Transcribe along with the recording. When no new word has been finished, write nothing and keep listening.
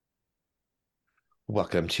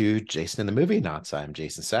Welcome to Jason and the Movie Knots. I'm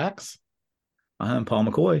Jason Sachs. I'm Paul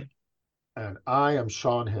McCoy. And I am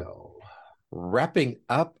Sean Hill. Wrapping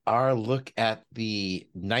up our look at the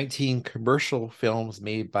 19 commercial films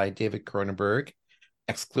made by David Cronenberg,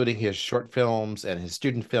 excluding his short films and his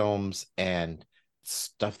student films and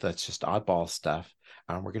stuff that's just oddball stuff.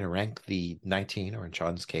 We're going to rank the 19, or in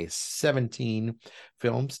Sean's case, 17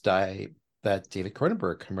 films that David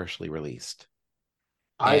Cronenberg commercially released.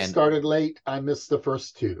 I And started late. I missed the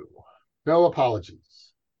first two. No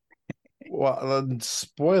apologies. well,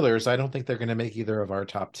 spoilers, I don't think they're going to make either of our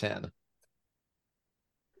top 10.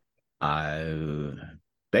 I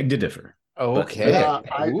beg to differ. But Okay. Yeah,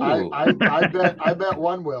 Ooh. I bet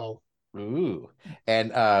one will. Ooh. And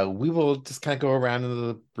we will just kind of go around in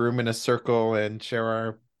the room in a circle and share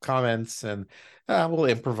our comments, and we'll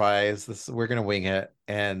improvise. We're gonna wing it,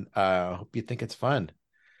 and hope you think it's fun.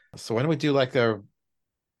 So why don't we do like a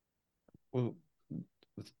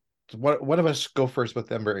one of us go first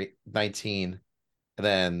with number 19, and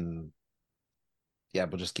then yeah,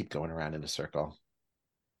 we'll just keep going around in a circle.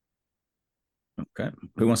 okay,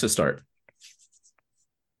 who wants to start?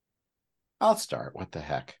 I'll start. What the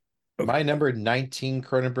heck? Okay. My number 19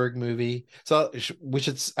 Cronenberg movie. So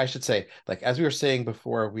I should say, like as we were saying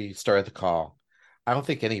before we started the call, I don't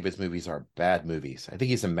think any of his movies are bad movies. I think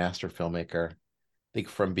he's a master filmmaker. I think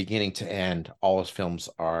from beginning to end, all his films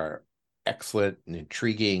are excellent and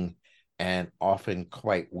intriguing and often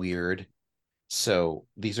quite weird. So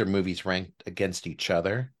these are movies ranked against each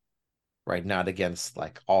other, right? Not against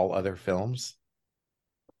like all other films.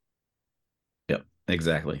 Yep,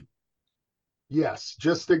 exactly. Yes,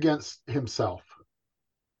 just against himself.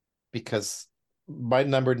 Because my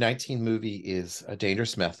number 19 movie is A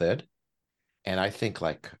Dangerous Method. And I think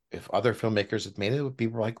like if other filmmakers had made it, it would be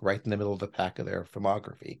like right in the middle of the pack of their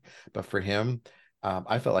filmography. But for him,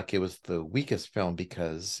 I felt like it was the weakest film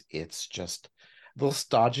because it's just a little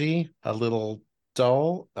stodgy, a little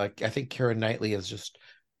dull. Like I think Keira Knightley is just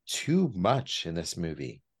too much in this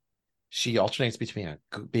movie. She alternates between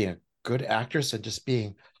being a good actress and just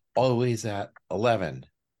being always at 11.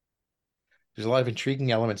 There's a lot of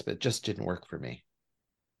intriguing elements, but it just didn't work for me.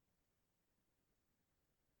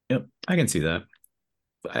 Yep, I can see that.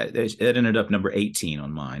 It ended up number 18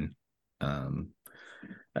 on mine. Um,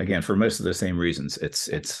 Again, for most of the same reasons. It's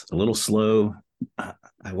a little slow.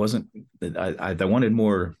 I wasn't. I wanted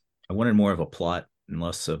more. I wanted more of a plot and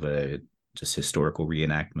less of a just historical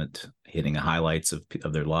reenactment, hitting the highlights of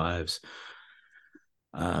their lives.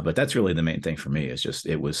 But that's really the main thing for me. Is just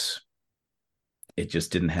it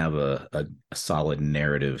just didn't have a solid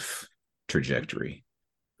narrative trajectory.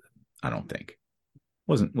 I don't think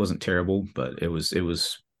wasn't terrible, but it was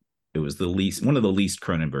the least one of the least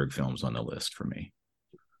Cronenberg films on the list for me.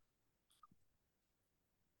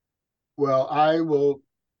 Well, I will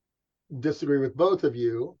disagree with both of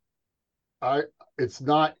you. I it's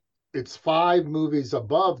not it's five movies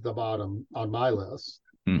above the bottom on my list.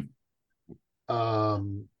 Hmm.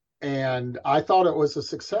 And I thought it was a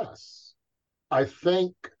success. I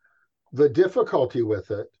think the difficulty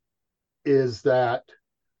with it is that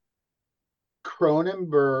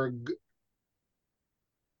Cronenberg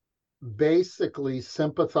basically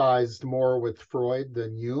sympathized more with Freud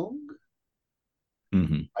than Jung.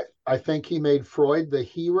 Mm-hmm. I think he made Freud the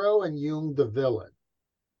hero and Jung the villain.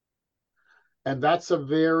 And that's a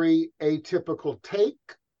very atypical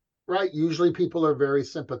take, right? Usually people are very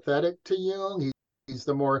sympathetic to Jung. He's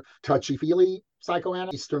the more touchy feely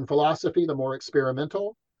psychoanalyst, Eastern philosophy, the more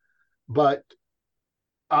experimental. But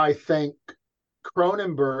I think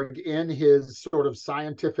Cronenberg, in his sort of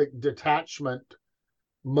scientific detachment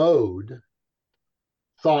mode,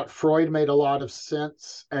 thought Freud made a lot of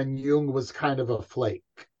sense and Jung was kind of a flake.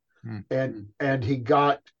 Hmm. And he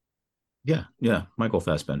got Yeah, Michael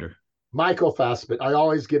Fassbender. Michael Fassbender. I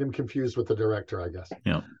always get him confused with the director, I guess.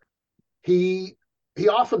 Yeah, He he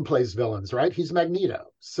often plays villains, right? He's Magneto.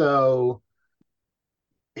 So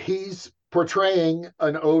he's portraying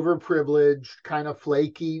an overprivileged, kind of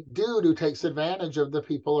flaky dude who takes advantage of the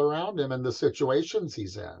people around him and the situations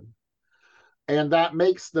he's in. And that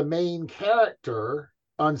makes the main character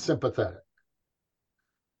unsympathetic.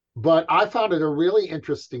 But I found it a really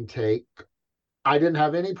interesting take. I didn't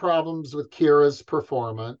have any problems with Kira's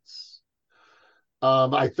performance.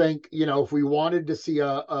 I think, if we wanted to see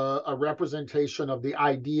a representation of the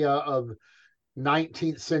idea of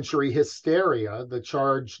 19th century hysteria, the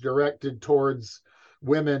charge directed towards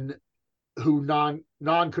women who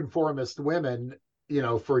nonconformist women,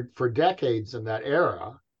 for decades in that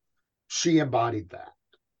era, she embodied that.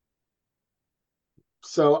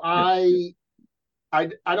 So yeah, I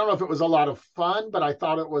don't know if it was a lot of fun, but I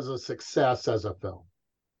thought it was a success as a film.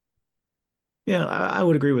 Yeah, I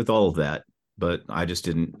would agree with all of that, but I just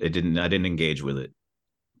didn't. I didn't engage with it.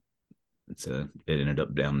 It ended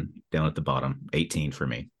up down at the bottom, 18 for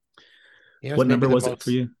me. It's What maybe number the was it for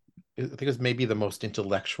most. you? I think it was maybe the most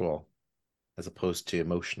intellectual as opposed to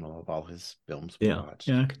emotional of all his films we Yeah, watched.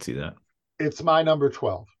 yeah, I could see that. It's my number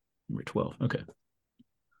 12. Number 12. Okay.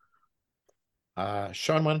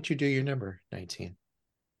 Sean, why don't you do your number 19?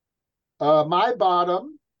 My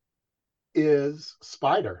bottom is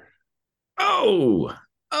Spider. Oh,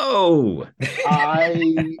 oh.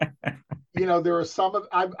 I, there are some of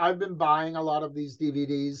I've been buying a lot of these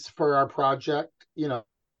DVDs for our project,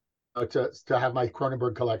 to have my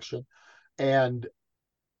Cronenberg collection, and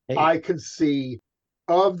Hey, I can see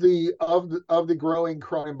of the growing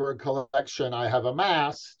Cronenberg collection I have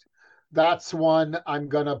amassed. That's one I'm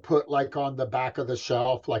gonna put like on the back of the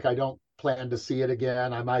shelf. Like I don't plan to see it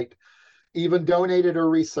again. I might even donate it or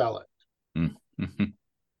resell it. Mm-hmm.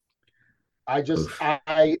 I just Oof.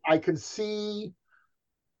 I can see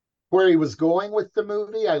where he was going with the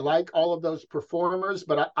movie. I like all of those performers,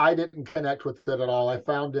 but I didn't connect with it at all. I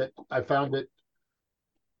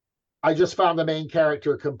just found the main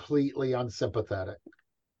character completely unsympathetic.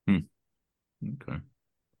 Hmm. Okay.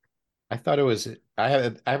 I thought it was. I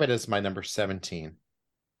have it as my number 17.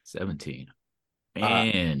 17. Uh,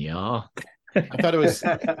 Man, y'all. I thought it was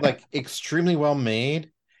like extremely well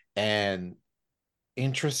made and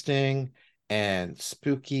interesting and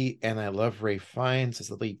spooky. And I love Ray Fiennes as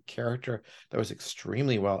the lead character. That was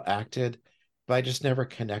extremely well acted, but I just never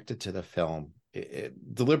connected to the film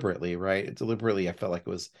deliberately, right? Deliberately, I felt like it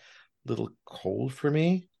was a little cold for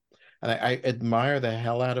me. And I admire the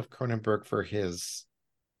hell out of Cronenberg for his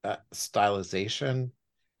stylization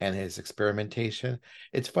and his experimentation.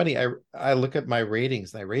 It's funny. I look at my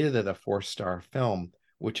ratings and I rated it a 4-star film,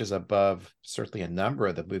 which is above certainly a number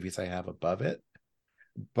of the movies I have above it.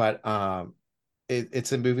 But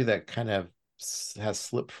it's a movie that kind of has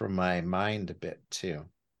slipped from my mind a bit too.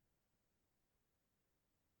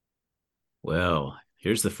 Well,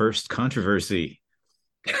 here's the first controversy.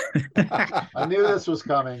 I knew this was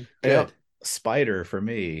coming. Yep. Good. Spider for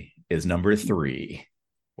me is number 3,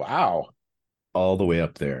 Wow. all the way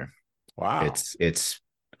up there. Wow.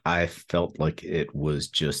 I felt like it was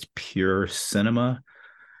just pure cinema.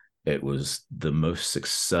 It was the most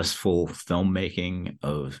successful filmmaking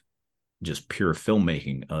of just pure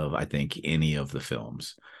filmmaking of, I think, any of the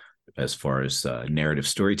films as far as narrative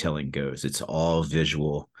storytelling goes. It's all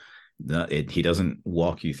visual. He doesn't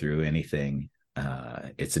walk you through anything.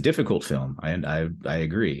 It's a difficult film. I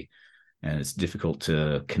agree, and it's difficult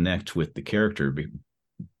to connect with the character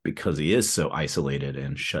because he is so isolated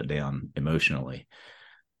and shut down emotionally.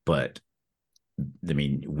 But I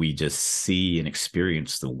mean, we just see and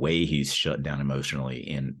experience the way he's shut down emotionally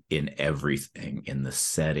in everything, in the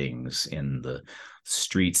settings, in the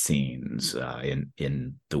street scenes,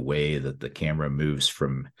 in the way that the camera moves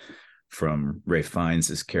from Ray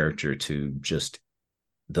Fiennes' character to just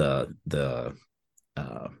the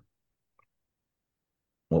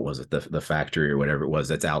what was it, the factory or whatever it was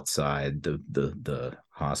that's outside the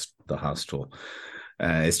hostel.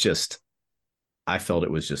 It's just, I felt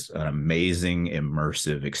it was just an amazing,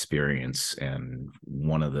 immersive experience and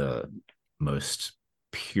one of the most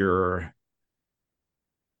pure,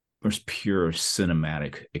 most pure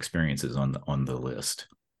cinematic experiences on the list.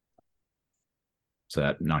 So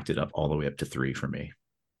that knocked it up all the way up to 3 for me.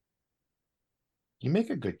 You make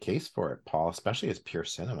a good case for it, Paul, especially as pure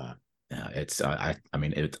cinema. Yeah, it's I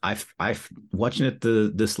mean I watching it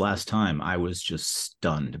this last time, I was just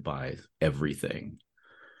stunned by everything.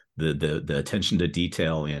 The attention to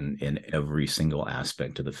detail in every single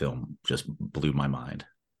aspect of the film just blew my mind.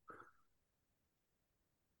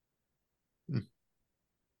 Hmm.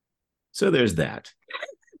 So there's that.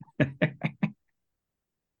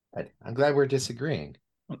 I'm glad we're disagreeing.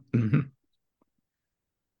 Mhm.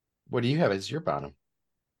 What do you have as your bottom?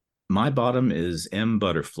 My bottom is M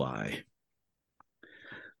Butterfly,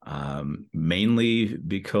 mainly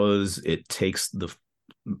because it takes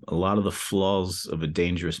a lot of the flaws of a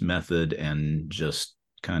dangerous method and just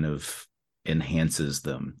kind of enhances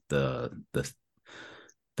them. The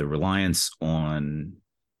reliance on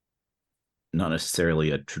not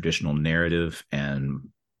necessarily a traditional narrative, and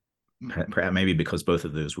perhaps maybe because both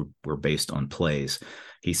of those were based on plays,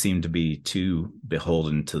 he seemed to be too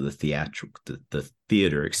beholden to the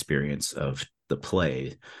theater experience of the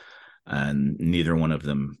play, and neither one of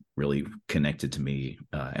them really connected to me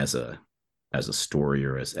as a story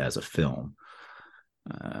or as a film.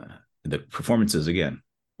 The performances again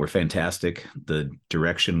were fantastic. The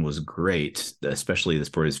direction was great, especially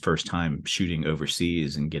for his first time shooting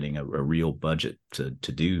overseas and getting a real budget to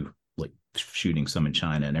do like shooting some in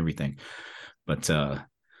China and everything. But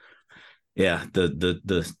yeah,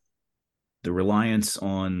 the reliance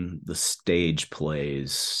on the stage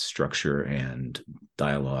plays, structure, and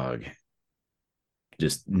dialogue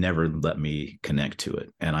just never let me connect to it.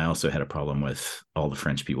 And I also had a problem with all the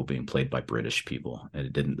French people being played by British people, and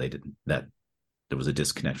they didn't that there was a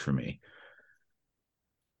disconnect for me.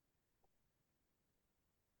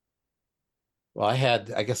 Well,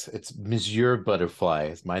 I guess it's Monsieur Butterfly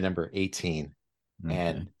is my number 18. Okay.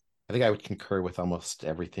 And I think I would concur with almost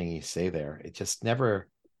everything you say there. It just never,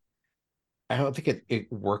 I don't think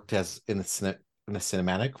it worked as in a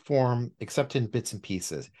cinematic form, except in bits and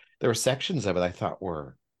pieces. There were sections of it I thought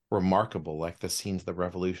were remarkable, like the scenes of the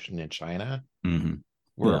revolution in China Mm-hmm.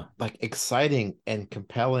 were Yeah. like exciting and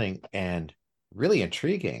compelling and really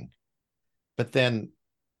intriguing. But then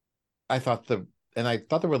I thought I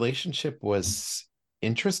thought the relationship was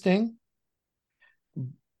interesting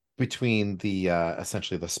between the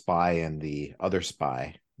essentially the spy and the other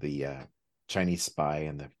spy, the Chinese spy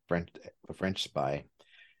and the French spy,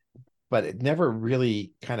 but it never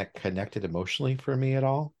really kind of connected emotionally for me at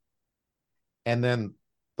all. And then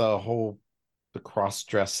the whole the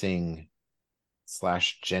cross-dressing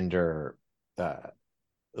slash gender uh,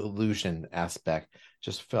 illusion aspect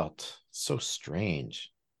just felt so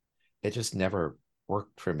strange. It just never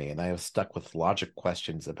worked for me, and I was stuck with logic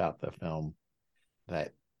questions about the film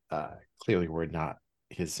that clearly were not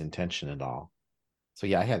his intention at all. So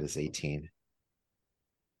yeah, I had this 18.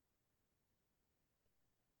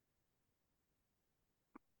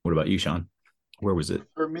 What about you, Sean? Where was it?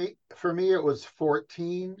 For me, it was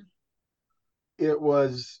 14. It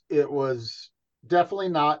was definitely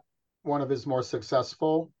not one of his more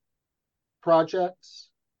successful projects,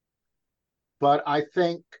 but I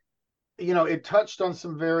think it touched on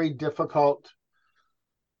some very difficult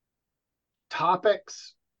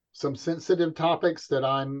topics, some sensitive topics that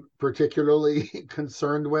I'm particularly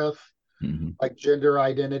concerned with, Mm-hmm. like gender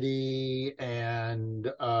identity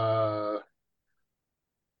and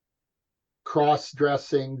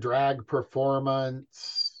cross-dressing, drag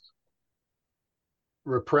performance,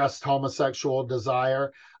 repressed homosexual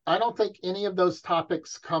desire. I don't think any of those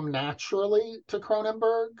topics come naturally to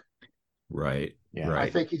Cronenberg. Right. Yeah. I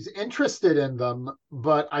Right. think he's interested in them,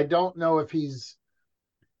 but I don't know if he's,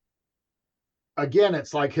 again,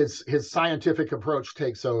 it's like his scientific approach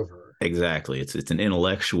takes over. Exactly. It's an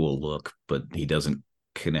intellectual look, but he doesn't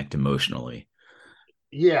connect emotionally.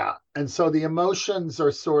 Yeah, and so the emotions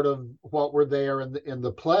are sort of what were there in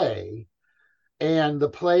the play, and the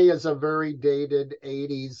play is a very dated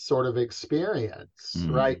 80s sort of experience,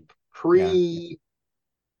 right? Mm. Yeah.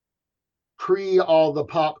 Pre all the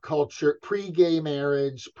pop culture, pre gay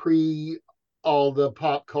marriage, pre all the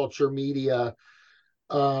pop culture media,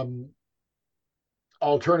 um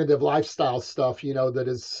alternative lifestyle stuff, that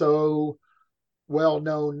is so well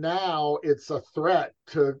known now. It's a threat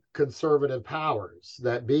to conservative powers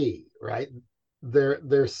that be, right?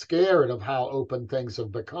 They're scared of how open things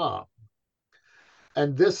have become,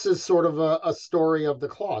 and this is sort of a story of the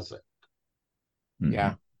closet, Mm-hmm.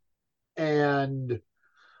 Yeah. and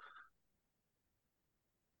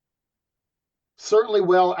certainly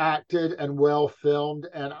well acted and well filmed.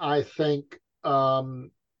 And I think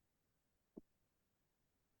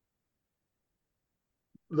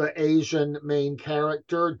the Asian main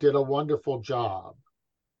character did a wonderful job,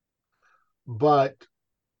 but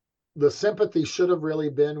the sympathy should have really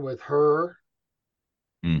been with her,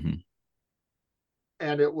 Mm-hmm.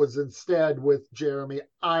 and it was instead with Jeremy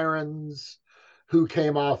Irons, who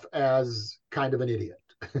came off as kind of an idiot.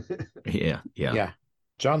 Yeah. Yeah. Yeah.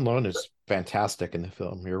 John Lone is fantastic in the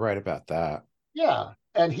film. You're right about that. Yeah.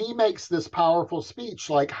 And he makes this powerful speech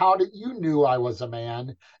like, how did you knew I was a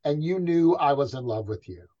man and you knew I was in love with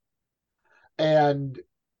you? And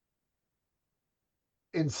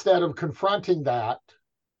instead of confronting that,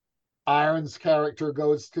 Irons' character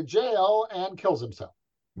goes to jail and kills himself.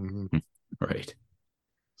 Mhm. Right.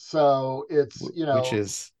 So it's, Which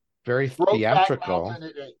is very Brokeback theatrical. Mountain,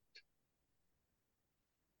 it ain't.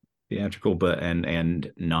 Theatrical, but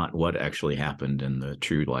and not what actually happened in the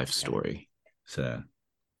true life Yeah. story. So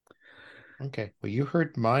Okay. Well, you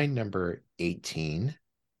heard my number 18.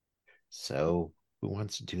 So who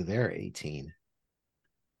wants to do their 18?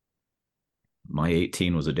 my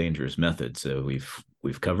 18 was a dangerous method. So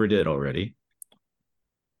we've covered it already.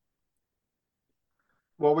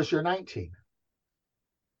 What was your 19?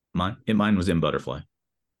 Mine was in Butterfly.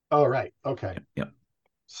 Oh, right. Okay. Yep.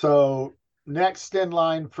 So Next in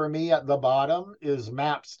line for me at the bottom is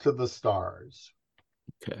Maps to the Stars.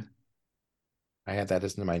 Okay. I had that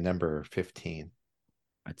as my number 15.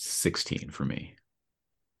 That's 16 for me.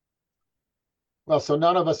 Well, so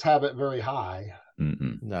none of us have it very high.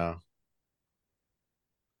 Mm-mm. No.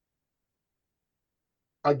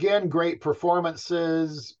 Again, great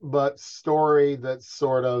performances, but story that's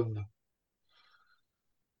sort of,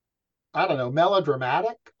 I don't know,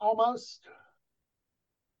 melodramatic almost.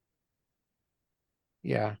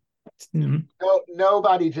 Yeah. Mm-hmm.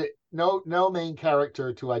 No main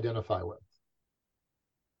character to identify with.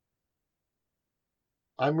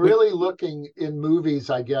 I'm Wait, really looking in movies,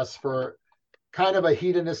 I guess, for kind of a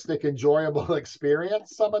hedonistic, enjoyable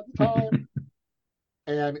experience some of the time.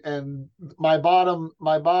 And my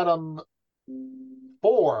bottom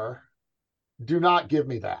four do not give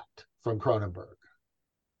me that from Cronenberg.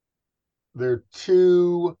 They're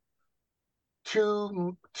too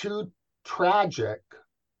tragic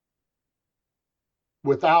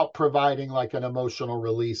without providing like an emotional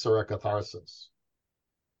release or a catharsis.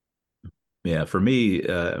 Yeah, for me,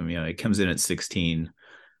 it comes in at 16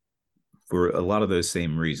 for a lot of those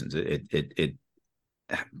same reasons.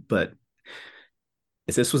 But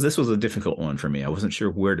this was a difficult one for me. I wasn't sure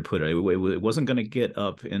where to put it. It wasn't going to get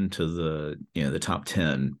up into the top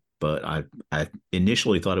 10, but I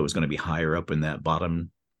initially thought it was going to be higher up in that bottom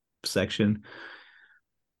section.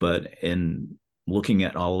 But in looking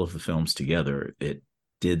at all of the films together, it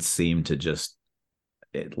did seem to just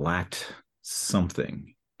it lacked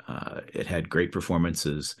something. It had great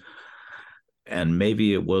performances, and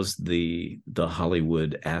maybe it was the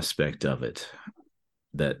Hollywood aspect of it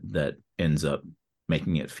that ends up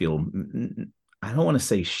making it feel, I don't want to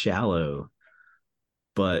say shallow,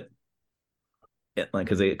 but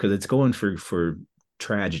because it's going for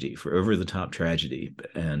tragedy, for over the top tragedy,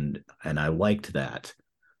 and I liked that,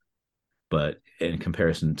 but in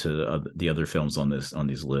comparison to the other films on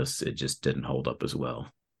these lists, it just didn't hold up as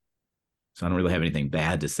well. So I don't really have anything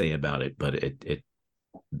bad to say about it, but it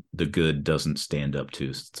the good doesn't stand up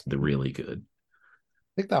to the really good.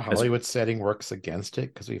 I think the That's Hollywood setting works against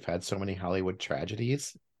it because we've had so many Hollywood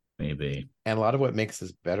tragedies. maybe. And a lot of what makes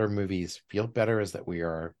this better movies feel better is that we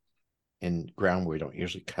are in ground we don't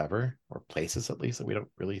usually cover, or places at least that we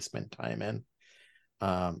don't really spend time in.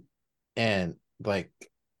 Um, and like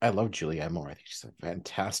I love Julianne Moore. I think she's a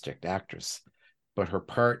fantastic actress, but her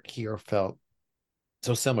part here felt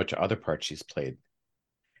so similar to other parts she's played.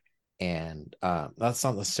 And that's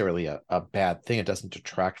not necessarily a bad thing. It doesn't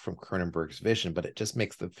detract from Cronenberg's vision, but it just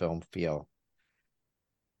makes the film feel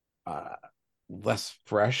uh, less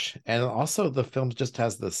fresh. And also, the film just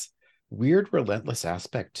has this weird, relentless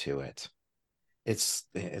aspect to it. It's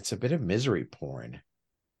a bit of misery porn.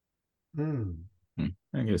 Hmm.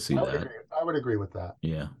 I can see that. I would agree with that.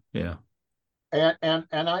 Yeah, yeah, And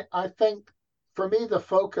I think for me the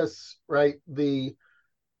focus, right, the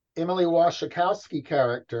Emily Washikowski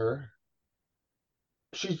character,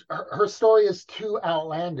 her story is too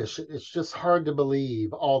outlandish. It's just hard to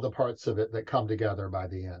believe all the parts of it that come together by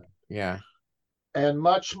the end. Yeah. And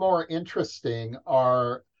much more interesting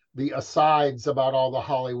are the asides about all the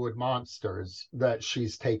Hollywood monsters that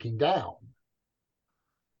she's taking down.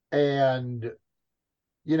 And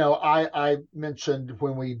I mentioned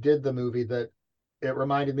when we did the movie that it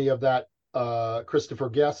reminded me of that Christopher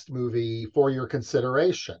Guest movie For Your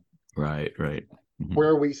Consideration, right, right. Mm-hmm.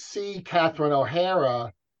 where we see Catherine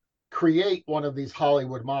O'Hara create one of these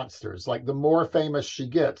Hollywood monsters. Like the more famous she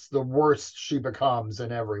gets, the worse she becomes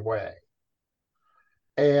in every way.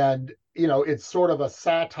 And it's sort of a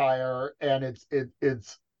satire, and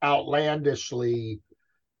it's outlandishly,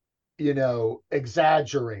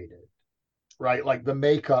 exaggerated, right? Like the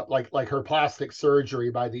makeup, like her plastic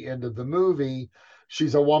surgery by the end of the movie,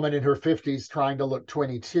 she's a woman in her 50s trying to look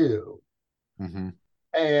 22. Mm-hmm.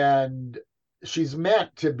 And she's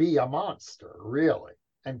meant to be a monster, really.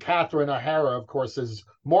 And Catherine O'Hara, of course, is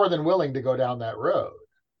more than willing to go down that road.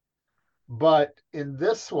 But in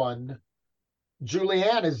this one,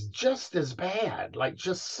 Julianne is just as bad, like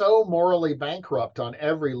just so morally bankrupt on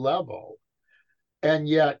every level. And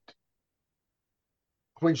yet,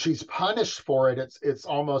 when she's punished for it, it's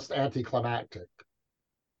almost anticlimactic.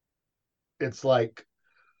 It's like,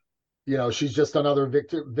 she's just another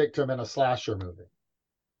victim in a slasher movie.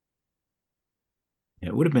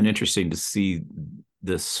 It would have been interesting to see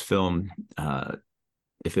this film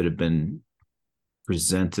if it had been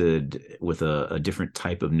presented with a different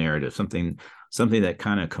type of narrative, something that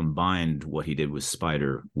kind of combined what he did with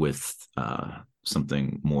Spider with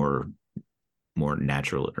something more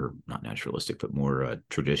natural, or not naturalistic, but more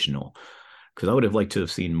traditional. Because I would have liked to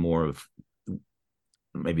have seen more of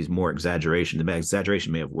maybe more exaggeration. The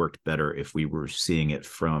exaggeration may have worked better if we were seeing it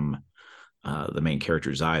from the main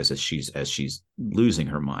character's eyes as she's losing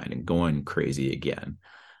her mind and going crazy again.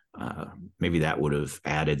 Maybe that would have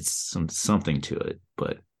added something to it,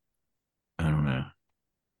 but I don't know.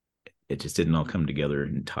 It just didn't all come together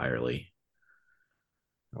entirely.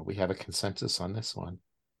 Well, we have a consensus on this one.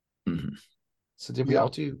 Mm-hmm. So did we all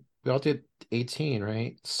do? We all did 18,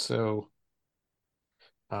 right? So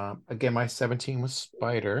again, my 17 was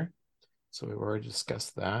Spider, so we've already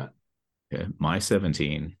discussed that. Yeah, my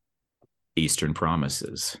 17, Eastern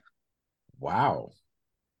Promises. Wow.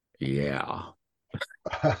 Yeah.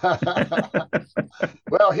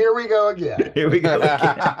 Well, here we go again. Here we go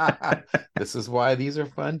again. This is why these are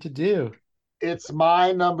fun to do. It's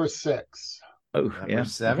my number 6. Oh, Number yeah.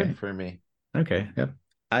 7 okay. for me. Okay. Yep.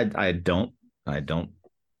 I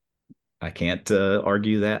can't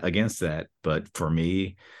argue that against that. But for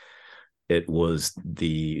me, it was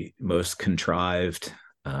the most contrived,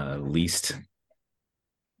 least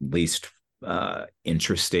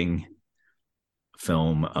interesting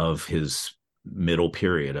film of his middle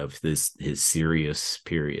period, of his serious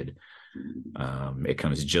period. It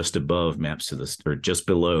comes just above Maps to the, or just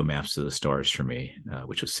below Maps to the Stars for me,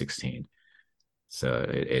 which was 16. So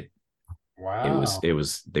Wow.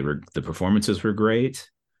 The performances were great.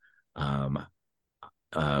 What's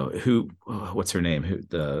her name? Who,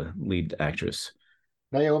 the lead actress?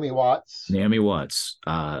 Naomi Watts. Naomi Watts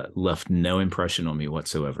left no impression on me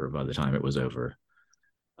whatsoever by the time it was over.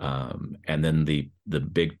 And then the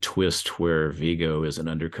big twist where Vigo is an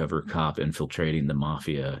undercover cop infiltrating the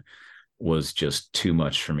mafia was just too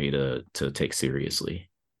much for me to take seriously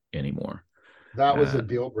anymore. That was a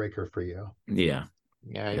deal breaker for you. Yeah.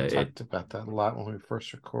 Yeah, you talked about that a lot when we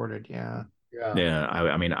first recorded. Yeah. Yeah.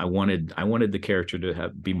 I mean, I wanted the character to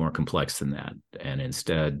be more complex than that, and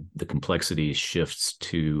instead the complexity shifts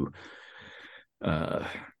to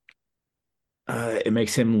it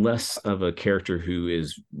makes him less of a character who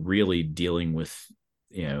is really dealing with,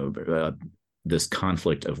 this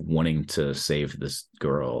conflict of wanting to save this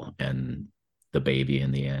girl and the baby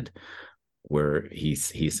in the end, where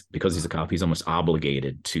he's because he's a cop, he's almost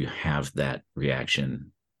obligated to have that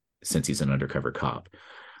reaction since he's an undercover cop.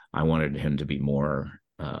 I wanted him to be more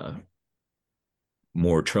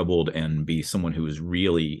troubled and be someone who is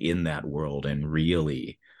really in that world and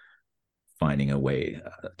really finding a way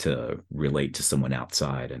to relate to someone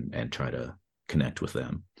outside and try to connect with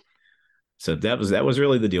them. So that was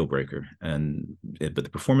really the deal breaker. But the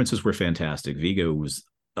performances were fantastic. Vigo was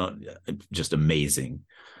just amazing.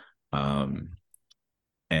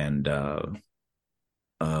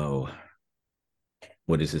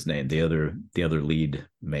 What is his name? The other lead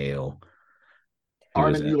male.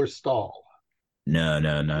 Armin Mueller-Stahl.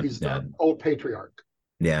 No. He's the old patriarch.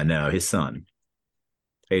 Yeah, no, his son.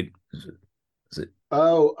 Hey, is it?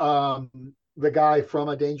 Oh, the guy from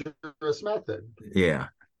A Dangerous Method. Yeah.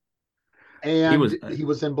 And he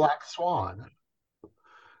was in Black Swan.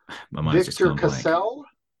 My mind's Victor just going Cassel.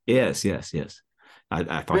 Blank. Yes.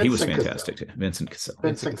 I thought he was fantastic too. Vincent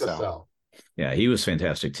Cassel. Yeah, he was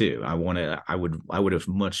fantastic too. I would have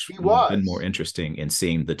much been more interesting in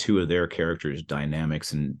seeing the two of their characters'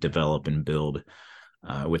 dynamics and develop and build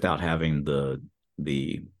without having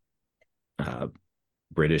the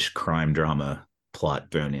British crime drama plot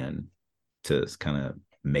thrown in to kind of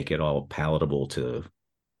make it all palatable to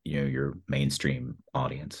your mainstream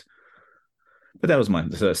audience. But that was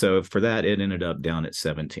mine. So for that, it ended up down at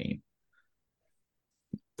 17,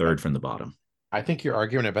 third from the bottom. I think your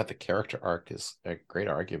argument about the character arc is a great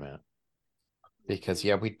argument, because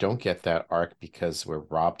we don't get that arc because we're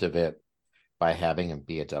robbed of it by having him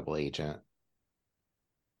be a double agent.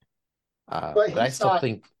 But I still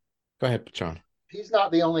think. Go ahead, John. He's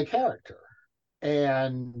not the only character,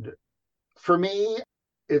 and for me,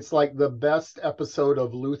 it's like the best episode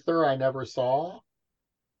of Luther I never saw.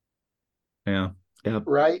 Yeah.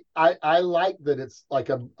 Right. I like that it's like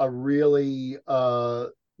a really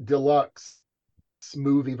deluxe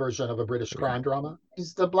movie version of a British crime drama.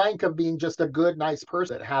 He's the blank of being just a good, nice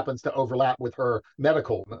person that happens to overlap with her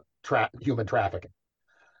medical human trafficking.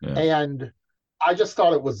 Yeah. And I just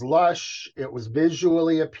thought it was lush. It was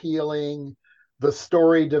visually appealing. The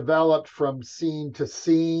story developed from scene to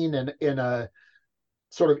scene and in a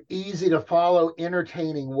sort of easy to follow,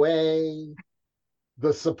 entertaining way.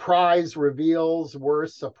 The surprise reveals were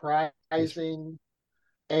surprising,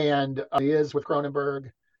 and it is with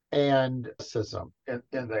Cronenberg. And racism in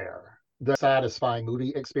there, the satisfying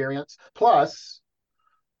movie experience, plus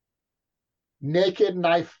naked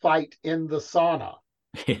knife fight in the sauna.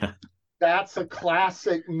 Yeah. That's a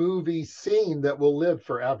classic movie scene that will live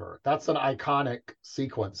forever. That's an iconic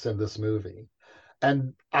sequence in this movie.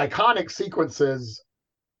 And iconic sequences,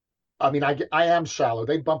 I mean, I am shallow.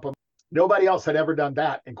 They bump them. Nobody else had ever done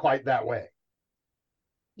that in quite that way.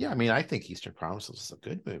 Yeah, I mean, I think Eastern Promises is a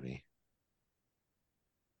good movie.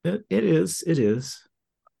 It is,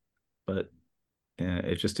 but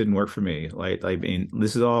it just didn't work for me. Like, I mean,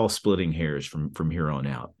 this is all splitting hairs from here on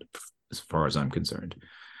out, as far as I'm concerned.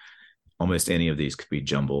 Almost any of these could be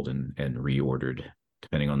jumbled and reordered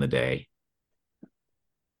depending on the day.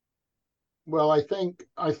 Well, I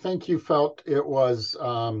think you felt it was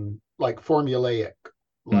like formulaic,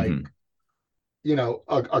 like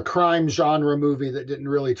Mm-hmm. a crime genre movie that didn't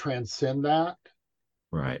really transcend that.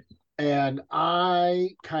 Right. And I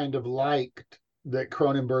kind of liked that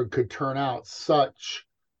Cronenberg could turn out such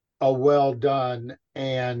a well done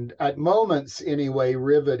and at moments anyway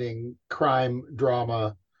riveting crime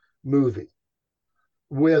drama movie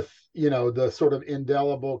with the sort of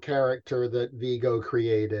indelible character that Vigo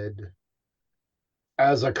created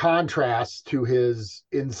as a contrast to his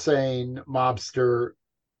insane mobster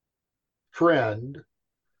friend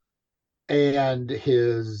and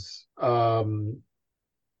his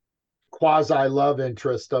quasi love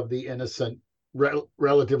interest of the innocent,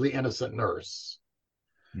 relatively innocent nurse.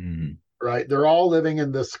 Mm-hmm. Right? They're all living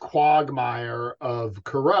in this quagmire of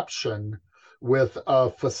corruption with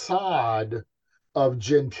a facade of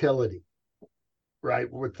gentility, right?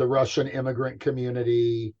 With the Russian immigrant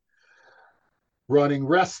community running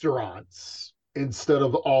restaurants instead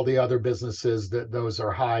of all the other businesses that those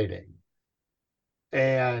are hiding.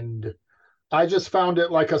 And I just found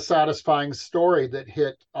it like a satisfying story that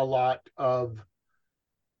hit a lot of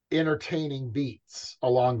entertaining beats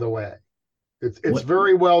along the way. It's What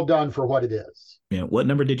very well done for what it is. what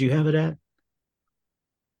number did you have it at?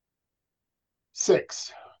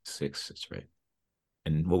 6. 6. That's right.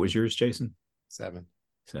 And what was yours, Jason? 7.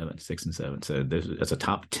 7, 6, and 7. So that's a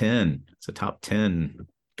top 10. It's a top 10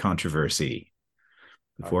 controversy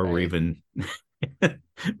before Okay. we're even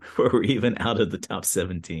before we're even out of the top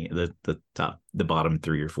 17, the bottom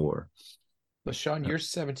 3 or 4. But Sean, your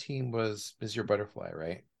 17 is your butterfly,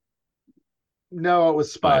 right? No, it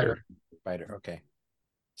was Spider. Spider. Okay.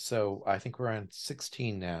 So I think we're on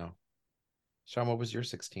 16 now. Sean, what was your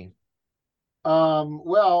 16?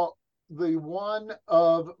 Well, the one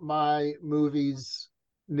of my movies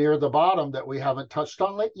near the bottom that we haven't touched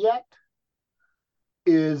on it yet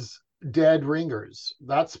is Dead Ringers.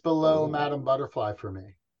 That's below Madam Butterfly for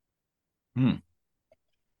me. Hmm.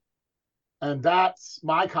 And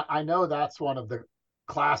I know that's one of the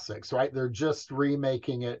classics, right? They're just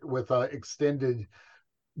remaking it with a extended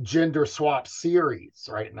gender swap series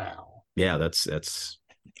right now. Yeah, that's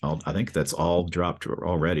all. I think that's all dropped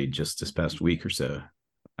already just this past week or so.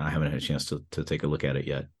 I haven't had a chance to take a look at it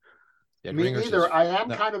yet. Dead Me Ringers neither. is I am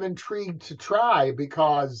no, kind of intrigued to try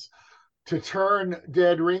because to turn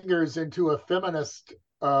Dead Ringers into a feminist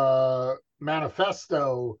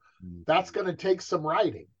manifesto, that's going to take some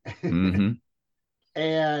writing. Mm-hmm.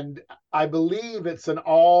 And I believe it's an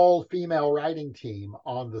all female writing team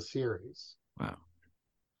on the series. Wow.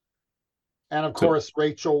 And of So course,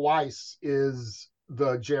 Rachel Weisz is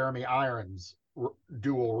the Jeremy Irons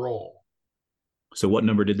dual role. so what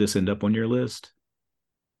number did this end up on your list?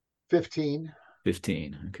 15.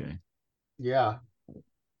 15. Okay. Yeah.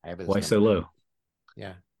 I have it Why as so number. low?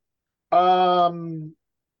 Yeah. Um,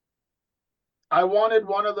 I wanted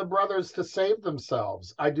one of the brothers to save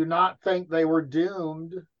themselves. I do not think they were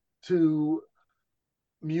doomed to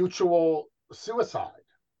mutual suicide.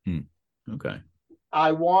 Okay.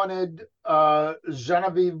 I wanted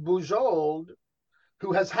Genevieve Bujold,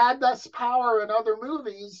 who has had this power in other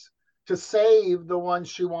movies, to save the one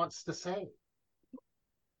she wants to save.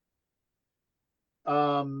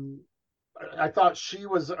 I thought she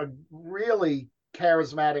was a really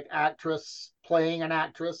charismatic actress playing an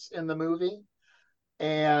actress in the movie.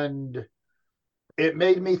 And it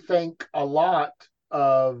made me think a lot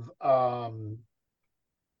of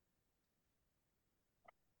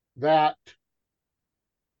that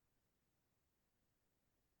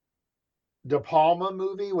De Palma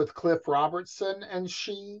movie with Cliff Robertson and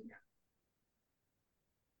she,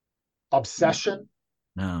 Obsession.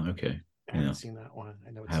 Oh, okay. I haven't Yeah, seen that one.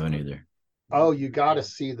 I know I it's haven't either. Oh, you got to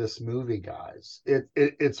see this movie, guys.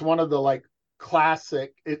 It's one of the like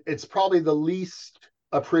classic. It's probably the least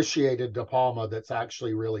appreciated De Palma that's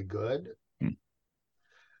actually really good. Hmm.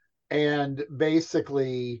 And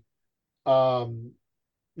basically,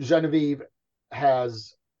 Genevieve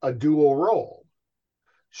has a dual role.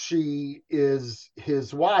 She is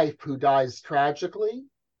his wife who dies tragically,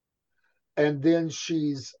 And then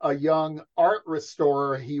she's a young art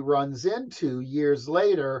restorer he runs into years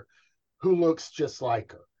later who looks just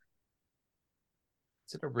like her.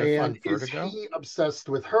 Is it a riff on And is Vertigo? he obsessed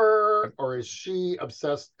with her or is she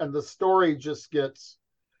obsessed? And the story just gets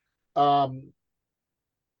um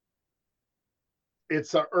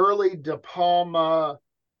it's an early De Palma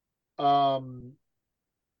um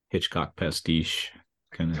Hitchcock pastiche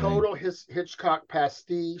kind of thing. total Hitchcock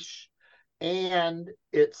pastiche, and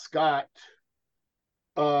it's got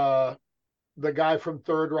uh the guy from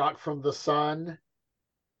Third Rock from the Sun,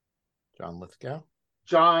 John Lithgow?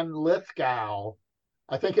 John Lithgow.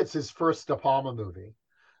 I think it's his first De Palma movie.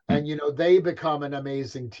 Hmm. And they become an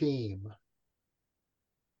amazing team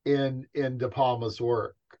in De Palma's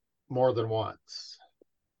work more than once.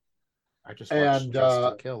 I just watched And Dressed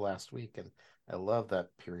to Kill last week, and I love that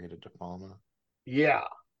period of De Palma. yeah,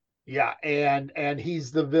 yeah, and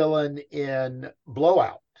he's the villain in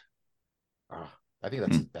Blowout. Oh, I think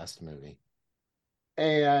that's Hmm. his best movie.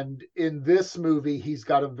 And in this movie, he's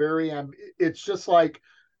got a very it's just like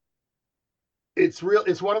it's real.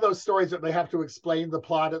 It's one of those stories that they have to explain the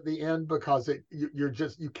plot at the end because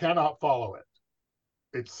you cannot follow it.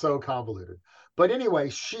 It's so convoluted. But anyway,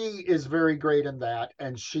 she is very great in that,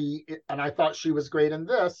 and I thought she was great in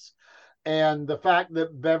this. And the fact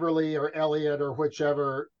that Beverly or Elliot or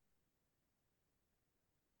whichever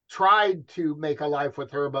tried to make a life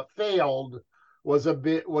with her but failed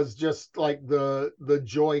was just like the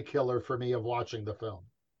joy killer for me of watching the film.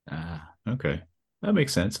 Ah, okay. That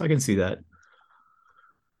makes sense. I can see that.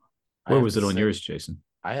 I Where have was to it on say, yours, Jason?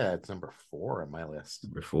 I had number 4 on my list.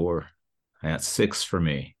 Number four. That's six for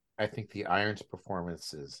me. I think the Irons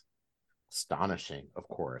performance is astonishing, of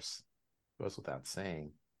course, goes without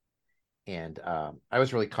saying. And I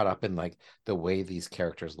was really caught up in like the way these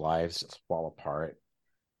characters' lives just fall apart,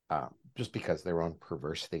 just because their own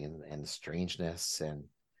perversity and strangeness, and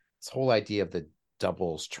this whole idea of the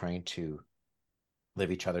doubles trying to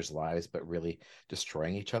live each other's lives, but really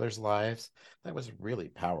destroying each other's lives. That was really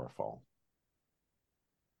powerful.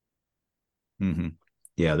 Hmm.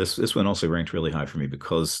 Yeah, this one also ranked really high for me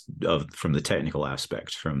because of from the technical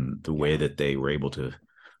aspect, from the way Yeah. that they were able to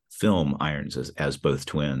film Irons as both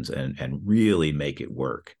twins and really make it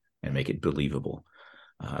work and make it believable.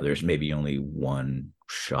 There's maybe only one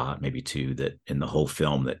shot, maybe two, that in the whole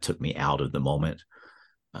film that took me out of the moment.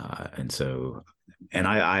 And so, and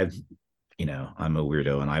I'm a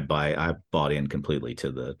weirdo, and I bought in completely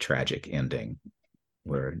to the tragic ending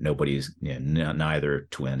where nobody's, neither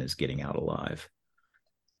twin is getting out alive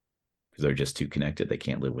because they're just too connected. They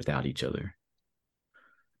can't live without each other.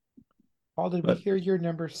 Paul, did we But hear your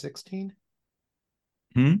number 16?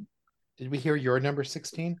 hmm? Did we hear your number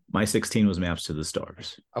 16? My 16 was Maps to the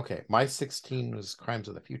Stars. Okay, my 16 was Crimes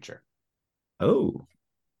of the Future, Oh,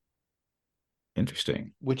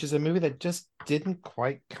 interesting. which is a movie that just didn't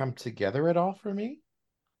quite come together at all for me.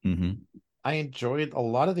 Hmm. I enjoyed a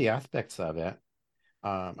lot of the aspects of it.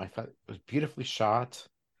 I thought it was beautifully shot.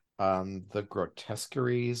 The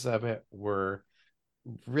grotesqueries of it were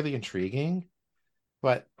really intriguing,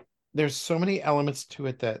 but there's so many elements to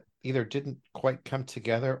it that either didn't quite come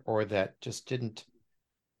together or that just didn't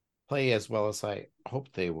play as well as I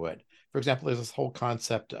hoped they would. For example, there's this whole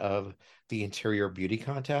concept of the interior beauty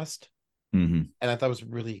contest, Hmm. and I thought it was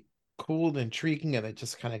really cool and intriguing, and it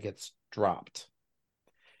just kind of gets dropped.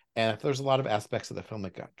 And there's a lot of aspects of the film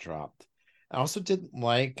that got dropped. I also didn't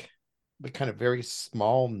like the kind of very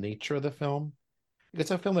small nature of the film.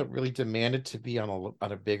 It's a film that really demanded to be on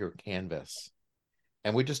a bigger canvas,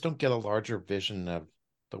 and we just don't get a larger vision of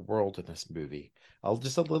the world in this movie.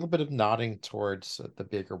 Just a little bit of nodding towards the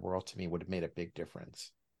bigger world to me would have made a big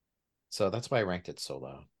difference. So that's why I ranked it so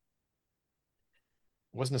low.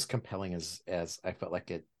 It wasn't as compelling as I felt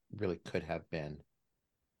like it really could have been.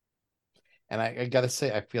 And I gotta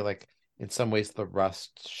say, I feel like in some ways the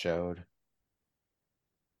rust showed.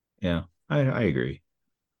 Yeah, I agree.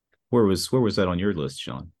 Where was that on your list,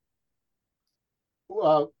 Sean?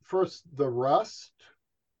 First, The Rust,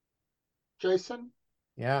 Jason.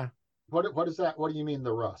 Yeah. What is that? What do you mean,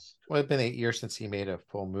 The Rust? Well, it's been 8 years since he made a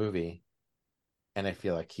full movie, and I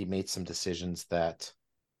feel like he made some decisions that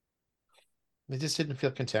they just didn't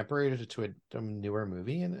feel contemporary to a newer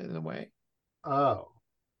movie in a way. Oh,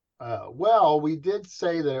 well, we did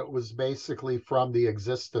say that it was basically from the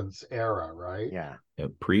Existence era, right? Yeah.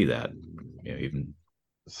 Pre that, even.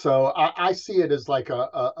 So I see it as like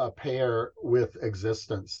a pair with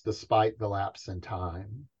Existence, despite the lapse in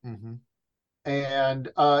time. Mm-hmm.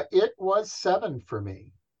 And it was 7 for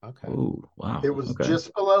me. Okay. Oh, wow. It was Okay.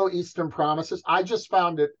 just below Eastern Promises. I just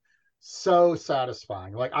found it so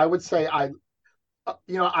satisfying. Like I would say,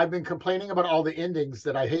 I've been complaining about all the endings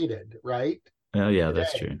that I hated, right? Oh yeah,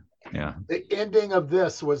 that's Today, true. Yeah. the ending of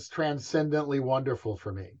this was transcendently wonderful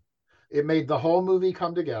for me. It made the whole movie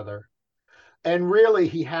come together. And really,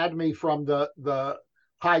 he had me from the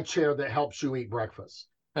high chair that helps you eat breakfast.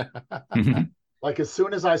 Like as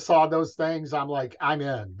soon as I saw those things, I'm like, I'm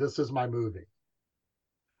in. This is my movie.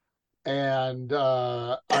 And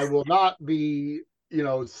I will not be,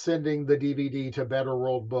 sending the DVD to Better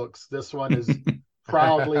World Books. This one is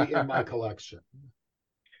proudly in my collection.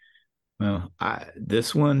 Well,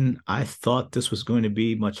 this one, I thought this was going to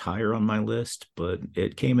be much higher on my list, but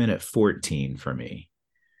it came in at 14 for me,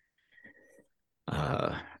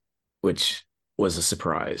 uh, which was a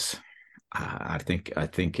surprise. I think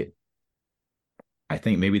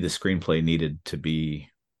maybe the screenplay needed to be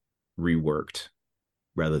reworked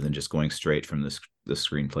rather than just going straight from the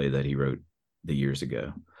screenplay that he wrote the years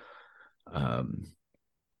ago. Um,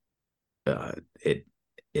 uh, it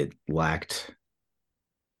it lacked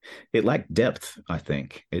depth. I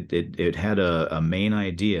think it had a main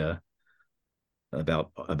idea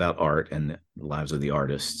about art and the lives of the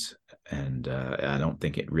artists, and I don't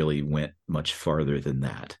think it really went much farther than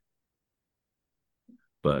that.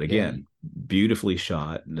 But Yeah. again, beautifully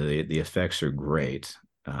shot. The effects are great.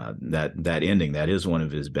 That ending, that is one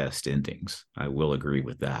of his best endings. I will agree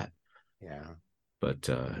with that. Yeah. But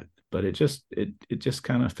it just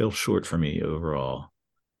kind of fell short for me overall.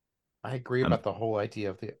 I agree Um, about the whole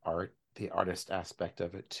idea of the artist aspect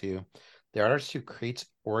of it too. The artist who creates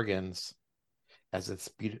organs as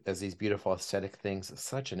these beautiful aesthetic things is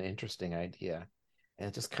such an interesting idea, and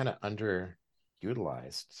it's just kind of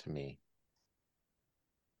underutilized to me.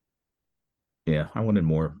 yeah, I wanted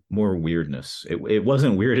more weirdness. It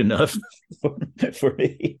wasn't weird enough for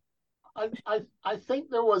me. I think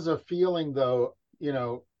there was a feeling though,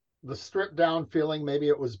 the stripped down feeling, maybe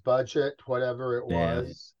it was budget, whatever it Yeah,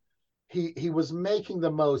 was. He was making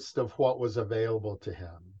the most of what was available to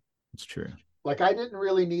him. it's true. Like I didn't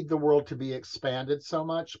really need the world to be expanded so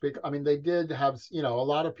much because I mean they did have, a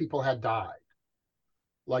lot of people had died.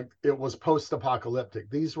 Like it was post-apocalyptic.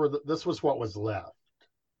 This was what was left.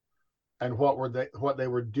 And what they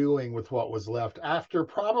were doing with what was left after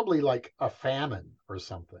probably like a famine or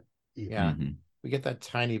something even. Yeah, Hmm. we get that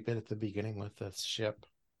tiny bit at the beginning with the ship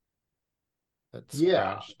that's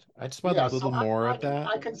Yeah. crashed. I just want a Yeah, so little more I of can that.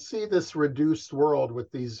 I can see this reduced world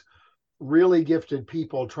with these really gifted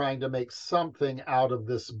people trying to make something out of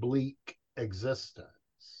this bleak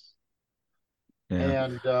existence. Yeah.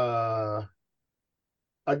 And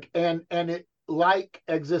and it, like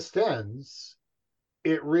existence,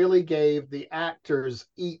 it really gave the actors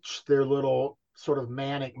each their little sort of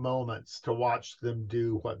manic moments to watch them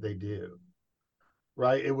do what they do.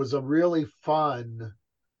 Right? It was a really fun,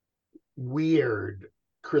 weird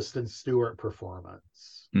Kristen Stewart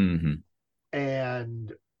performance. Hmm.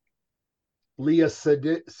 And Leah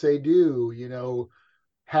Seydoux,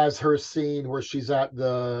 has her scene where she's at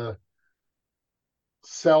the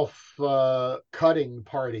self cutting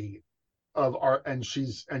party of art, and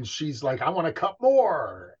she's like, I want to cut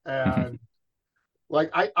more, and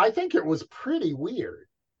like I think it was pretty weird.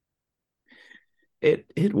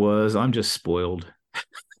 It was. I'm just spoiled.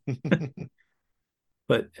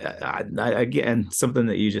 But again, something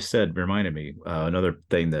that you just said reminded me. Another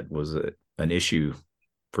thing that was an issue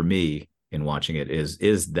for me in watching it is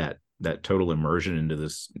that total immersion into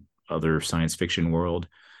this other science fiction world.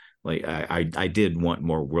 Like I did want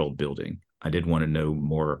more world building. I did want to know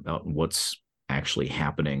more about what's actually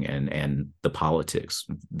happening and the politics.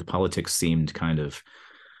 The politics seemed kind of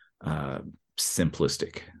uh,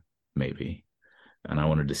 simplistic, maybe, and I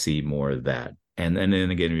wanted to see more of that. And then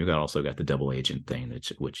again, you've also got the double agent thing,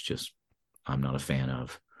 which just I'm not a fan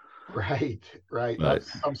of. Right, right. But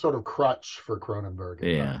That's some sort of crutch for Cronenberg,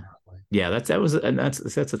 yeah, apparently. yeah, that's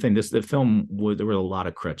the thing. This film there were a lot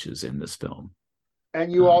of crutches in this film.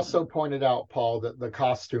 And you Um, also pointed out, Paul, that the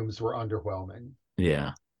costumes were underwhelming,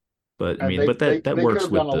 yeah, but I and mean, they but they that they could works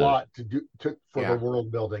have done with a the lot for the Yeah.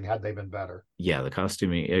 world building had they been better. yeah, the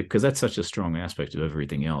costuming, because that's such a strong aspect of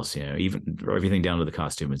everything else. Even everything down to the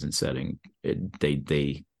costumes and setting.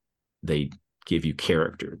 They give you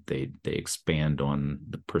character. They expand on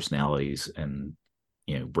the personalities and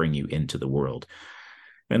bring you into the world.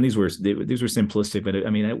 And these were simplistic, but I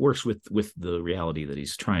mean it works with the reality that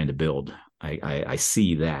he's trying to build. I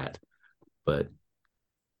see that, but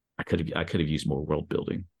I could have used more world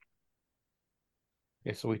building.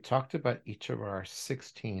 Okay, so we talked about each of our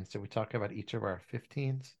 16s. Did we talk about each of our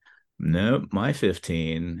 15s? No, my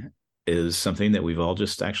 15 is something that we've all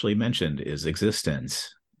just actually mentioned is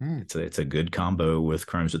existence. Hmm. It's a good combo with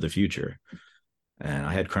Crimes of the Future. And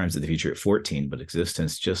I had Crimes of the Future at 14, but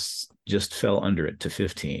Existence just fell under it to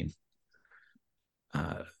 15,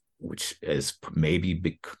 uh, which is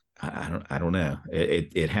maybe I don't know.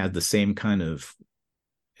 It had the same kind of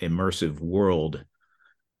immersive world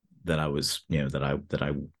that I was, that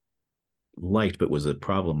I liked, but was a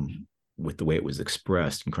problem with the way it was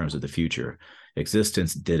expressed in Crimes of the Future.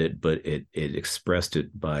 Existence did it, but it expressed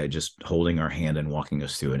it by just holding our hand and walking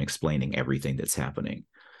us through and explaining everything that's happening,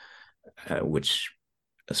 which,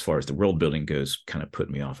 as far as the world building goes, kind of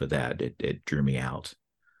put me off of that. It drew me out.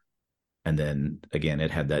 And then again,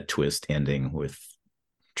 it had that twist ending with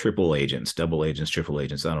triple agents, double agents, triple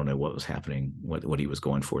agents. I don't know what was happening, what he was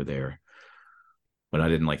going for there, but I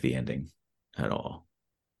didn't like the ending at all.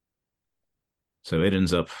 So it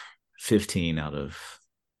ends up 15 out of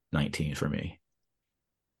 19 for me.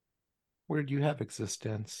 Where do you have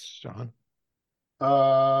Existence, John?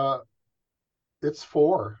 It's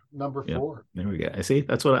 4, number Yep. 4. There we go. I see.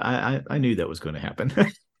 That's what I knew that was going to happen.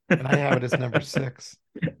 And I have it as number 6.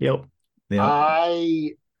 Yep. Yep.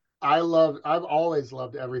 I've always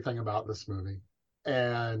loved everything about this movie.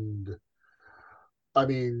 And I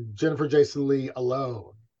mean, Jennifer Jason Leigh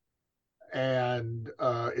alone and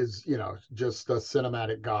is, just a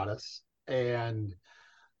cinematic goddess. And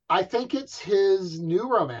I think it's his new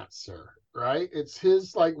romancer, right? It's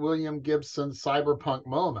his like William Gibson cyberpunk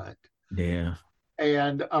moment. Yeah.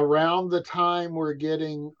 And around the time we're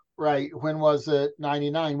getting, right, when was it?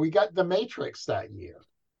 99. We got The Matrix that year.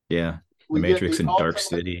 Yeah. The We get Matrix the and Dark ultimate,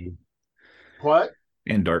 City. what?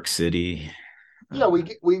 And Dark City. Yeah,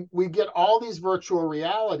 we get all these virtual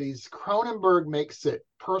realities. Cronenberg makes it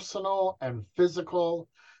personal and physical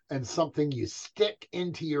and something you stick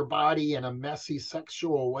into your body in a messy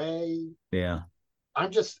sexual way. Yeah.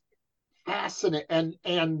 I'm just fascinated.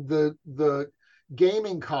 And the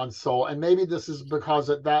gaming console, and maybe this is because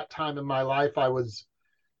at that time in my life I was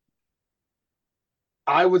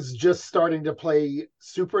just starting to play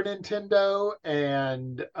Super Nintendo,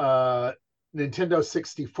 and Nintendo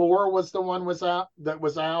 64 was the one that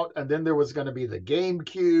was out, and then there was going to be the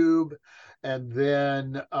GameCube, and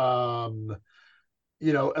then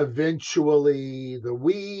eventually the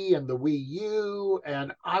Wii and the Wii U,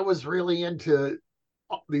 and I was really into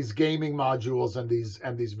these gaming modules and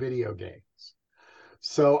these video games.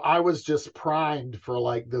 So I was just primed for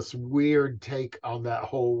like this weird take on that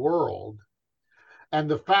whole world. And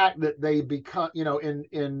the fact that they become,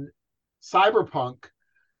 in Cyberpunk,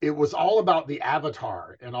 it was all about the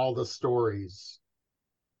avatar and all the stories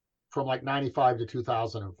from like 95 to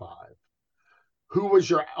 2005. Who was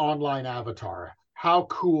your online avatar? How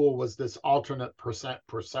cool was this alternate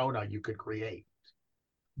persona you could create?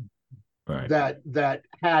 Right. That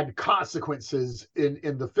had consequences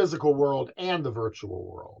in the physical world and the virtual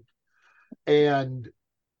world. And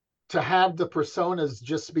to have the personas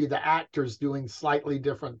just be the actors doing slightly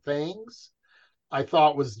different things, I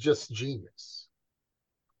thought was just genius.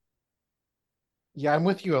 Yeah, I'm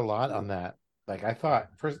with you a lot on that. Like I thought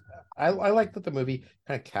first, I like that the movie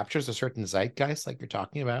kind of captures a certain zeitgeist, like you're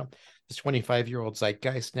talking about, this 25-year-old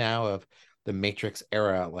zeitgeist now of the Matrix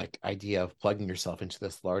era, like idea of plugging yourself into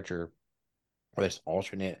this larger or this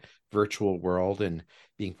alternate virtual world and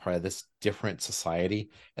being part of this different society,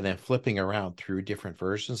 and then flipping around through different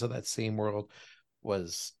versions of that same world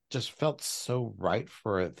was just felt so right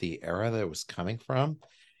for the era that it was coming from.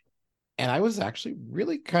 And I was actually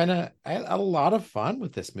really I had a lot of fun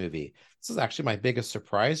with this movie. This is actually my biggest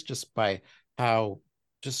surprise, just by how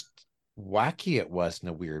just wacky it was in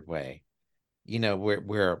a weird way.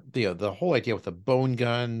 Where the whole idea with the bone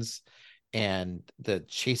guns and the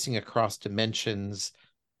chasing across dimensions,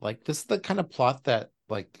 like this is the kind of plot that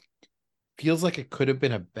like feels like it could have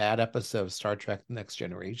been a bad episode of Star Trek The Next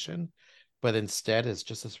Generation, but instead is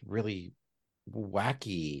just this really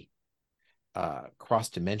wacky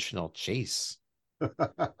cross-dimensional chase.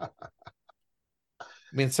 I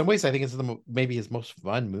mean, in some ways I think it's maybe his most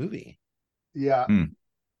fun movie. Yeah.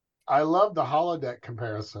 I love the holodeck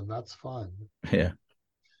comparison. That's fun. Yeah.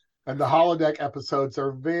 And the holodeck episodes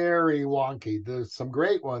are very wonky. There's some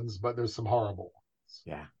great ones, but there's some horrible ones.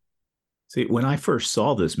 Yeah. See, when I first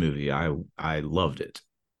saw this movie, I loved it.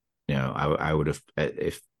 I would have,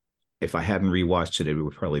 if I hadn't rewatched it, it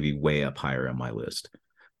would probably be way up higher on my list.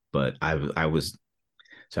 But I was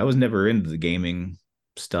never into the gaming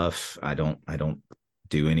stuff. I don't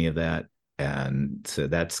do any of that. And so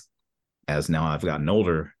that's, as now I've gotten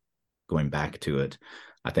older, going back to it,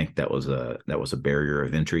 I think that was a barrier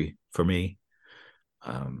of entry for me.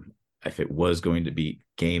 If it was going to be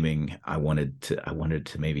gaming, I wanted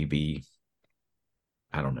to maybe be,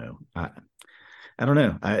 I don't know. I don't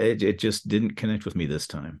know. It just didn't connect with me this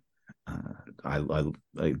time. I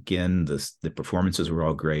again, the performances were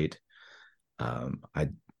all great. I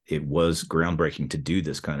It was groundbreaking to do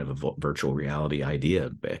this kind of a virtual reality idea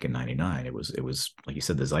back in '99. It was like you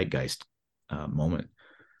said, the zeitgeist moment.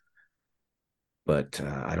 But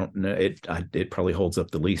I don't know. It probably holds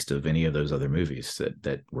up the least of any of those other movies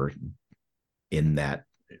that were in that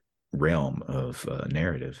realm of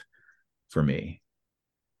narrative for me.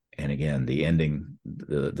 And again, the ending,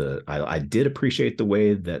 I did appreciate the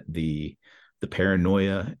way that the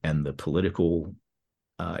paranoia and the political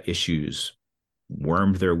issues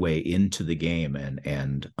wormed their way into the game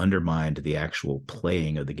and undermined the actual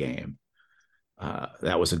playing of the game.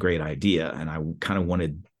 That was a great idea, and I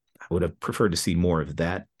would have preferred to see more of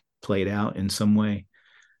that played out in some way.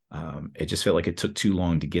 It just felt like it took too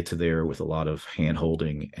long to get to there with a lot of hand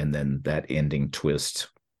holding, and then that ending twist,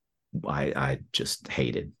 I just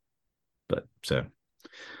hated. But so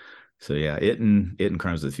yeah, it and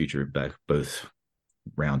Crimes of the Future back both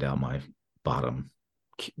round out my bottom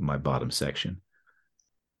section,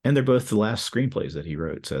 and they're both the last screenplays that he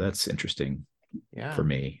wrote. So that's interesting for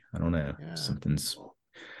me. I don't know,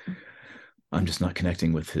 I'm just not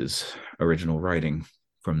connecting with his original writing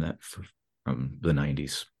from the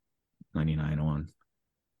 '90s, '99 on.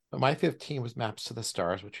 But my 15 was Maps to the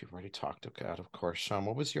Stars, which we've already talked about, of course. Sean,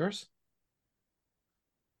 what was yours?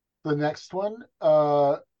 The next one,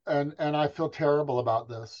 and I feel terrible about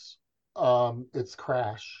this. It's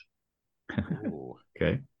Crash. Ooh.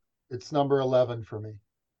 Okay. It's number 11 for me.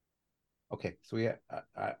 Okay, so we.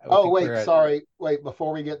 Oh, wait, sorry. Wait,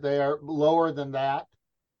 before we get there, lower than that,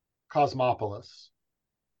 Cosmopolis,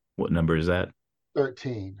 What number is that?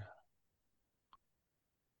 13.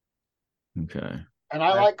 Okay. And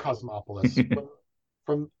I like Cosmopolis.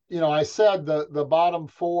 From I said the bottom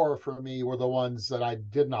four for me were the ones that I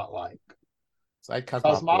did not like. So I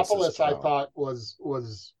Cosmopolis I thought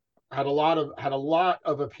was had a lot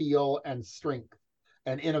of appeal and strength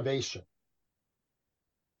and innovation,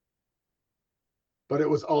 but it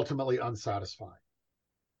was ultimately unsatisfying.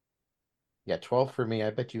 Yeah, 12 for me. I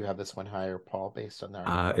bet you have this one higher, Paul, based on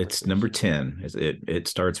our It's number 10. It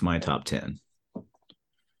starts my top 10.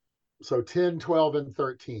 So 10, 12, and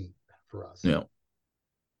 13 for us. Yeah.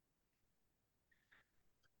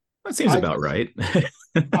 That seems about right.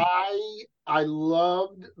 I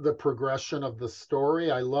loved the progression of the story.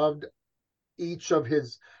 I loved each of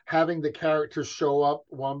his having the characters show up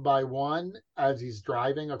one by one as he's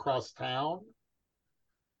driving across town.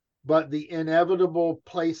 But the inevitable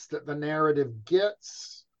place that the narrative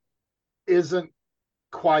gets isn't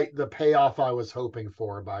quite the payoff I was hoping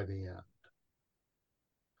for by the end.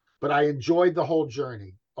 But I enjoyed the whole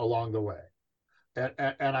journey along the way.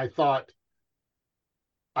 And I thought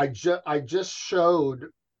I just showed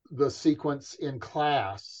the sequence in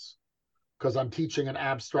class because I'm teaching an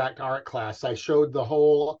abstract art class. I showed the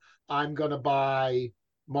whole I'm going to buy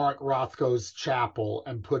Mark Rothko's chapel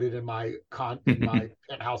and put it in my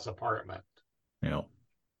penthouse apartment. Yeah.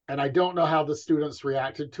 And I don't know how the students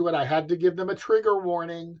reacted to it. I had to give them a trigger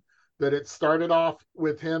warning that it started off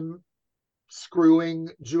with him screwing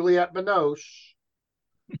Juliette Binoche,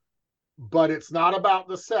 but it's not about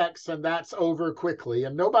the sex, and that's over quickly.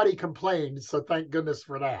 And nobody complained, so thank goodness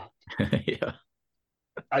for that. Yeah.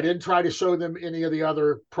 I didn't try to show them any of the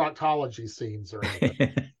other proctology scenes or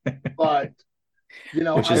anything, but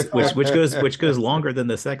which goes longer than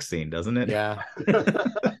the sex scene, doesn't it? Yeah.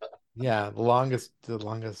 Yeah, the longest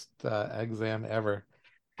exam ever.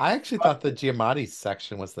 I actually thought the Giamatti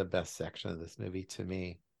section was the best section of this movie to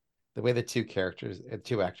me. The way the two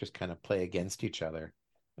actors kind of play against each other.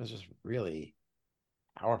 It was just really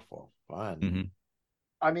powerful, fun. Mm-hmm.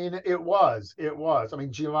 I mean, it was. I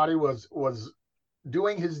mean, Giamatti was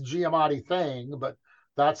doing his Giamatti thing, but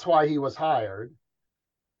that's why he was hired.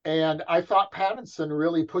 And I thought Pattinson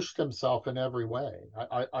really pushed himself in every way.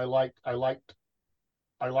 I liked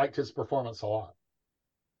his performance a lot.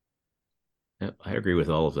 Yep, I agree with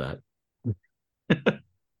all of that.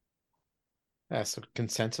 Yeah, so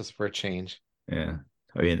consensus for a change. Yeah.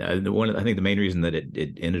 I mean, I think the main reason that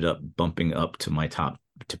it ended up bumping up to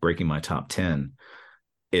breaking my top 10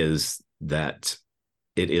 is that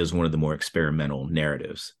it is one of the more experimental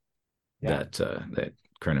narratives that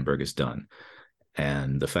Cronenberg has done.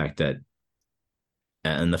 And the fact that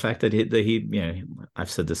he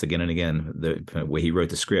I've said this again and again, the way he wrote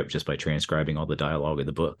the script just by transcribing all the dialogue of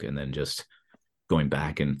the book and then just going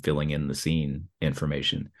back and filling in the scene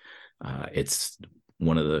information. It's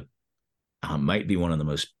one of the might be one of the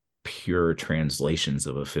most pure translations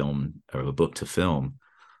of a film or a book to film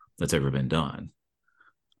that's ever been done.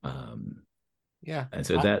 Yeah. And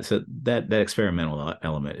so that experimental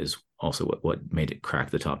element is also what made it crack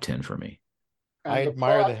the top 10 for me. I And the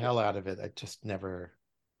admire the plot hell is, out of it. It just never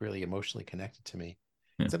really emotionally connected to me.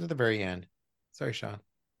 Yeah. Except at the very end. Sorry, Sean.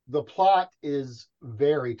 the plot is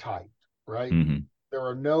very tight, right? Mm-hmm. There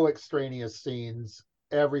are no extraneous scenes.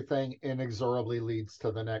 Everything inexorably leads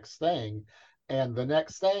to the next thing, and the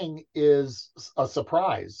next thing is a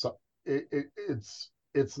surprise. So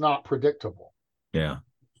it's not predictable. Yeah.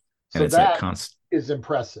 And So it's that that constant, is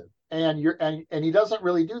impressive, and he doesn't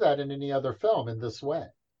really do that in any other film in this way.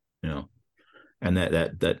 you know, and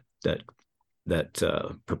that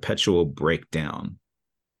perpetual breakdown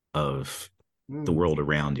of the Mm, world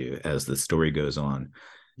around you as the story goes on,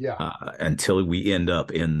 yeah. until we end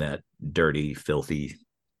up in that dirty, filthy,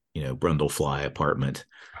 Brundlefly apartment.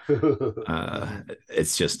 Mhm.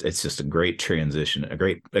 It's just a great transition, a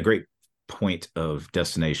great point of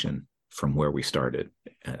destination from where we started.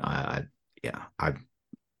 And yeah,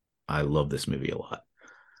 I love this movie a lot,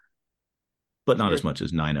 but So not you're as much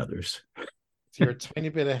as nine others. so you're a tiny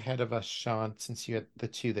bit ahead of us, Sean, since you had the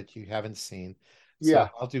two that you haven't seen. So Yeah.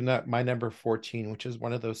 I'll do not my number 14, which is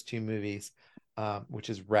one of those two movies, which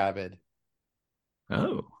is Rabid.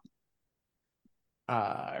 Oh,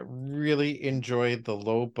 I really enjoyed the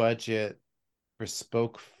low budget,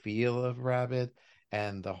 bespoke feel of Rabid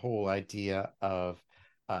and the whole idea of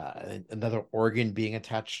another organ being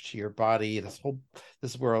attached to your body. This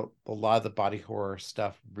is where a lot of the body horror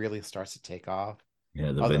stuff really starts to take off.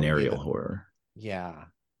 yeah, the Although, venereal horror. yeah,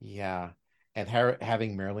 yeah. And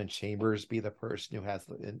having Marilyn Chambers be the person who has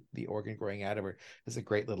the organ growing out of her is a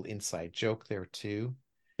great little inside joke there too.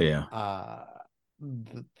 Yeah, uh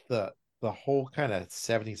the the whole kind of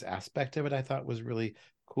 70s aspect of it I thought was really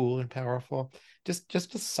cool and powerful. Just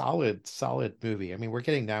a solid movie. I mean, we're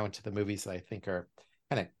getting now into the movies that I think are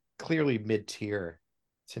kind of clearly mid-tier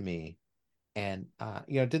to me. And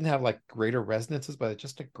it didn't have like greater resonances, but it's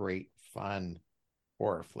just a great fun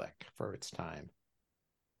horror flick for its time.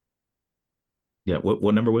 yeah.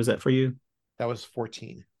 What number was that for you? That was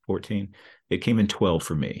 14. 14. It came in 12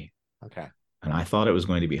 for me, Okay. and I thought it was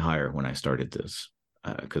going to be higher when I started this,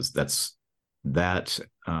 because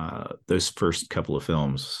those first couple of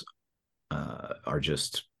films are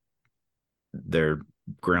just, they're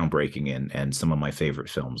groundbreaking, and some of my favorite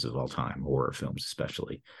films of all time, horror films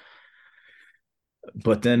especially.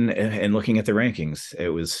 But then, in looking at the rankings,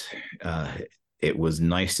 uh, it was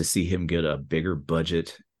nice to see him get a bigger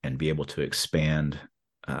budget and be able to expand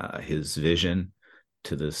his vision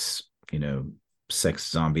to this,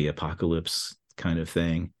 sex zombie apocalypse kind of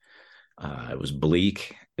thing. It was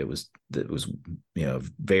bleak. It was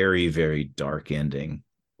very, very dark ending,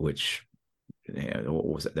 which, what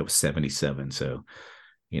was that? That was 77. So,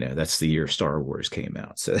 that's the year Star Wars came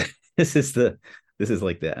out. So this is the this is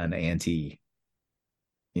like an anti,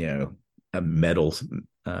 you know a medal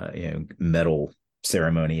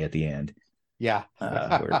ceremony at the end, Yeah.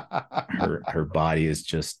 where her body is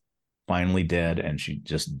just finally dead, and she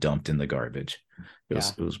just dumped in the garbage. It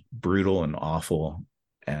was Yeah. it was brutal and awful,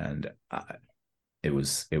 and it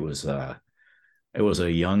was a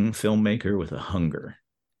young filmmaker with a hunger,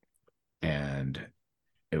 and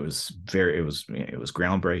it was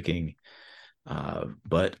groundbreaking,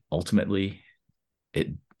 but ultimately it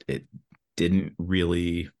it didn't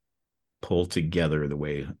really pull together the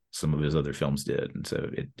way some of his other films did, and so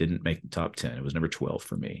it didn't make the top 10. It was number 12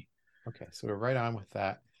 for me. Okay, so we're right on with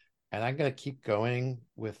that. And I'm gonna keep going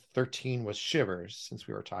with 13 was Shivers, since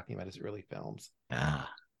we were talking about his early films. Ah.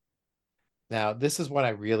 Now, this is what I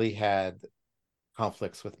really had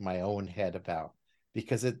conflicts with my own head about,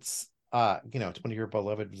 because it's one of your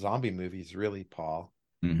beloved zombie movies, really, Paul.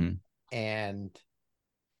 Mm-hmm. And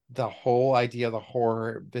the whole idea of the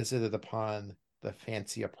horror visited upon the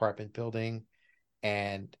fancy apartment building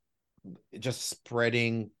and just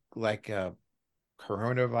spreading like a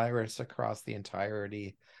coronavirus across the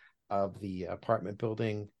entirety of the apartment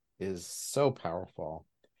building is so powerful.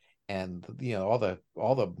 And all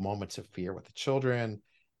the moments of fear with the children,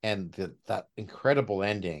 and that incredible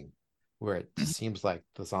ending where it just seems like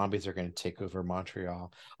the zombies are going to take over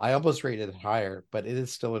Montreal. I almost rated it higher, but it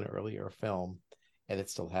is still an earlier film, and it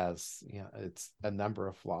still has, it's a number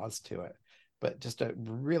of flaws to it, but just a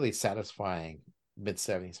really satisfying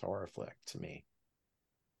mid-70s horror flick to me.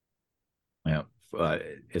 Yeah.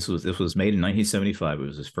 This was made in 1975. It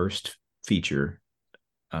was his first feature,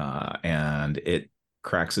 and it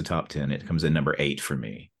cracks the top 10. It comes in number 8 for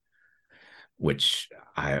me, which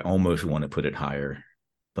I almost want to put it higher,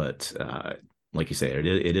 but like you say,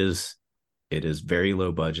 it is very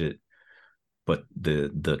low budget, but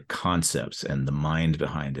the concepts and the mind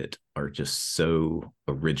behind it are just so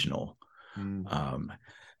original. Mm. Um,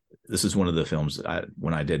 this is one of the films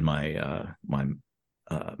when I did my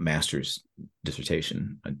master's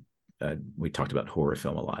dissertation. We talked about horror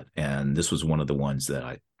film a lot, and this was one of the ones that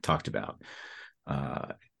I talked about.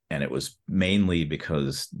 And it was mainly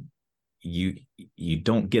because you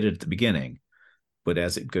don't get it at the beginning, but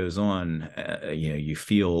as it goes on, you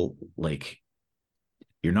feel like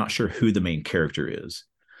you're not sure who the main character is.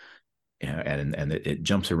 And it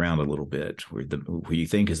jumps around a little bit where who you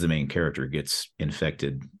think is the main character gets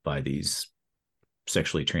infected by these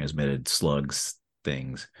sexually transmitted slugs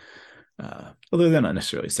things. Although they're not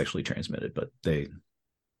necessarily sexually transmitted, but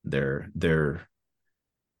they're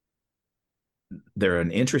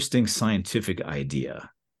an interesting scientific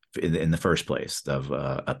idea in the first place of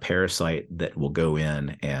a parasite that will go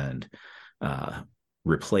in and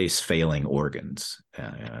replace failing organs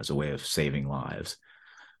as a way of saving lives.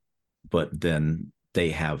 But then they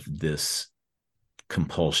have this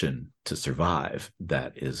compulsion to survive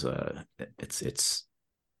that is it's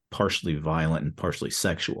partially violent and partially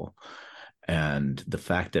sexual. And the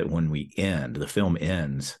fact that when the film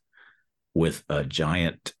ends with a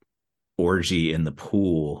giant orgy in the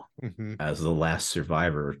pool as the last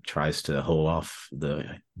survivor tries to hold off the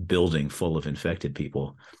building full of infected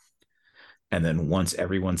people. And then once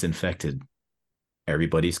everyone's infected,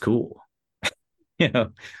 everybody's cool.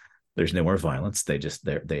 There's no more violence.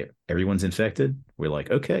 Everyone's infected. We're like,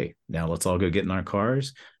 okay, now let's all go get in our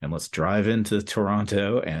cars and let's drive into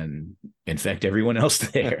Toronto and infect everyone else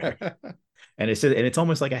there. And it's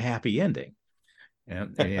almost like a happy ending.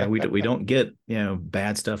 And we don't get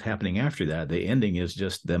bad stuff happening after that. The ending is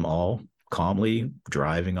just them all calmly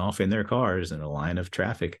driving off in their cars in a line of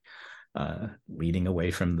traffic, leading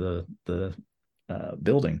away from the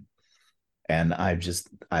building. And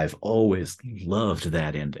I've always loved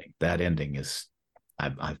that ending. That ending is,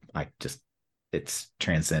 it's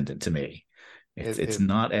transcendent to me. It's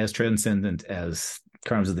not as transcendent as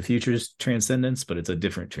Crimes of the Future's transcendence, but it's a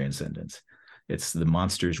different transcendence. It's the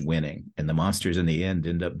monsters winning, and the monsters in the end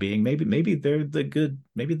end up being maybe they're the good,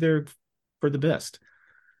 maybe they're for the best.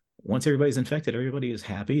 Once everybody's infected, everybody is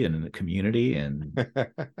happy and in the community, and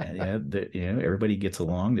everybody gets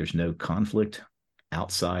along. There's no conflict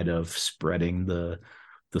outside of spreading the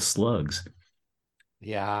slugs.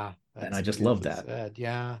 Yeah, and I just love that. Said.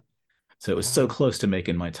 Yeah. So it was so close to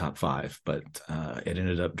making my top 5, but it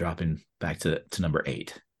ended up dropping back to number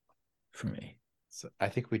 8 for me. So I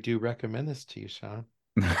think we do recommend this to you, Sean.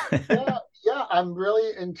 Yeah, I'm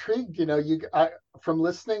really intrigued. From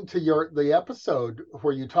listening to the episode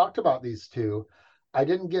where you talked about these two, I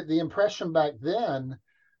didn't get the impression back then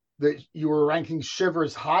that you were ranking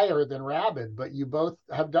Shivers higher than Rabid, but you both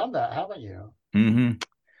have done that, haven't you? Mm-hmm.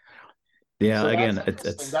 Yeah, so again,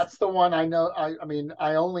 that's the one I know. I mean,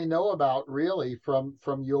 I only know about really from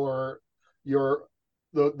the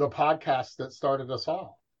podcast that started us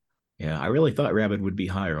off. Yeah, I really thought Rabid would be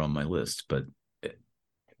higher on my list, but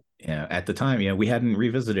at the time, we hadn't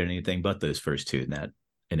revisited anything but those first two in that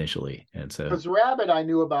initially. And so, because Rabid I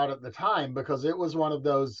knew about at the time because it was one of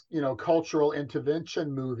those cultural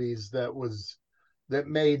intervention movies that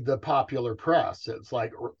made the popular press. It's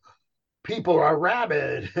like people are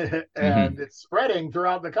rabid and it's spreading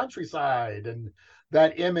throughout the countryside, and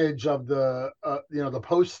that image of the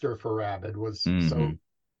poster for Rabid was so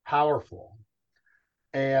powerful,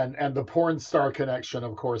 and the porn star connection,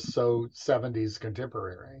 of course, so 70s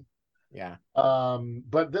contemporary. Yeah.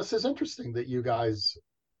 But this is interesting that you guys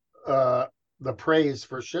the praise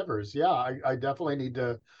for Shivers. Yeah, I definitely need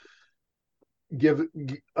to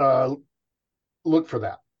look for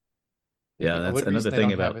that. Yeah, that's another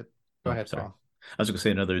thing about it. Go ahead, sorry. Paul. I was going to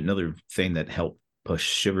say another thing that helped push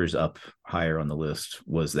Shivers up higher on the list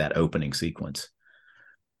was that opening sequence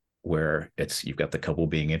where you've got the couple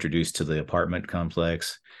being introduced to the apartment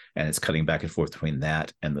complex, and it's cutting back and forth between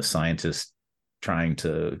that and the scientist trying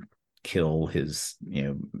to kill his,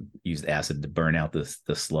 use acid to burn out the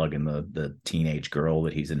slug and the teenage girl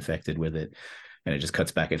that he's infected with it. And it just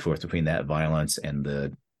cuts back and forth between that violence and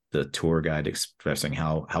the tour guide expressing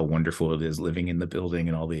how wonderful it is living in the building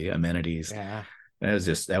and all the amenities. Yeah.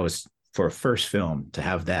 That was for a first film to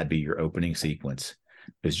have that be your opening sequence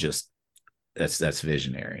is just, that's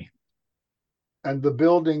visionary. And the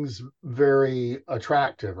building's very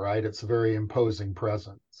attractive, right? It's a very imposing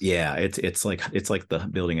presence. Yeah, it's like the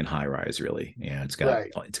building in High Rise, really. Yeah, it's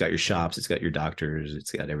got your shops, it's got your doctors,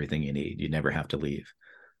 it's got everything you need. You never have to leave,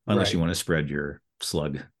 unless you want to spread your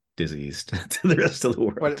slug disease to the rest of the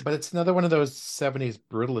world. But it's another one of those 70s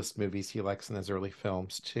brutalist movies he likes in his early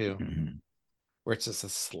films too, where it's just a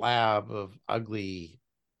slab of ugly,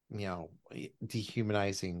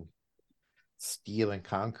 dehumanizing steel and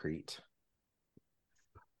concrete.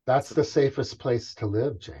 That's the safest place to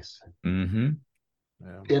live, Jason. Mm-hmm.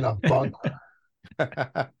 In a bunker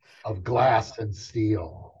Yeah. of glass and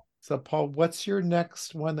steel. So, Paul, what's your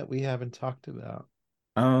next one that we haven't talked about?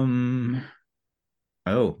 Um.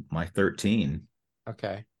 Oh, my 13,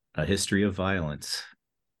 Okay. A History of Violence.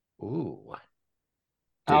 Ooh.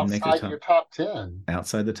 Didn't make the Outside your top, top 10.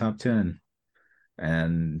 outside the top 10,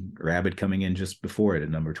 and Rabid coming in just before it at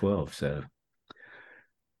number 12. So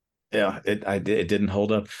yeah, it didn't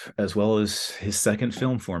hold up as well as his second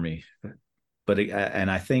film for me. But and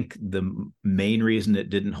I think the main reason it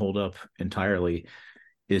didn't hold up entirely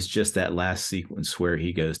is just that last sequence where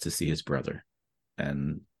he goes to see his brother,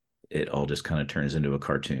 and it all just kind of turns into a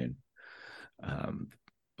cartoon. Um,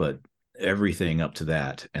 but everything up to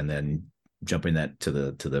that, and then jumping that to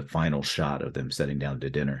the final shot of them sitting down to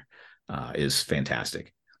dinner, is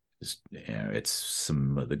fantastic. It's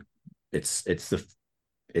some of the it's the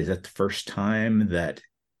is that the first time that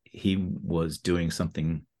he was doing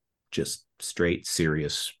something just straight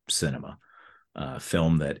serious cinema,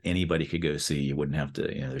 film that anybody could go see. You wouldn't have to,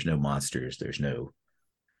 there's no monsters, there's no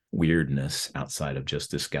weirdness outside of just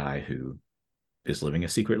this guy who is living a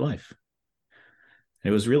secret life.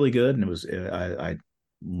 It was really good, and it was I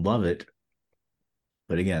love it.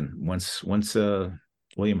 But again, once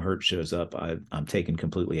William Hurt shows up, I'm taken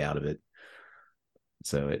completely out of it.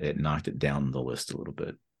 So it knocked it down the list a little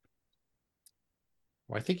bit.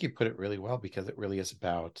 Well, I think you put it really well because it really is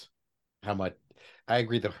about how much. I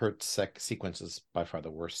agree. The Hurt sequence is by far the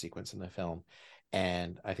worst sequence in the film,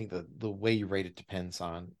 and I think the way you rate it depends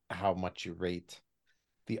on how much you rate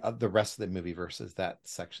the rest of the movie versus that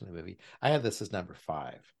section of the movie. I have this as number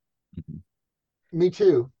 5. Mm-hmm. Me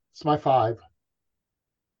too. It's my 5.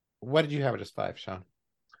 What did you have it as 5, Sean?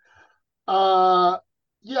 Uh,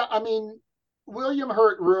 yeah, I mean, William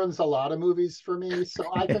Hurt ruins a lot of movies for me, so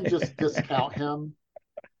I can just discount him.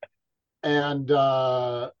 And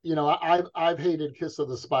I've hated Kiss of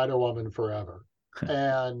the Spider Woman forever,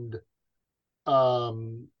 and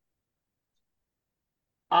um,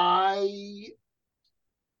 I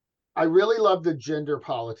I really love the gender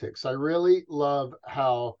politics. I really love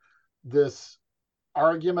how this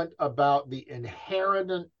argument about the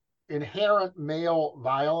inherent male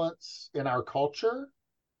violence in our culture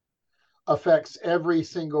affects every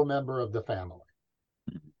single member of the family.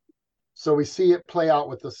 So we see it play out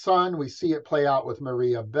with the son. We see it play out with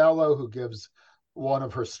Maria Bello, who gives one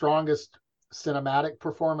of her strongest cinematic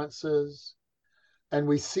performances. And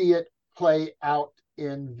we see it play out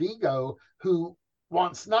in Vigo, who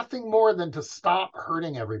wants nothing more than to stop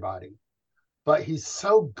hurting everybody. But he's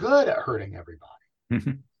so good at hurting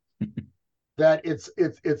everybody that it's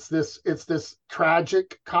this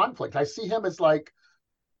tragic conflict. I see him as like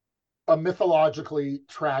a mythologically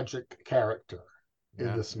tragic character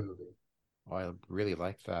in this movie. Oh, I really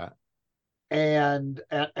like that. And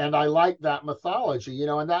I like that mythology,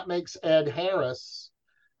 and that makes Ed Harris.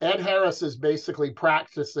 Ed Harris is basically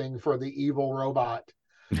practicing for the evil robot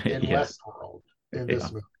in Yeah. Westworld in Yeah.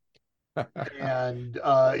 this movie. And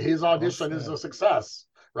his audition is a success,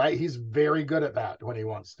 right? He's very good at that when he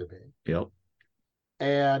wants to be. Yep.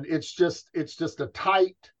 And it's just a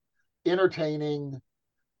tight, entertaining,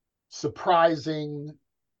 surprising,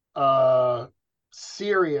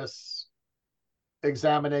 serious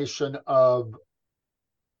examination of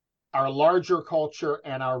our larger culture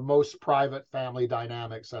and our most private family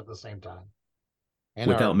dynamics at the same time. And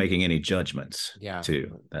without making any judgments,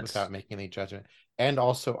 too. Without making any judgment. And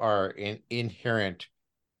also our inherent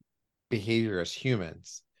behavior as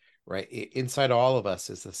humans, right? Inside all of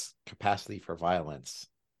us is this capacity for violence.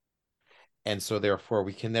 And so therefore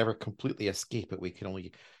we can never completely escape it. We can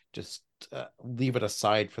only just leave it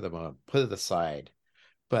aside for the moment, put it aside.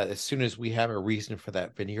 But as soon as we have a reason for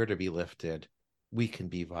that veneer to be lifted, we can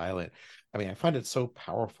be violent. I mean, I find it so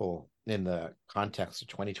powerful in the context of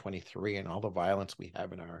 2023 and all the violence we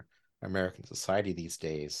have in our American society these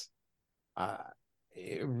days.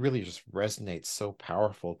 It really just resonates so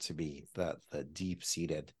powerful to me, the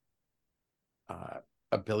deep-seated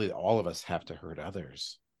ability that all of us have to hurt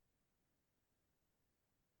others.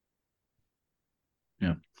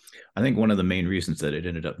 Yeah. I think one of the main reasons that it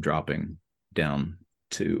ended up dropping down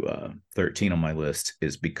to 13 on my list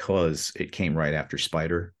is because it came right after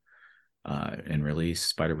Spider in release.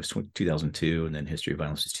 Spider was 2002, and then History of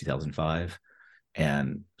Violence was 2005.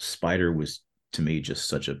 And Spider was, to me, just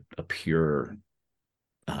such a pure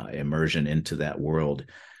immersion into that world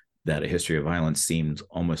that A History of Violence seemed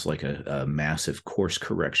almost like a massive course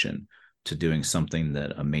correction to doing something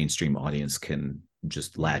that a mainstream audience can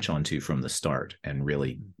just latch onto from the start and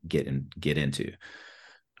really get into.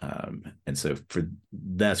 And so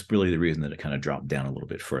that's really the reason that it kind of dropped down a little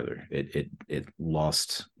bit further. It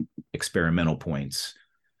lost experimental points,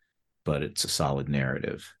 but it's a solid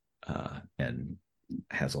narrative, and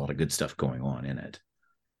has a lot of good stuff going on in it.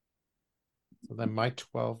 So then my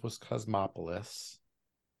 12 was Cosmopolis.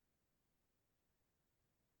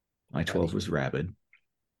 My 12 was Rabid.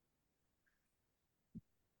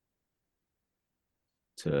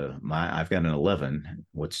 So I've got an 11.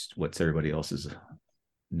 What's everybody else's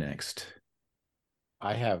next?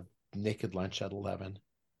 I have Naked Lunch at 11.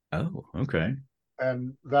 Oh, okay.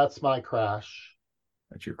 And that's my Crash.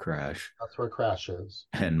 That's your Crash. That's where Crash is.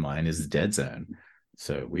 And mine is Dead Zone.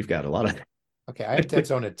 So we've got a lot of. Okay, I have Dead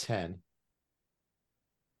Zone at 10.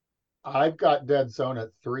 I've got Dead Zone at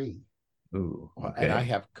 3. Ooh, okay. And I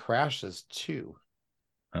have Crash as 2.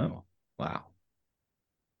 Oh, wow.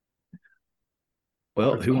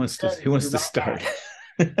 Well, who wants to start?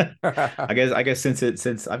 I guess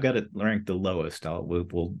since I've got it ranked the lowest,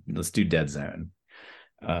 let's do Dead Zone.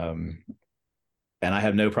 And I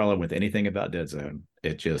have no problem with anything about Dead Zone.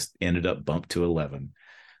 It just ended up bumped to 11,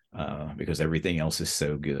 because everything else is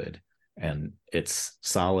so good and it's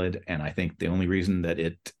solid. And I think the only reason that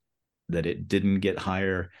it didn't get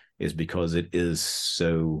higher is because it is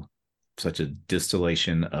such a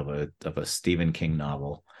distillation of a Stephen King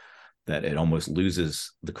novel that it almost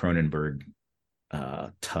loses the Cronenberg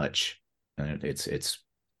touch. And it's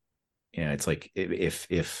like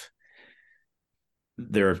if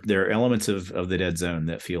there are elements of the Dead Zone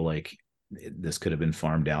that feel like this could have been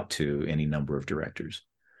farmed out to any number of directors,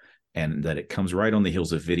 and that it comes right on the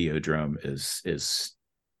heels of Videodrome is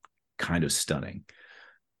kind of stunning.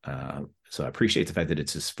 So I appreciate the fact that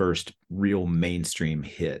it's his first real mainstream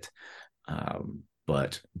hit.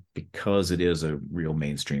 But because it is a real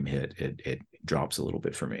mainstream hit, it drops a little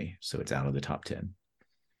bit for me. So it's out of the top 10.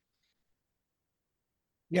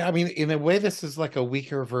 Yeah, I mean, in a way, this is like a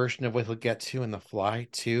weaker version of what he'll get to in The Fly,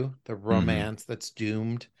 too. The romance that's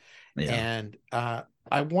doomed. Yeah. And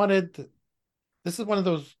this is one of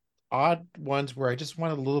those odd ones where I just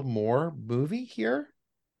wanted a little more movie here.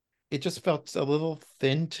 It just felt a little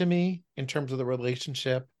thin to me in terms of the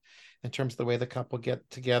relationship, in terms of the way the couple get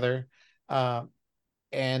together.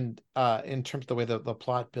 And in terms of the way the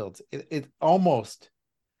plot builds, it almost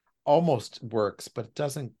works, but it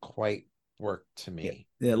doesn't quite work to me.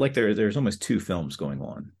 Yeah, like there's almost two films going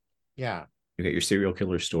on. Yeah, you get your serial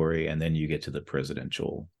killer story, and then you get to the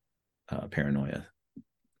presidential paranoia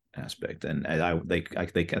aspect, and I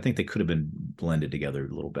think they could have been blended together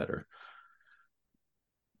a little better.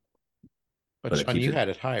 But Sean, you had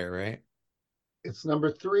it higher, right? It's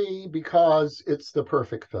number 3 because it's the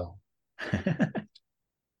perfect film.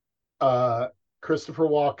 Christopher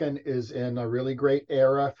Walken is in a really great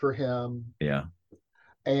era for him. Yeah.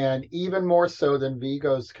 And even more so than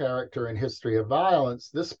Vigo's character in History of Violence,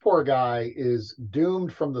 this poor guy is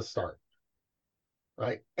doomed from the start.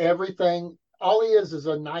 Right? Everything, all he is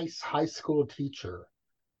a nice high school teacher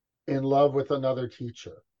in love with another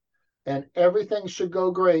teacher. And everything should go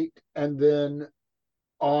great. And then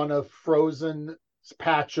on a frozen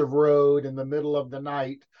patch of road in the middle of the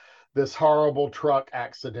night, this horrible truck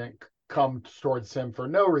accident comes towards him for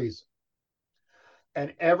no reason.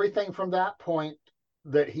 And everything from that point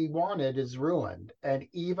that he wanted is ruined. And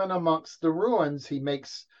even amongst the ruins, he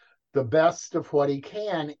makes the best of what he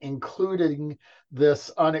can, including this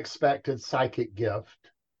unexpected psychic gift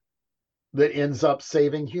that ends up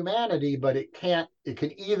saving humanity, but it can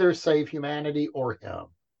either save humanity or him.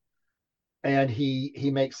 And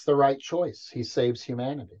he makes the right choice. He saves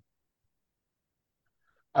humanity.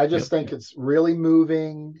 I just think it's really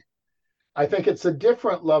moving. I think it's a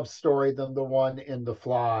different love story than the one in The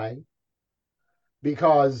Fly,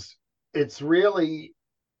 because it's really,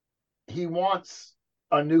 he wants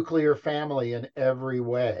a nuclear family in every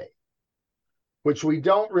way, which we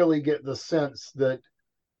don't really get the sense that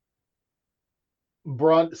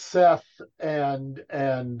Seth and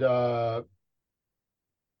the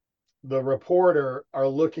reporter are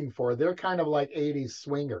looking for. They're kind of like 80s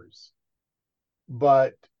swingers.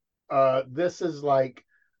 But this is like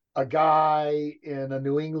a guy in a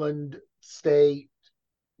New England state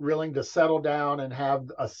willing to settle down and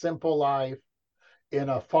have a simple life in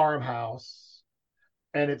a farmhouse,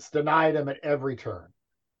 and it's denied him at every turn.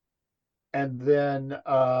 And then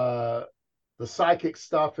the psychic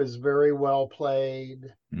stuff is very well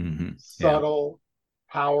played, subtle,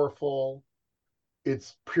 powerful.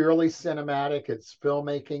 It's purely cinematic. It's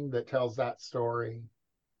filmmaking that tells that story.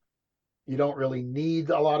 You don't really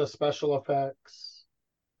need a lot of special effects.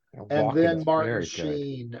 And then Martin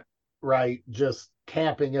Sheen, right, just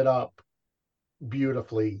camping it up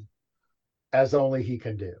beautifully as only he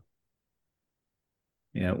can do.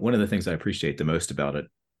 Yeah, one of the things I appreciate the most about it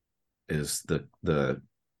is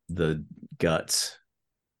the guts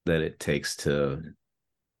that it takes to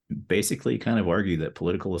basically kind of argue that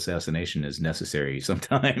political assassination is necessary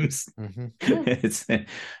sometimes. Mm-hmm. It's,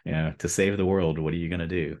 you know, to save the world, what are you going to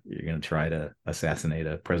do? You're going to try to assassinate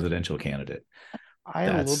a presidential candidate. I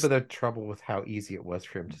had a little That's, bit of trouble with how easy it was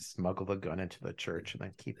for him to smuggle the gun into the church and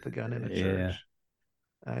then keep the gun in the yeah. church.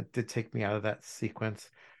 It did take me out of that sequence.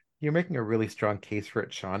 You're making a really strong case for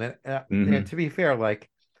it, Sean. And Mm-hmm. to be fair, like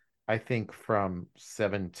I think from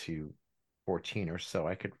 7 to 14 or so,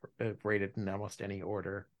 I could rate it in almost any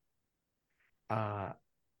order. Uh,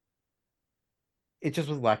 it just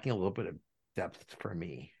was lacking a little bit of depth for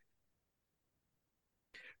me.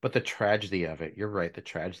 But the tragedy of it, you're right, the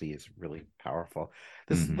tragedy is really powerful.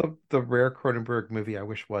 This is Mm-hmm. the rare Cronenberg movie I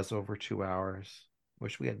wish was over 2 hours.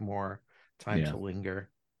 Wish we had more time Yeah. to linger.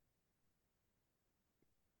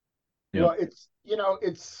 Yep. Well,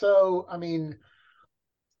 it's so, I mean,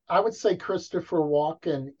 I would say Christopher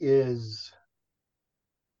Walken is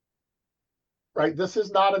right. This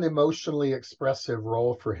is not an emotionally expressive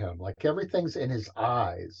role for him. Like everything's in his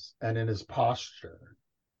eyes and in his posture.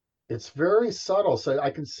 It's very subtle. So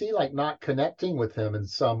I can see like not connecting with him in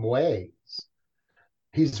some ways.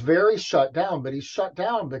 He's very shut down, but he's shut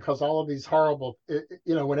down because all of these horrible,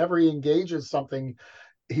 whenever he engages something,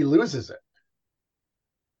 he loses it.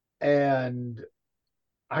 And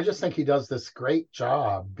I just think he does this great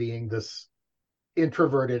job being this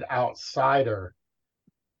introverted outsider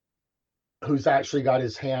who's actually got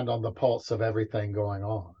his hand on the pulse of everything going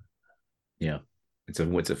on. Yeah. It's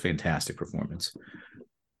a fantastic performance.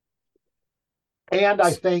 And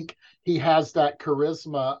I think he has that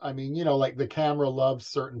charisma. I mean, like the camera loves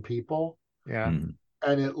certain people, Yeah.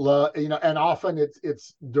 Mm-hmm. and and often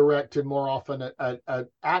it's directed more often at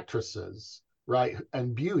actresses, right,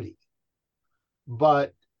 and beauty.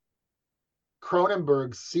 But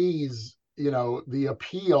Cronenberg sees, the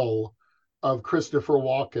appeal of Christopher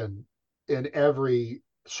Walken in every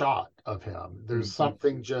shot of him. There's Mm-hmm.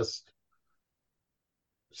 something just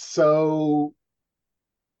so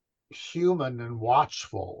human and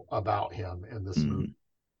watchful about him in this Mm-hmm. movie.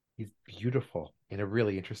 He's beautiful in a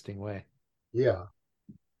really interesting way. Yeah.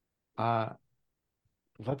 Uh,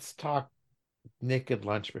 let's talk Naked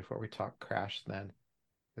Lunch before we talk Crash then.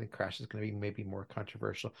 I think Crash is going to be maybe more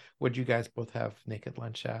controversial. Would you guys both have Naked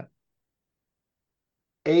Lunch at?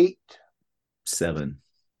 8. 7.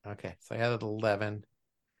 Okay, so I had it 11.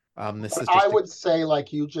 This But is I just a, would say,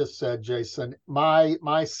 like you just said, Jason, my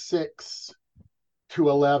 6 to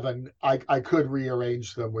 11, I could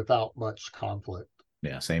rearrange them without much conflict.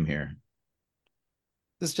 Yeah, same here.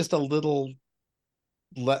 this is just a little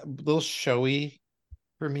showy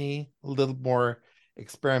for me, a little more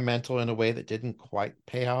experimental in a way that didn't quite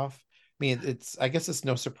pay off. I mean, I guess it's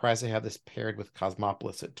no surprise I have this paired with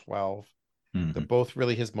Cosmopolis at 12. They're Mm-hmm. both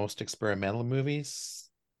really his most experimental movies.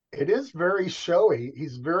 It is very showy.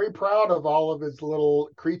 He's very proud of all of his little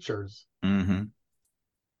creatures. Mm-hmm.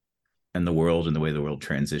 And the world and the way the world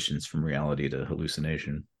transitions from reality to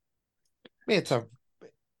hallucination. I mean,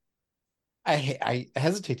 I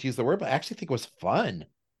hesitate to use the word, but I actually think it was fun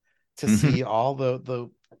to Mm-hmm. see all the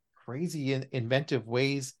crazy and inventive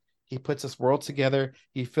ways he puts this world together.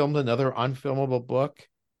 He filmed another unfilmable book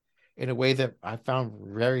in a way that I found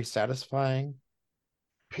very satisfying.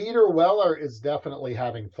 Peter Weller is definitely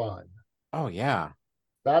having fun. Oh yeah.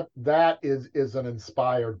 That is an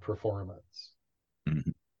inspired performance.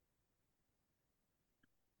 Mm-hmm.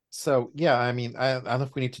 So yeah, I mean, I don't know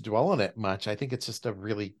if we need to dwell on it much. I think it's just a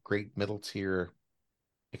really great middle tier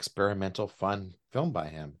experimental fun film by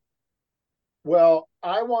him. Well,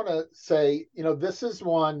 I want to say, this is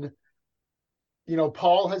one,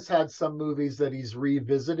 Paul has had some movies that he's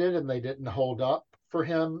revisited and they didn't hold up for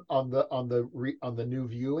him on the new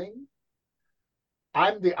viewing.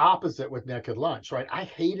 I'm the opposite with Naked Lunch, right? I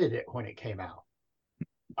hated it when it came out.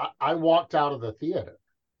 I walked out of the theater.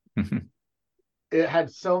 It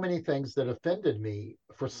had so many things that offended me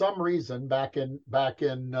for some reason back in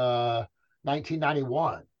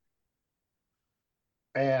 1991,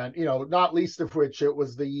 and not least of which it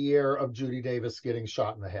was the year of Judy Davis getting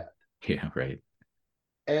shot in the head. Yeah, right.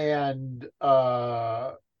 And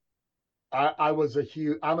I'm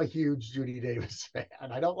a huge Judy Davis fan.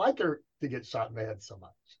 I don't like her to get shot in the head so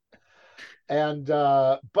much. And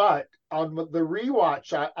but on the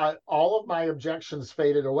rewatch, all of my objections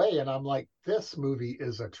faded away, and I'm like, this movie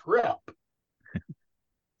is a trip,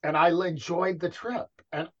 and I enjoyed the trip.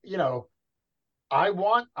 And I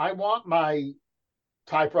want my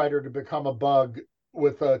typewriter to become a bug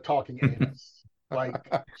with a talking anus. Like,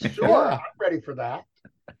 sure, Yeah. I'm ready for that.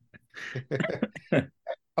 And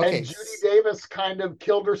Okay. Judy Davis kind of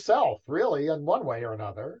killed herself, really, in one way or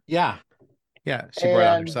another. Yeah. Yeah. She brought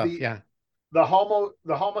on And herself. Yeah. the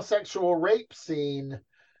homosexual rape scene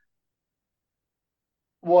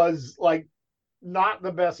was like not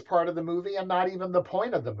the best part of the movie and not even the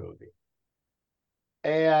point of the movie.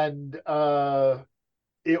 And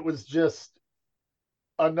it was just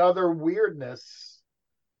another weirdness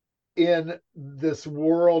in this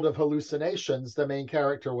world of hallucinations the main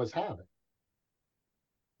character was having.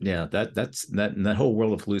 Yeah, that whole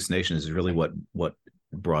world of hallucinations is really what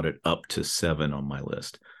brought it up to 7 on my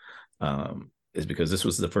list. Is because this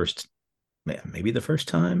was the first, maybe the first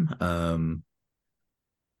time.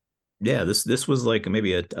 Yeah, this was like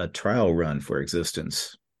maybe a trial run for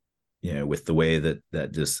existence, with the way that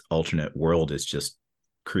this alternate world is just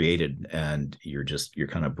created, and you're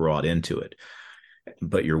kind of brought into it,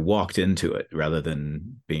 but you're walked into it rather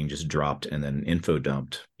than being just dropped and then info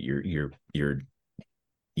dumped.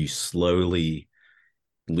 You slowly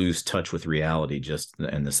lose touch with reality, just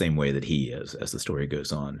in the same way that he is, as the story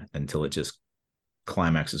goes on, until it just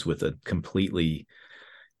climaxes with a completely,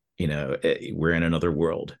 we're in another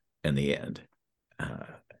world in the end.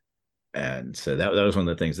 And so that was one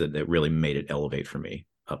of the things that really made it elevate for me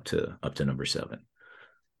up to number 7.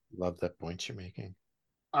 Love that point you're making.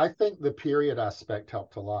 I think the period aspect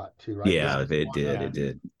helped a lot too, right? This Yeah, was it one did. of It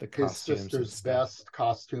did. The his costumes and sister's stuff. best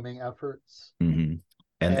costuming efforts. Mm-hmm.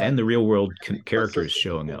 And And the real world really characters consistent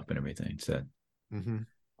showing with up and everything. So Mm-hmm.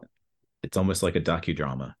 it's almost like a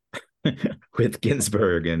docudrama with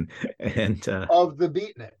Ginsburg and of the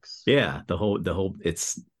beatniks. yeah, the whole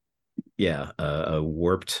it's a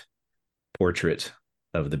warped portrait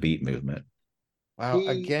of the beat movement. Wow. He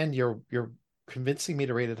Again, you're convincing me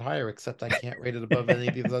to rate it higher, except I can't rate it above any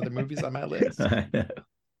of these other movies on my list. I know.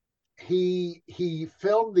 he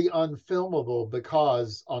filmed the unfilmable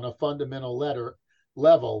because on a fundamental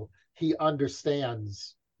level he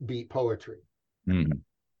understands beat poetry. Mm.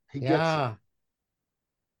 He gets it. Yeah.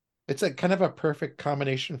 It's a kind of a perfect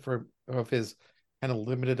combination of his kind of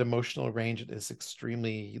limited emotional range and his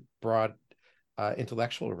extremely broad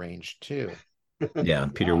intellectual range too. Yeah,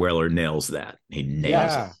 Peter Yeah. Weller nails that. He nails it.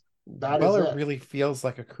 Yeah. Yes, that is Weller it. really feels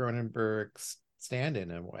like a Cronenberg stand-in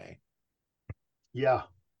a way. Yeah,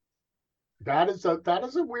 that is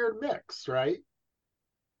a weird mix, right?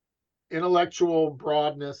 Intellectual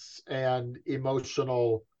broadness and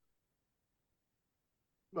emotional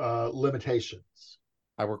limitations.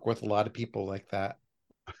 I work with a lot of people like that.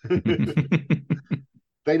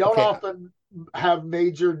 They don't Okay, often have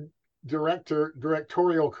major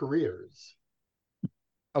directorial careers.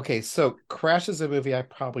 okay, so Crash is a movie I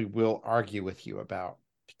probably will argue with you about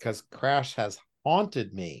because Crash has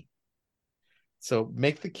haunted me. So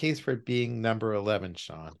make the case for it being number 11,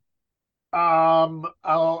 Sean. I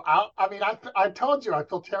mean, I told you I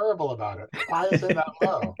feel terrible about it. Why is it that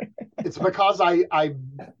low? It's because I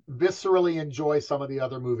viscerally enjoy some of the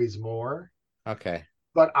other movies more, Okay.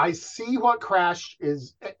 but I see what Crash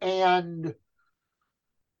is, and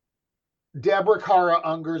Deborah Kara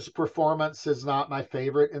Unger's performance is not my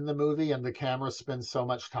favorite in the movie, and the camera spends so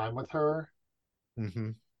much time with her.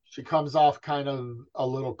 Mm-hmm. She comes off kind of a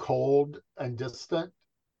little cold and distant,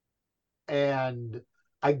 and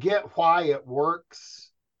I get why it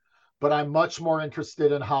works, but I'm much more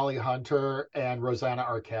interested in Holly Hunter and Rosanna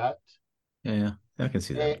Arquette. Yeah, I can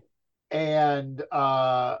see that. And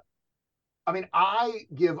I mean, I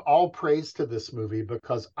give all praise to this movie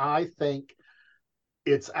because I think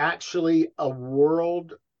it's actually a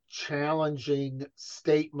world challenging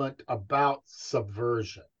statement about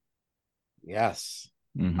subversion. Yes.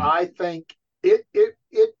 Mm-hmm. I think it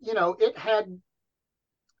had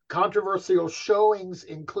controversial showings,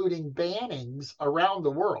 including bannings around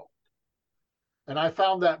the world. And I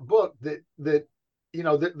found that book that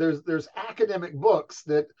there's academic books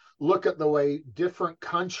that look at the way different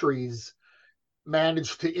countries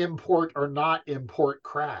manage to import or not import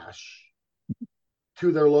Crash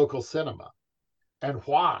to their local cinema and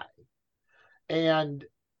why. And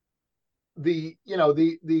the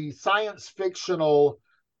science fictional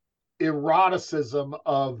eroticism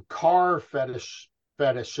of car fetish,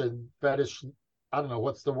 I don't know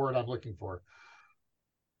what's the word I'm looking for,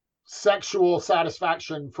 sexual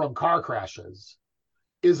satisfaction from car crashes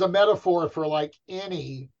is a metaphor for like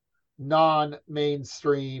any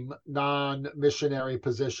non-mainstream, non-missionary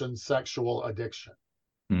position sexual addiction.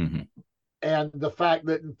 Mm-hmm. And the fact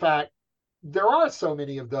that in fact there are so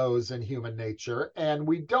many of those in human nature and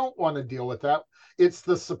we don't want to deal with that. It's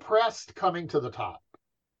the suppressed coming to the top.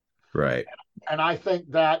 Right. And I think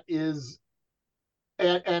that is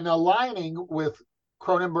and aligning with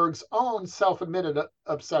Cronenberg's own self-admitted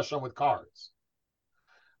obsession with cars.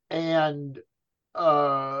 And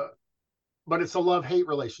but it's a love-hate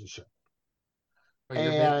relationship. Oh,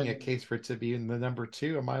 you're making a And case for it to be in the number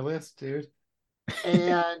 2 on my list, dude.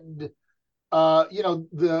 and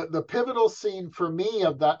the pivotal scene for me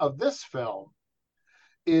of this film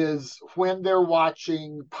is when they're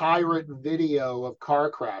watching pirate video of car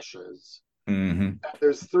crashes. Mm-hmm.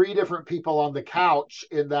 There's 3 different people on the couch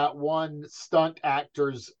in that one stunt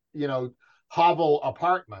actor's, hovel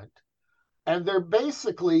apartment, and they're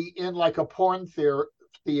basically in like a porn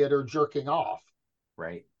theater jerking off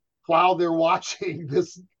Right. while they're watching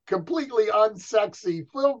this completely unsexy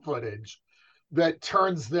film footage that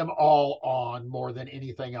turns them all on more than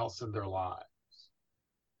anything else in their lives.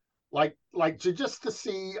 Like to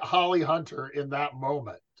see Holly Hunter in that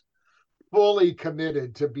moment, fully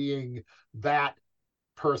committed to being that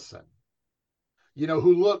person,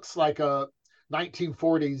 who looks like a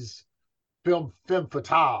 1940s femme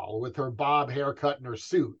fatale with her bob haircut and her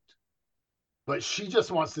suit, but she just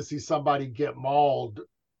wants to see somebody get mauled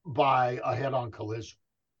by a head-on collision.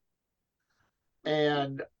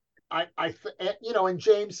 And and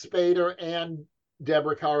James Spader and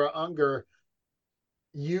Deborah Kara Unger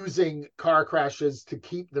using car crashes to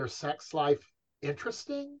keep their sex life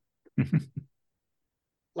interesting.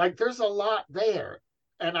 Like there's a lot there,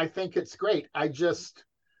 and I think it's great. I just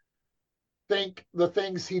think the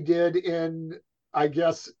things he did in, I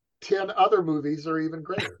guess, 10 other movies are even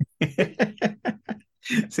greater.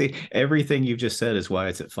 See, everything you've just said is why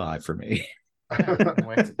it's at 5 for me.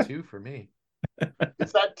 Why it's a 2 for me.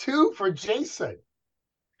 It's that 2 for Jason.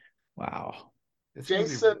 Wow. This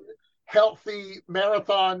Jason, movie, healthy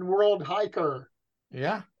marathon world hiker,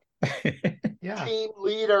 yeah, yeah, team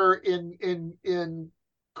leader in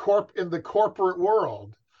the corporate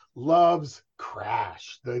world, loves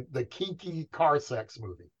Crash, the kinky car sex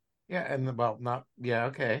movie. yeah, and about not, yeah,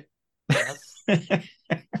 okay, that's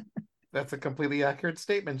that's a completely accurate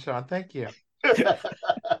statement, Sean. Thank you.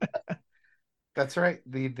 That's right.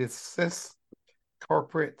 The cis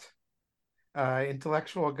corporate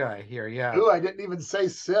intellectual guy here. Yeah. Ooh, I didn't even say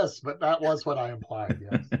cis, but that was what I implied.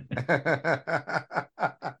 Yes.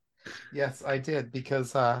 Yes, I did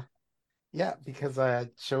because because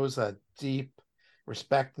it shows a deep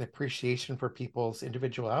respect and appreciation for people's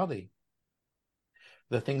individuality.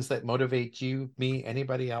 The things that motivate you, me,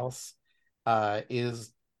 anybody else,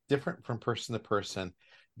 is different from person to person.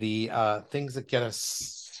 The things that get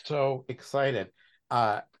us so excited.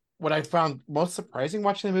 What I found most surprising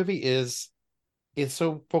watching the movie is it's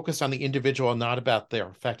so focused on the individual, not about their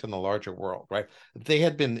effect on the larger world, right? If they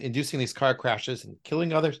had been inducing these car crashes and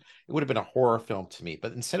killing others, it would have been a horror film to me.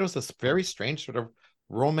 But instead, it was this very strange sort of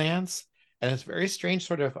romance, and it's very strange,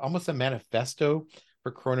 sort of almost a manifesto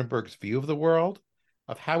for Cronenberg's view of the world,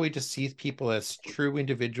 of how he just sees people as true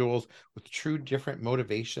individuals with true different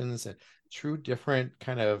motivations and true different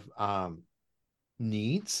kind of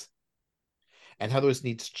needs, and how those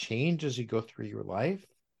needs change as you go through your life.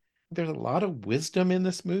 There's a lot of wisdom in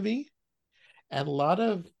this movie and a lot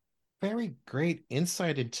of very great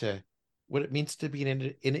insight into what it means to be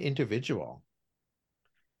an individual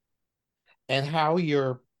and how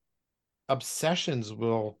your obsessions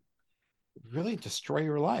will really destroy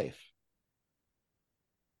your life.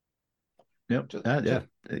 Yep. Just, Yeah. just,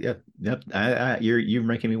 Yep. Yep. You're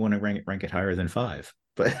making me want to rank it higher than 5.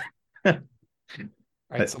 But all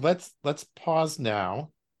right, so let's pause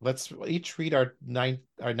now. Let's each read our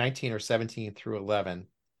 19 or 17 through 11,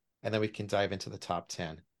 and then we can dive into the top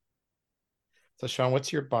 10. So Sean,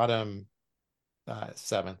 what's your bottom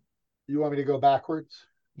 7? You want me to go backwards?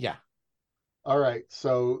 Yeah. All right.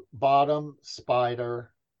 So bottom,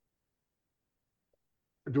 Spider.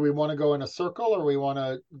 Do we want to go in a circle, or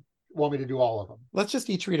want me to do all of them? Let's just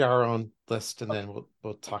each read our own list, and then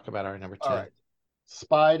we'll talk about our number All 10. right.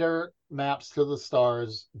 Spider, Maps to the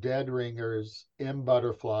Stars, Dead Ringers, M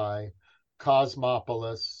Butterfly,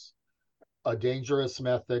 Cosmopolis, A Dangerous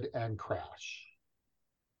Method, and Crash.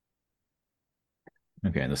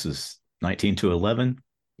 okay, this is 19 to 11.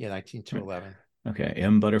 Yeah, 19 to 11. Okay,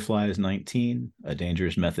 M Butterfly is 19, A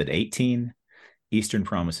Dangerous Method 18, Eastern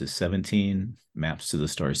Promise is 17, Maps to the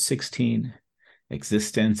Stars 16,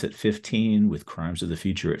 Existence at 15, with Crimes of the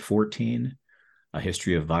Future at 14, A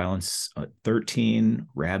History of Violence at 13,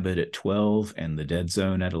 Rabbit at 12, and The Dead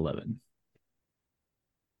Zone at 11.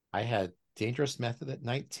 I had Dangerous Method at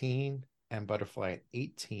 19 and Butterfly at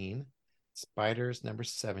 18. Spiders number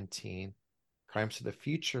 17. Crimes of the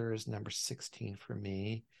Future is number 16 for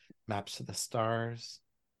me. Maps to the Stars.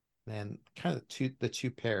 Then kind of the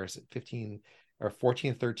two pairs at 15 or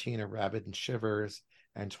 14 and 13 are Rabbit and Shivers.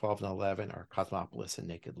 and 12 and 11 are Cosmopolis and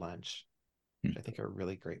Naked Lunch, Hmm. which I think are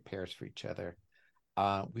really great pairs for each other.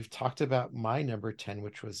 We've talked about my number 10,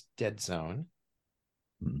 which was Dead Zone.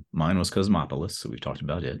 Mine was Cosmopolis, so we've talked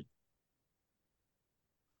about it.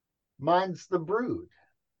 Mine's The Brood.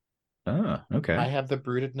 Oh, okay. I have The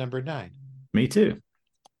Brood at number 9. Me too.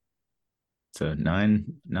 So nine,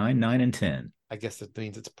 and 10. I guess that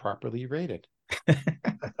means it's properly rated.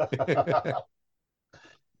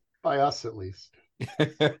 By us, at least.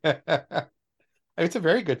 It's a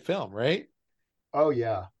very good film, right? Oh,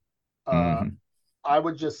 yeah. Mm-hmm. I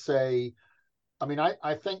would just say, I mean,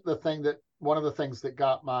 I think one of the things that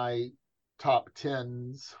got my top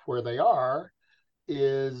tens where they are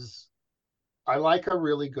is I like a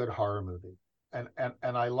really good horror movie, and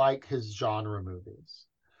I like his genre movies.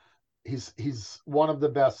 He's one of the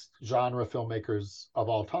best genre filmmakers of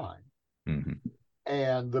all time. Mm-hmm.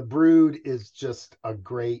 And The Brood is just a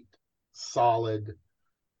great, solid,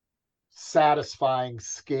 satisfying,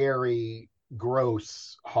 scary,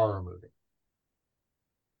 gross horror movie.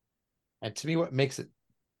 And to me, what makes it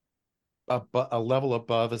a level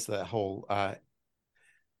above is the whole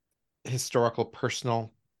historical,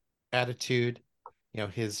 personal attitude.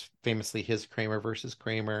 His famously his Kramer versus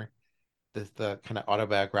Kramer, the kind of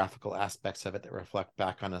autobiographical aspects of it that reflect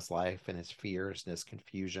back on his life and his fears and his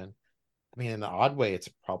confusion. I mean, in an odd way, it's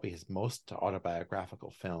probably his most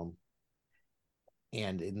autobiographical film.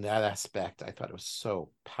 And in that aspect, I thought it was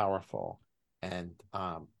so powerful. And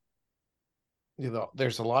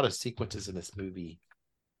there's a lot of sequences in this movie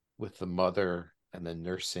with the mother and the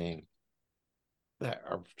nursing that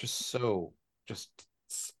are just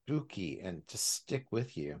spooky and just stick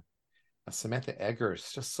with you. Samantha Eggar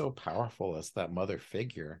is just so powerful as that mother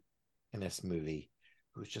figure in this movie,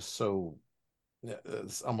 who's just so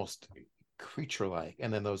it's almost creature-like,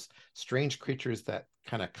 and then those strange creatures that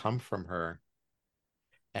kind of come from her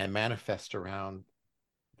and manifest around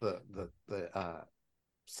the the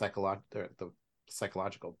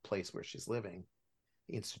psychological place where she's living,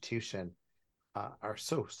 the institution, are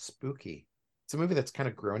so spooky. It's a movie that's kind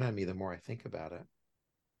of grown on me the more I think about it.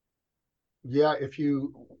 Yeah, if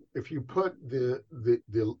you put the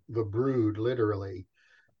Brood literally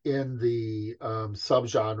in the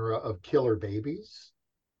subgenre of killer babies,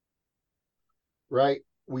 right?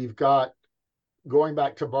 We've got going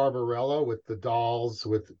back to Barbarella with the dolls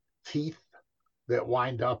with teeth that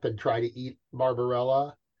wind up and try to eat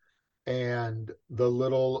Barbarella, and the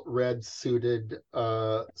little red suited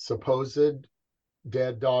supposed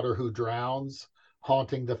dead daughter who drowns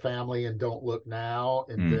haunting the family in Don't Look Now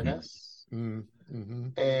in Mm-hmm. Venice. Mm-hmm.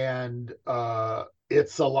 And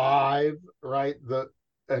It's Alive, right? The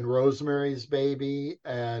and Rosemary's Baby,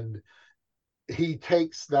 and he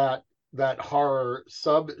takes that horror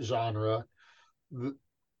subgenre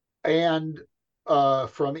and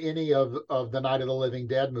from any of the Night of the Living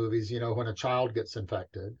Dead movies, when a child gets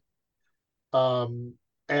infected, um,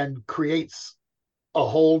 and creates a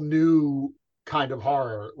whole new kind of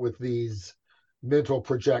horror with these mental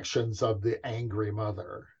projections of the angry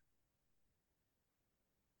mother.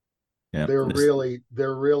 Yeah. They're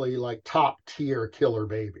really like top tier killer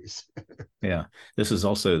babies. Yeah. This is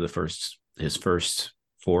also his first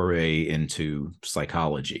foray into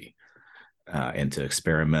psychology, into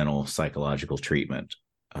experimental psychological treatment,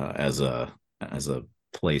 as a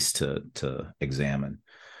place to examine,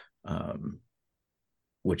 um,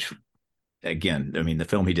 which again, I mean, the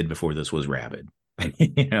film he did before this was Rabid,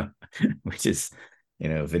 which is,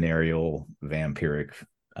 venereal vampiric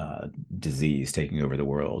disease taking over the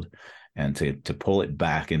world, and to pull it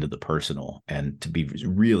back into the personal and to be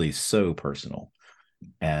really so personal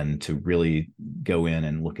and to really go in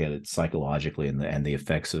and look at it psychologically and the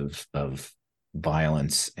effects of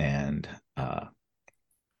violence and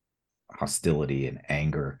hostility and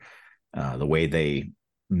anger, the way they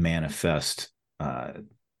manifest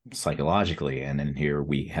psychologically, and in here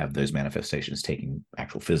we have those manifestations taking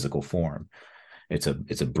actual physical form. It's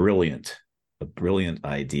a brilliant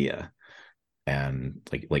idea, and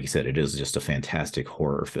like you said, it is just a fantastic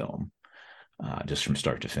horror film, just from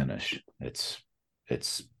start to finish. It's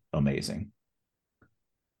amazing.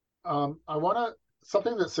 I want to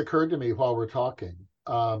something that's occurred to me while we're talking.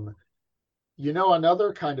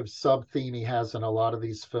 Another kind of sub theme he has in a lot of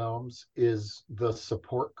these films is the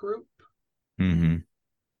support group, Mm-hmm.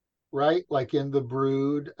 right? Like in The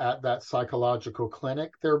Brood at that psychological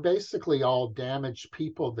clinic, they're basically all damaged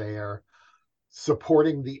people there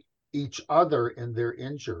supporting each other in their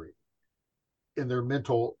injury, in their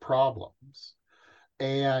mental problems.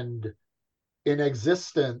 And in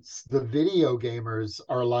existence, the video gamers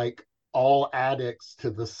are like all addicts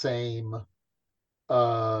to the same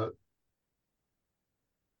uh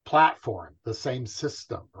platform, the same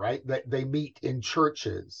system, right? They meet in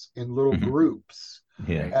churches, in little groups,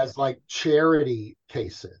 Yeah. as like charity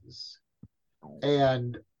cases.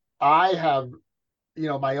 And I have,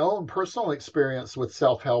 my own personal experience with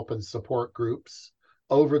self-help and support groups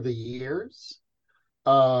over the years.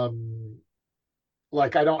 Um,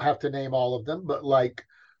 like I don't have to name all of them, but like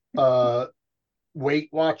uh Weight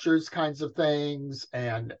Watchers kinds of things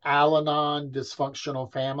and Al-Anon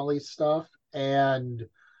dysfunctional family stuff. And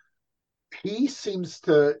he seems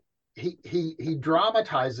to he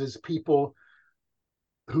dramatizes people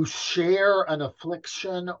who share an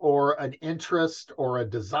affliction or an interest or a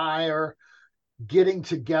desire getting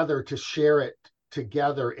together to share it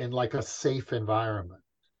together in like a safe environment.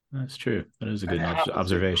 That's true. That is a And good it happens in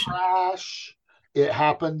observation. Crash. It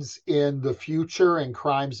happens in The Future and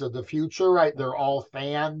Crimes of the Future, right? They're all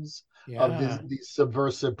fans of Yeah. these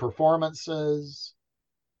subversive performances.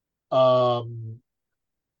 Um,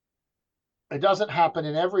 it doesn't happen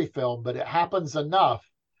in every film, but it happens enough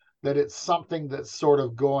that it's something that's sort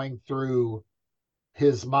of going through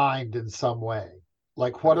his mind in some way.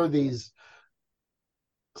 Like, what are these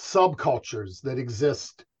subcultures that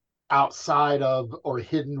exist outside of or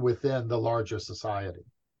hidden within the larger society?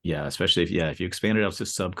 Yeah, especially if you expand it out to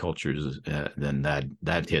subcultures, then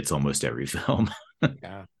that hits almost every film.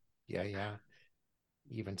 Yeah. Yeah. Yeah.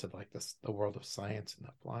 Even to like this, the world of science and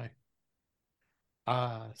the fly.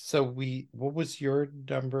 So what was your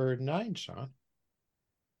number 9, Sean?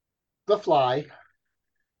 The Fly.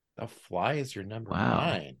 The Fly is your number Wow.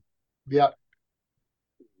 9. Yeah,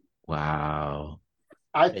 Wow.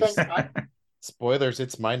 I think It's spoilers,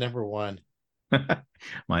 it's my number 1.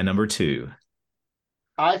 My number 2.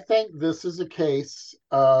 I think this is a case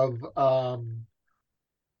of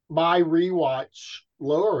my rewatch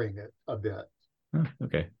lowering it a bit.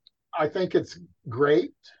 Okay. I think it's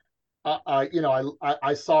great.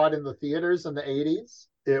 I saw it in the theaters in the '80s.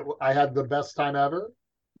 I had the best time ever.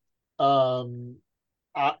 Um,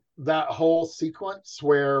 that whole sequence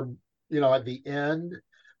where at the end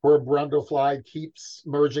where Brundlefly keeps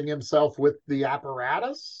merging himself with the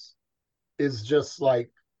apparatus is just like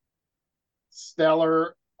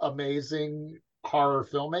stellar, amazing horror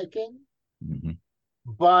filmmaking. Mhm.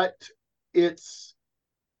 But it's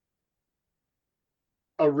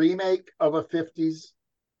a remake of a '50s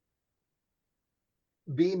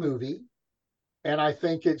B movie, and I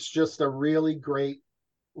think it's just a really great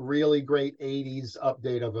 '80s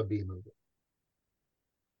update of a B movie.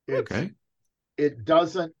 It's Okay. it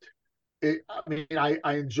doesn't. I mean, I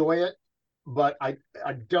enjoy it, but I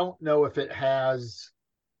don't know if it has.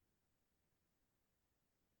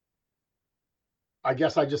 I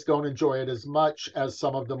guess I just don't enjoy it as much as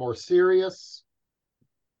some of the more serious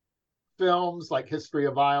films like History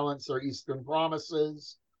of Violence or Eastern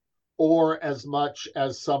Promises, or as much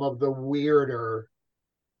as some of the weirder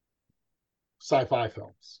sci-fi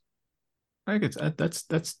films. I think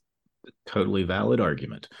that's totally valid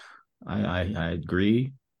argument. I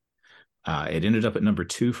agree. It ended up at number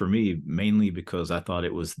 2 for me, mainly because I thought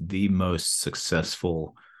it was the most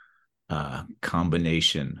successful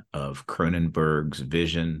combination of Cronenberg's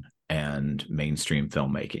vision and mainstream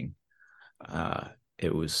filmmaking. Uh,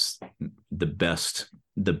 it was the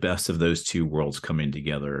best of those two worlds coming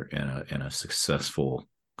together in a successful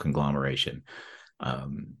conglomeration.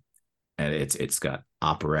 Um, and it's got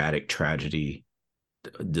operatic tragedy,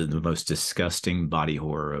 the most disgusting body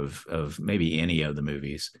horror of maybe any of the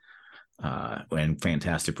movies, and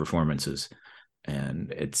fantastic performances.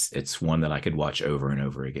 And it's one that I could watch over and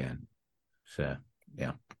over again. So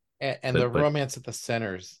yeah, And the but romance at the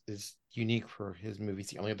centers is unique for his movies.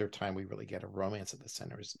 The only other time we really get a romance at the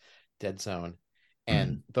center is Dead Zone.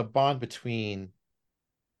 And mm, the bond between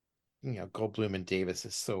Goldblum and Davis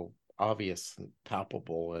is so obvious and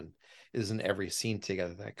palpable and is in every scene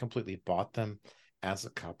together that I completely bought them as a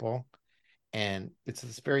couple. And it's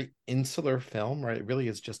this very insular film, right? It really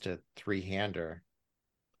is just a three-hander.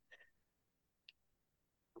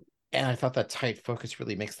 And I thought that tight focus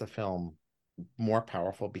really makes the film more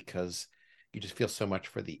powerful because you just feel so much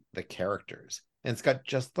for the characters. And it's got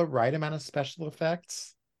just the right amount of special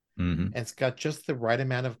effects, mm-hmm. and it's got just the right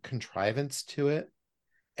amount of contrivance to it,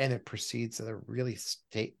 and it proceeds at a really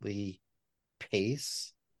stately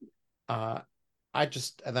pace. Uh, I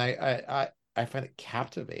just and I find it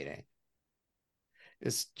captivating.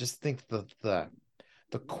 It's just think the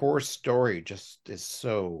core story just is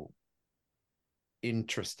so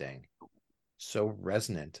interesting, so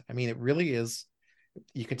resonant. I mean, it really is.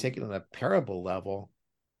 You can take it on a parable level,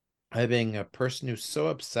 having a person who's so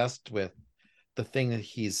obsessed with the thing that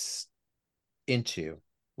he's into,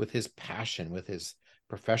 with his passion, with his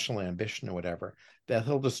professional ambition or whatever, that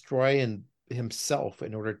he'll destroy himself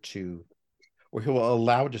in order to, or he will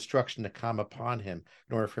allow destruction to come upon him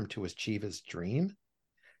in order for him to achieve his dream.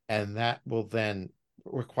 And that will then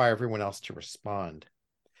require everyone else to respond.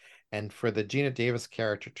 And for the Gina Davis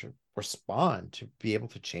character to respond, to be able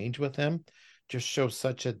to change with him, just shows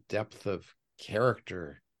such a depth of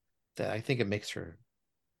character that I think it makes her,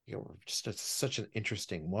 just such an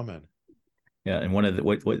interesting woman. Yeah, and one of the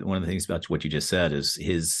one of the things about what you just said is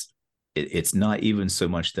it's not even so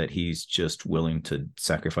much that he's just willing to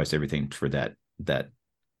sacrifice everything for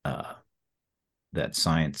uh that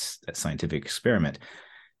scientific experiment.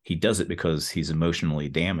 He does it because he's emotionally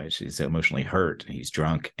damaged, he's emotionally hurt, he's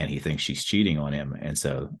drunk, and he thinks she's cheating on him, and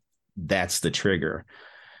so that's the trigger.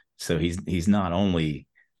 So he's not only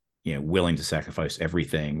willing to sacrifice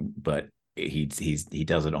everything, but he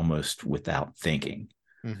does it almost without thinking,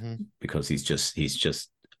 because he's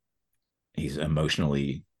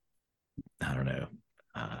emotionally, I don't know,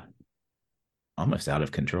 almost out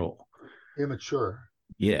of control, immature.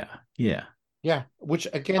 yeah. Yeah, which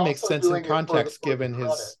He's again makes also sense in doing it context for the given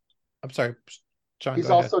credit. his. I'm sorry, John, He's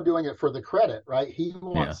go ahead. also doing it for the credit, right? He Yeah.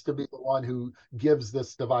 wants to be the one who gives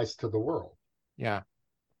this device to the world. Yeah,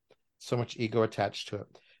 so much ego attached to it.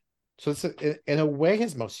 So it's in a way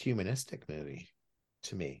his most humanistic movie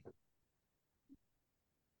to me.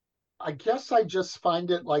 I guess I just find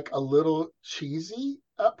it like a little cheesy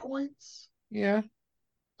at points. Yeah,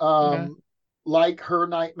 yeah, Um, like her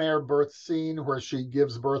nightmare birth scene where she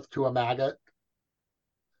gives birth to a maggot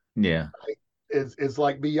Yeah. is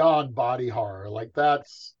like beyond body horror. Like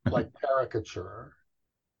that's like caricature.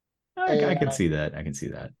 I And can see that. I can see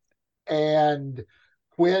that. and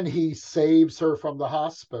when he saves her from the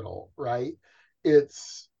hospital, right?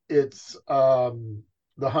 It's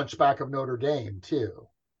the Hunchback of Notre Dame too.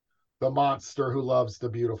 The monster who loves the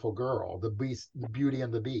beautiful girl, the beast, the Beauty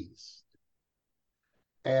and the Beast.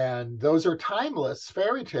 And those are timeless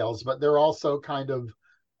fairy tales, but they're also kind of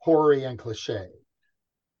hoary and cliche.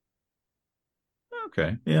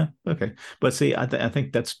 Okay. Yeah. Okay. But see, I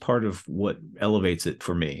think that's part of what elevates it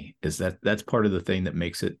for me, is that's part of the thing that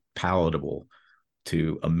makes it palatable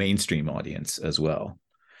to a mainstream audience as well.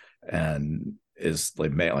 And is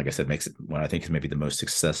like I said, makes it what I think is maybe the most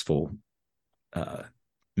successful uh,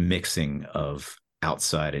 mixing of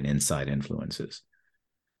outside and inside influences.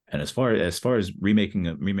 And as far as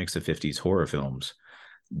remakes of 50s horror films,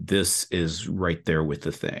 this is right there with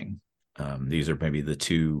the thing. These are maybe the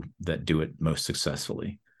two that do it most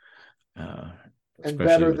successfully. Uh, And Especially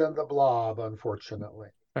better with, than the Blob, unfortunately.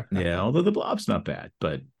 yeah, although the Blob's not bad,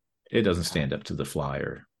 but it doesn't stand up to the Fly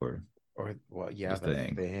or well, the yeah, the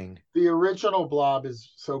Thing. thing. The original Blob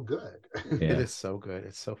is so good. It Yeah, is so good.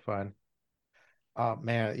 It's so fun. Oh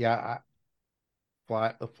man, yeah.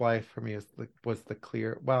 The Fly for me was the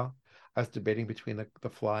clear. Well, I was debating between the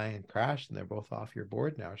Fly and Crash, and they're both off your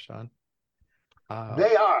board now, Sean. Uh,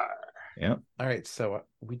 They are. yeah. all right. So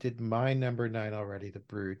we did my number 9 already, The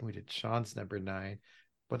Brood. We did Sean's number 9.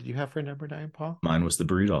 What did you have for number 9, Paul? Mine was The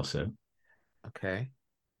Brood also. Okay.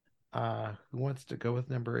 Who wants to go with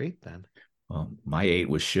number 8 then? Well, my 8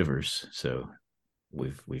 was Shivers, so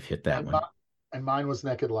we've hit that And, my, one. and mine was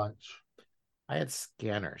Naked Lunch. I had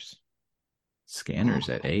Scanners. Scanners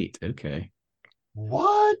at 8. Okay.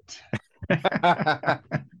 What?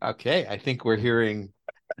 Okay, I think we're hearing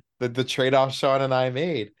the trade-off Sean and I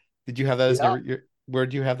made. Did you have that as Yeah, where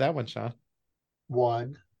do you have that one, Sean?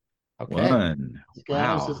 one. Okay. One.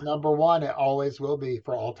 Scanners Wow. is number one. It always will be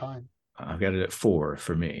for all time. I've got it at 4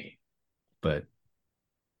 for me. But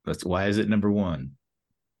that's why is it number 1?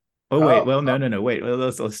 Oh wait, Oh, well, no. Wait, well,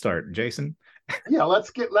 let's start. Jason, yeah.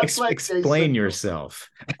 Let's let explain Jason go. yourself.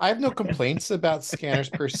 I have no complaints about Scanners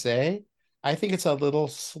per se. I think it's a little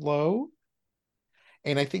slow.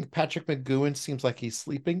 And I think Patrick McGowan seems like he's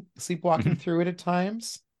sleepwalking through it at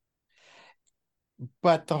times.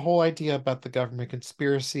 But the whole idea about the government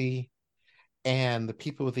conspiracy and the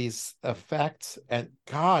people with these effects, and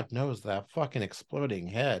God knows that fucking exploding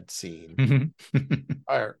head scene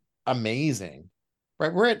are amazing.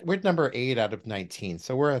 Right, we're at number 8 out of 19,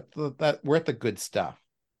 so we're at the good stuff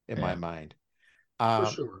in my Yeah. mind. For Um,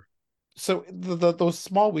 sure. so those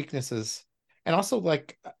small weaknesses, and also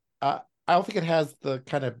like I don't think it has the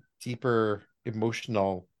kind of deeper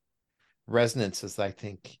emotional resonances that I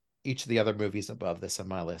think each of the other movies above this on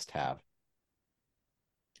my list have.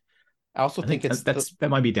 I also I think think it's that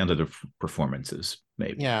might be down to the performances,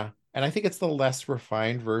 maybe. yeah, and I think it's the less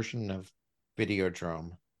refined version of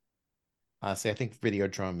Videodrome. Honestly, I think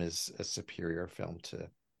Videodrome is a superior film to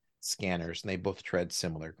Scanners, and they both tread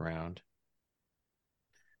similar ground.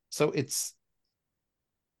 So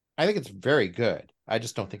I think it's very good. I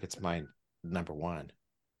just don't think it's my number one.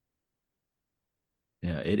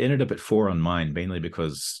 Yeah, it ended up at 4 on mine, mainly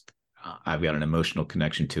because I've got an emotional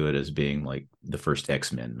connection to it as being like the first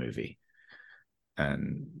X-Men movie.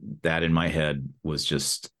 And that in my head was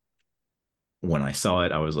just, when I saw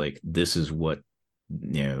it, I was like, this is what,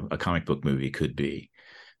 a comic book movie could be.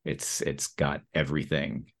 It's got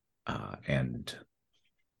everything. And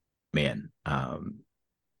man,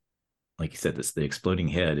 like you said, the exploding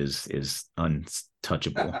head is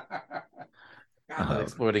untouchable. An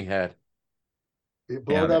exploding head. It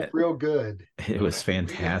blowed up real good. It was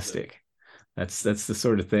fantastic. That's the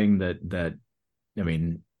sort of thing that I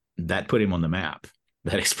mean, that put him on the map.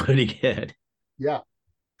 That exploding head. Yeah.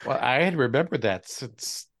 Well, I had remembered that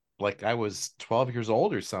since like I was 12 years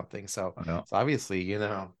old or something. So it's obviously,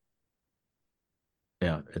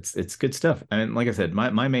 Yeah, it's good stuff. And like I said, the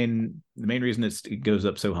main reason it goes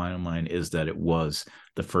up so high on mine is that it was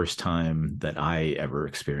the first time that I ever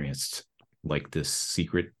experienced like this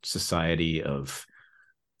secret society of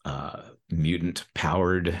mutant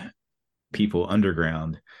powered people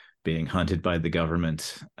underground being hunted by the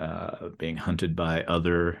government, being hunted by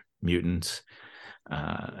other mutants,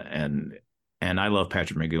 and I love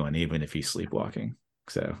Patrick McGowan even if he's sleepwalking.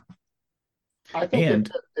 So I think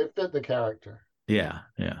it fit the character. Yeah.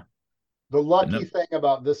 The lucky thing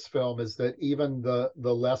about this film is that even the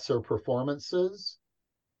lesser performances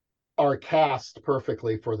are cast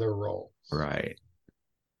perfectly for their roles. Right.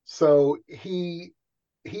 So he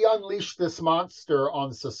unleashed this monster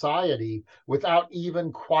on society without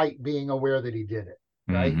even quite being aware that he did it.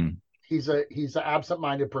 Right. Mm-hmm. He's an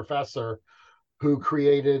absent-minded professor who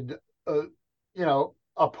created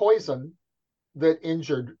a poison that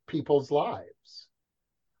injured people's lives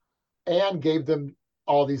and gave them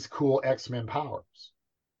all these cool X-Men powers.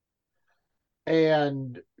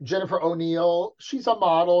 And Jennifer O'Neill, she's a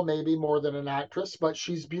model, maybe more than an actress, but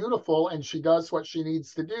she's beautiful and she does what she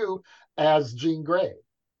needs to do as Jean Grey.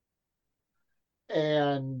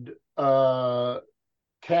 And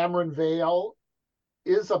Cameron Vale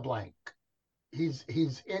is a blank.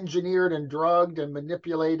 He's engineered and drugged and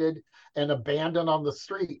manipulated and abandoned on the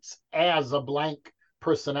streets as a blank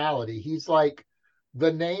personality. He's like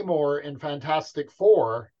the Namor in Fantastic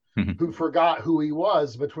Four, who forgot who he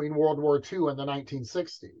was between World War II and the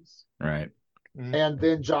 1960s. Right. And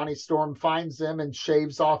then Johnny Storm finds him and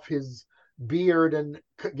shaves off his beard and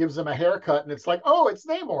gives him a haircut. And it's like, oh, it's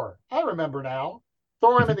Namor. I remember now.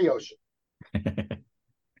 Throw him in the ocean.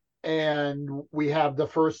 And we have the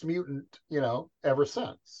first mutant, ever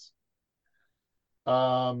since.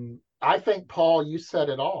 I think, Paul, you said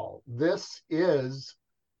it all. This is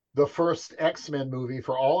the first X-Men movie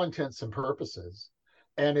for all intents and purposes.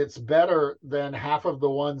 And it's better than half of the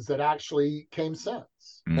ones that actually came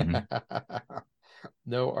since.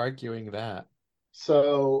 No arguing that.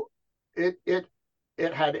 So it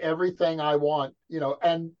had everything I want,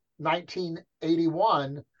 and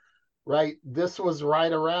 1981, right? This was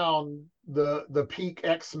right around the peak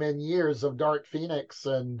X-Men years of Dark Phoenix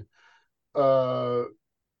and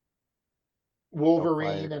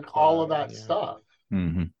Wolverine and all of that stuff.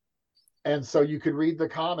 Mm-hmm. And so you could read the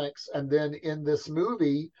comics, and then in this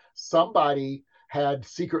movie, somebody had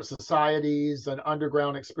secret societies and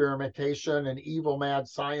underground experimentation and evil mad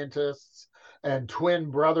scientists and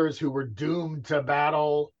twin brothers who were doomed to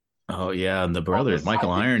battle. Oh yeah, and the brothers,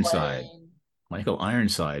 Michael Ironside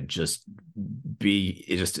just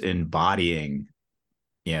embodying,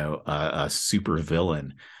 a super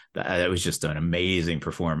villain. That was just an amazing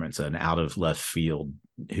performance, an out of left field.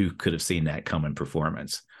 Who could have seen that coming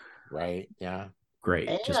performance? Right. Yeah. Great.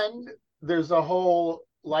 And there's a whole,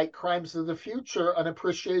 like Crimes of the Future, an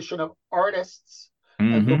appreciation of artists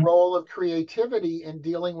and the role of creativity in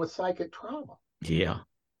dealing with psychic trauma. Yeah.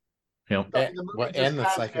 Yep. The movie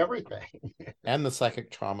just has everything. And the psychic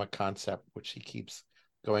trauma concept, which he keeps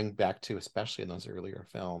going back to, especially in those earlier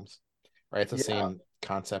films. Right? It's the same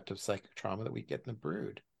concept of psychic trauma that we get in The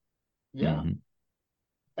Brood. Yeah. Mm-hmm.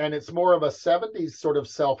 And it's more of a 70s sort of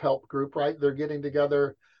self-help group, right? They're getting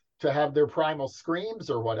together to have their primal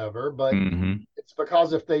screams or whatever, but it's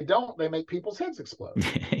because if they don't, they make people's heads explode.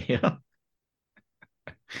 Yeah.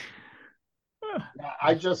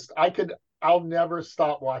 I'll never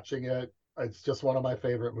stop watching it. It's just one of my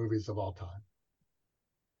favorite movies of all time.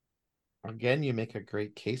 Again, you make a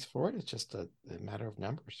great case for it. It's just a matter of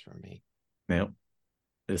numbers for me. Yep.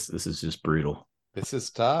 This is just brutal. This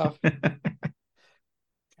is tough. All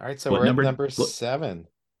right, so we're at number 7.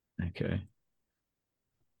 Okay.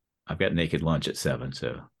 I've got Naked Lunch at 7,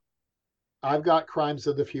 so I've got Crimes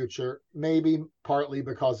of the Future, maybe partly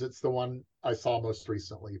because it's the one I saw most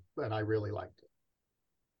recently and I really liked it.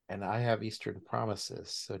 And I have Eastern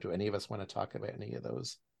Promises. So do any of us want to talk about any of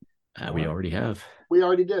those We more? already have. We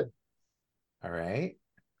already did. All right.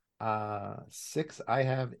 6, I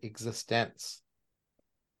have Existence.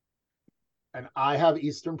 And I have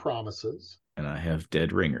Eastern Promises. And I have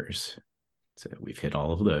Dead Ringers. So we've hit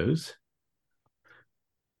all of those.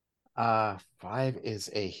 5 is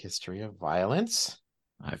A History of Violence.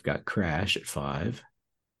 I've got Crash at 5.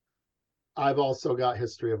 I've also got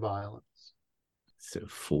History of Violence. So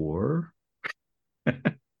 4.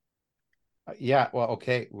 Yeah, well,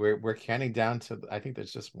 okay. We're counting down to, I think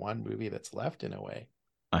there's just one movie that's left in a way.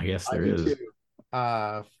 I guess I there do is.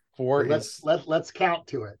 too. 4 Let's is let's count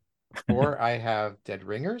to it. 4. I have Dead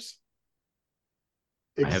Ringers.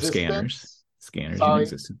 I have Scanners. Existence. Scanners in Sorry.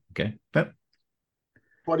 existence. Okay. But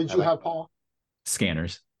What did I you like, have, Paul?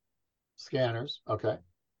 Scanners. Scanners. Okay.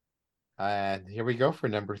 and here we go for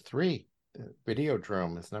number 3.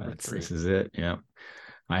 Videodrome is number 3. This is it. Yeah.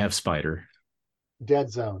 I have Spider. Dead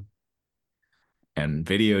Zone. And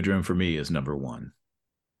Videodrome for me is number 1.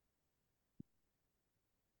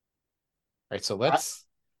 All right, so I, let's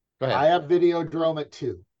go ahead. I have Videodrome at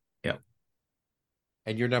 2. Yep.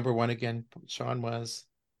 And your number 1 again, Sean, was?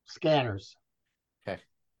 Scanners. Okay.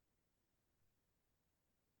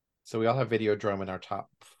 So we all have Videodrome in our top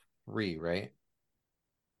 3, right?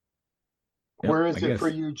 Yep, Where is I it for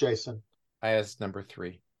guess. you, Jason? I has number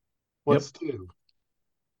 3. What's Yep. 2?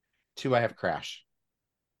 2, I have Crash.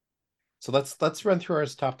 So let's run through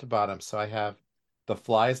ours top to bottom. So I have The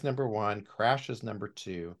Fly is number 1, Crash is number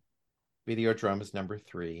 2, Videodrome is number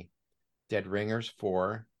 3, Dead Ringers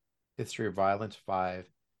 4, History of Violence 5,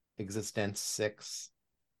 Existence 6,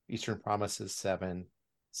 Eastern Promises 7,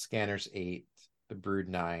 Scanners 8, The Brood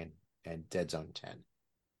 9, and Dead Zone 10.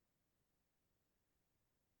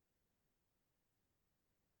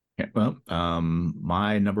 Yeah, well,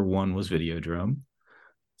 my number 1 was Videodrome.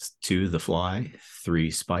 2, The Fly.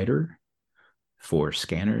 3, Spider. 4,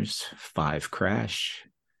 Scanners. 5, Crash.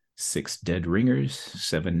 6, Dead Ringers.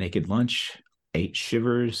 7, Naked Lunch. 8,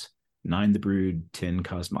 Shivers. 9, The Brood. 10,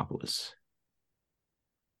 Cosmopolis.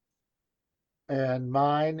 And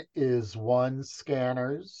mine is 1,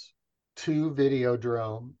 Scanners. 2,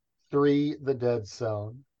 Videodrome. 3, The Dead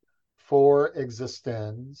Zone. 4,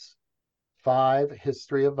 Existence. 5,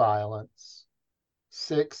 History of Violence.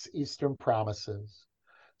 6, Eastern Promises.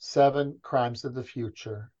 7, Crimes of the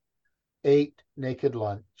Future. 8, Naked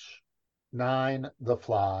Lunch. 9, The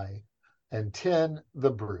Fly. And 10, The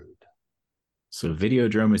Brood. So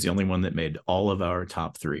Videodrome is the only one that made all of our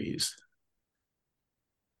top 3s.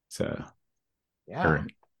 So, Yeah.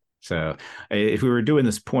 so if we were doing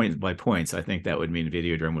this point by points, I think that would mean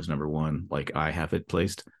Videodrome was number 1, like I have it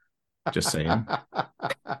placed. Just saying.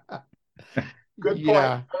 Good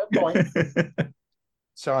Yeah. point. Good point.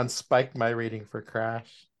 Sean spiked my rating for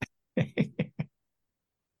Crash.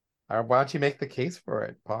 Why don't you make the case for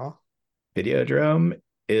it, Paul? Videodrome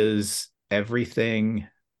is everything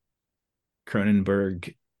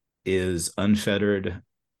Cronenberg is: unfettered,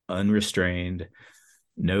 unrestrained,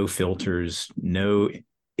 no filters, no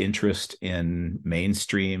interest in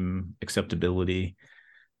mainstream acceptability.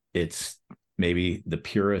 It's maybe the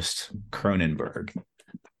purest Cronenberg,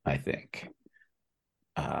 I think.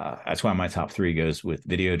 That's why my top 3 goes with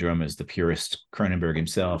Videodrome as the purest Cronenberg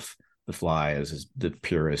himself. The Fly is the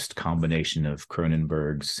purest combination of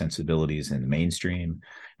Cronenberg's sensibilities in the mainstream,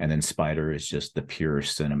 and then Spider is just the pure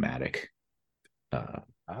cinematic.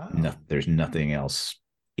 There's nothing else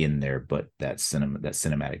in there but that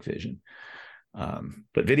cinematic vision.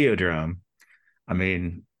 But Videodrome, I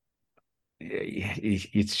mean,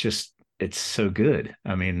 it's so good.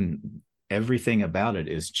 I mean, everything about it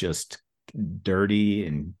is just dirty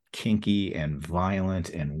and kinky and violent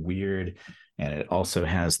and weird, and it also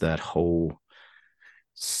has that whole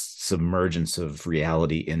submergence of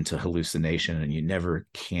reality into hallucination, and you never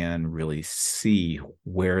can really see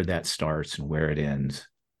where that starts and where it ends.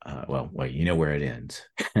 Well, you know where it ends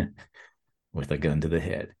with a gun to the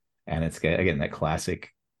head, and it's again that classic.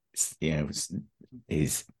 You know,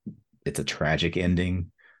 it's a tragic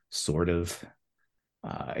ending, sort of.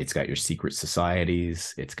 It's got your secret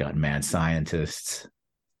societies. It's got mad scientists.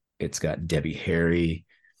 It's got Debbie Harry.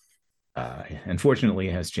 Unfortunately,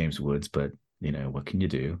 it has James Woods, but you know what can you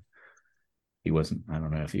do? He wasn't. I don't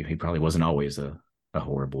know if he probably wasn't always a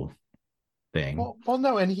horrible thing. Well,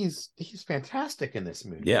 no, and he's fantastic in this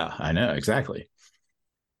movie. Yeah, I know exactly.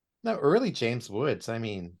 No, early James Woods. I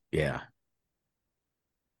mean, yeah,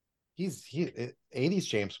 he's 80s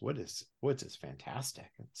James Woods is fantastic.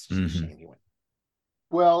 It's just a shame he went.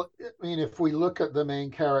 Well, I mean, if we look at the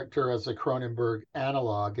main character as a Cronenberg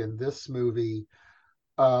analog in this movie,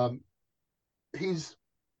 he's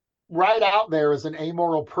right out there as an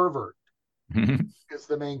amoral pervert is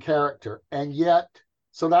the main character. And yet,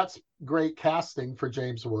 so that's great casting for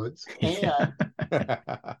James Woods. And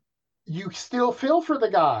Yeah. you still feel for the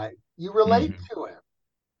guy. You relate Mhm. to him.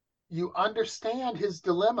 You understand his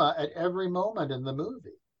dilemma at every moment in the movie.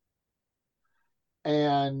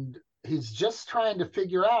 And he's just trying to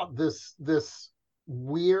figure out this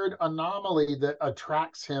weird anomaly that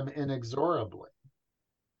attracts him inexorably.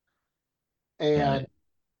 And And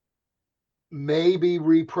maybe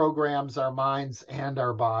reprograms our minds and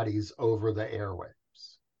our bodies over the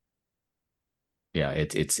airwaves. yeah,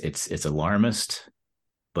 it's alarmist,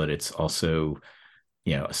 but it's also,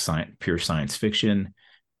 pure science fiction.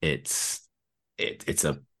 It's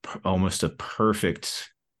almost a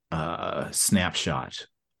perfect snapshot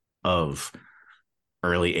of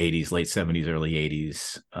early 80s, late 70s, early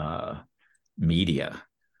 80s media.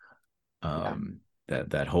 Yeah.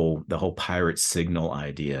 The whole pirate signal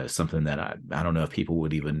idea is something that I don't know if people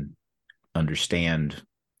would even understand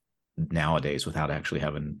nowadays without actually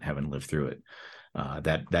having lived through it.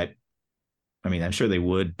 That I mean, I'm sure they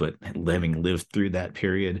would, but having lived through that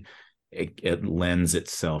period, it lends it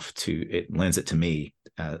to me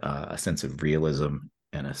a sense of realism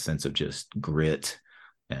and a sense of just grit,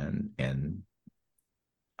 and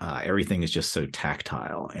everything is just so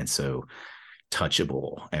tactile and so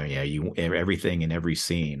touchable. I mean, everything in every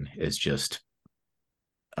scene is just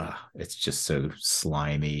it's just so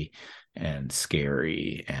slimy and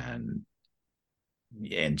scary, and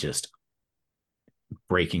just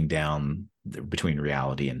breaking down between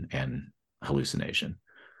reality and hallucination.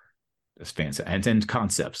 It's fancy. And then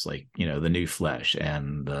concepts like, the new flesh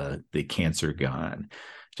and the cancer gun.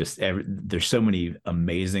 There's so many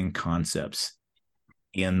amazing concepts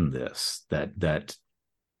in this that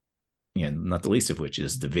not the least of which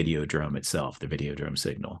is the video drum itself, the video drum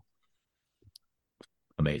signal.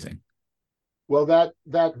 Amazing. Well,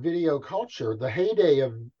 that video culture, the heyday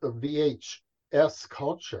of VHS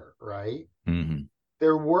culture, right? Mm-hmm.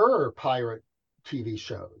 There were pirate TV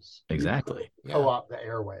shows. You could Exactly. Yeah. co-opt the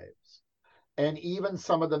airwaves. And even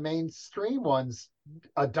some of the mainstream ones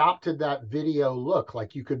adopted that video look.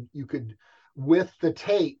 Like you could with the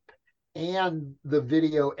tape and the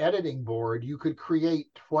video editing board, you could create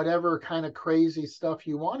whatever kind of crazy stuff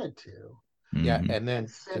you wanted to Yeah, Mm-hmm. and and then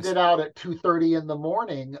send just it out at 2:30 in the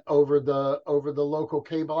morning over the local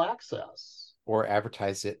cable access. or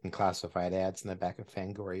advertise it in classified ads in the back of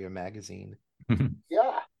Fangoria magazine.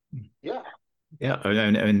 Yeah, yeah. Yeah,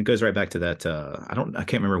 and it goes right back to that. I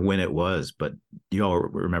can't remember when it was, but you all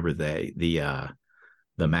remember the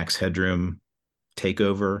Max Headroom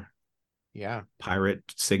takeover Yeah. pirate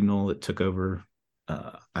signal that took over.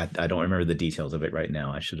 I don't remember the details of it right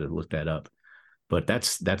now. I should have looked that up. But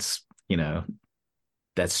that's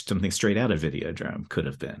something straight out of Videodrome could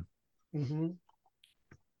have been. Mm-hmm.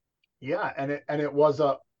 Yeah, and it was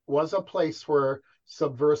a place where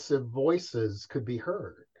subversive voices could be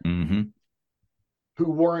heard Mm-hmm.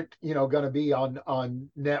 who weren't, going to be on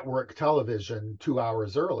network television 2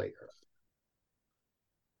 hours earlier.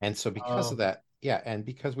 And so because of Um, that, yeah, and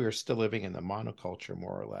because we were still living in the monoculture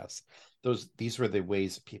more or less, these were the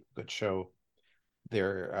ways people could show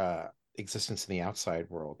their existence in the outside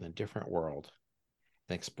world, in a different world,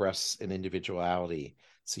 and express an individuality.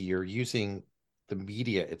 So you're using the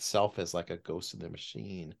media itself as like a ghost in the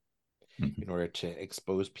machine Mm-hmm. in order to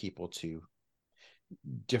expose people to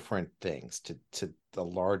different things, to the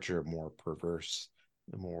larger, more perverse,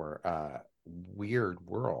 more weird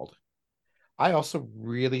world. I also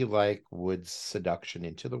really like Wood's seduction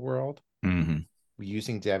into the world, Mm-hmm.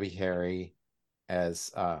 using Debbie Harry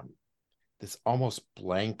as this almost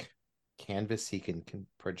blank canvas he can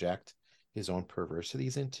project his own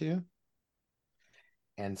perversities into.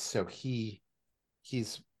 And so he's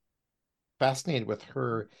fascinated with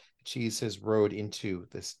her. She's his road into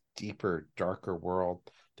this deeper, darker world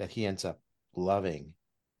that he ends up loving.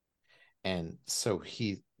 And so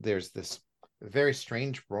there's this very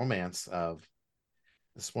strange romance of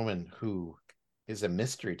this woman who is a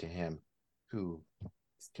mystery to him, who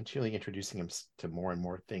is continually introducing him to more and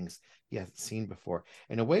more things he hasn't seen before.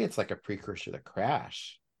 In a way, it's like a precursor to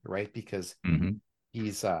Crash, right? Because Mm-hmm.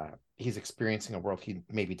 he's experiencing a world he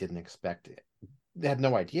maybe didn't expect, had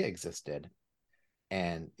no idea existed,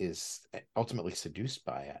 and is ultimately seduced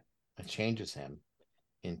by it. It changes him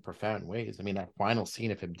in profound ways. I mean, that final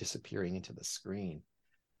scene of him disappearing into the screen,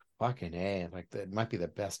 fucking A, like that might be the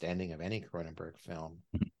best ending of any Cronenberg film.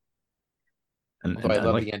 Although And I I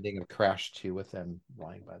love like the ending of Crash 2 with them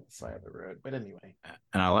lying by the side of the road. But anyway.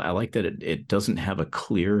 I like that it doesn't have a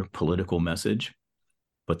clear political message,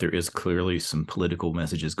 but there is clearly some political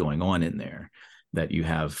messages going on in there. That you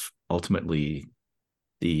have ultimately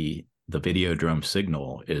the video drum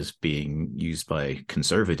signal is being used by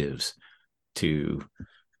conservatives to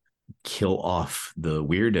kill off the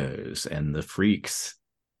weirdos and the freaks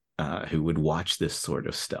who would watch this sort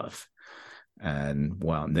of stuff. And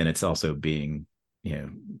well, then it's also being,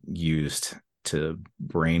 used to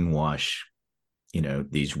brainwash,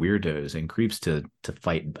 these weirdos and creeps to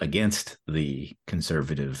fight against the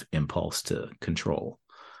conservative impulse to control.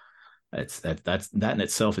 That in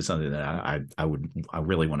itself is something that I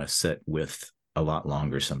really want to sit with a lot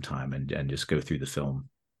longer sometime and just go through the film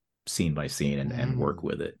scene by scene and work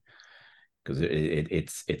with it, because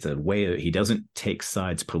it's a way that he doesn't take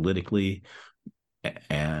sides politically,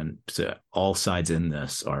 and so all sides in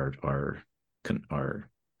this are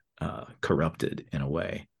corrupted in a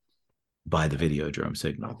way by the Videodrome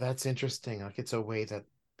signal. Oh, that's interesting. Like it's a way that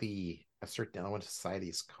a certain element of society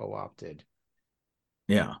is co-opted.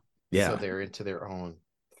 Yeah. So they're into their own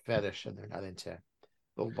fetish and they're not into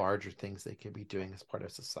the larger things they could be doing as part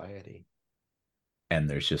of society. And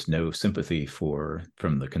there's just no sympathy from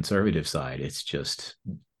the conservative side. It's just,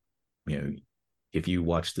 if you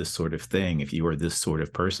watch this sort of thing, if you are this sort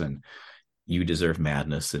of person, you deserve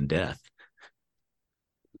madness and death.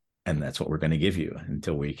 And that's what we're going to give you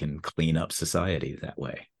until we can clean up society that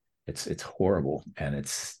way. It's horrible and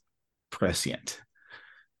it's prescient.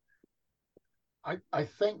 I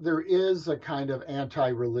think there is a kind of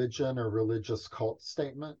anti-religion or religious cult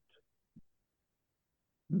statement.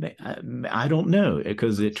 I don't know,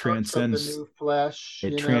 because it transcends the new flesh.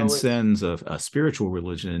 It transcends a spiritual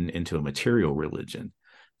religion into a material religion.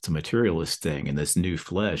 It's a materialist thing, and this new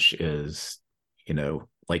flesh is,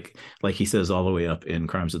 like he says all the way up in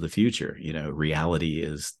Crimes of the Future. Reality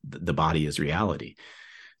is the body is reality.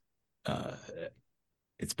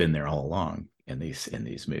 It's been there all along in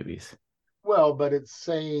these movies. Well, but it's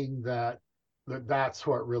saying that's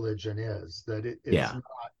what religion is. That it's not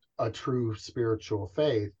a true spiritual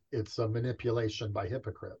faith. It's a manipulation by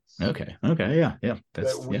hypocrites. Okay. Yeah.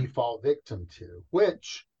 That we fall victim to,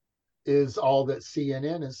 which is all that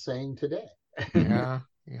CNN is saying today. Yeah.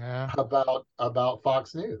 about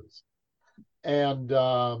Fox News. And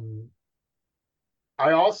I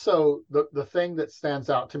also, the thing that stands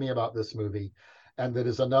out to me about this movie, and that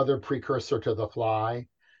is another precursor to The Fly,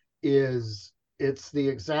 is it's the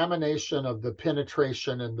examination of the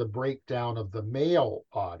penetration and the breakdown of the male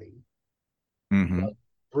body. Mm-hmm.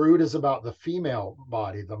 Brood is about the female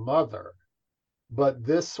body, the mother. But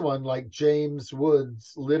this one, like James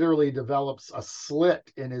Woods, literally develops a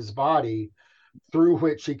slit in his body through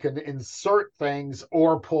which he can insert things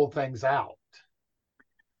or pull things out.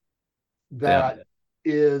 That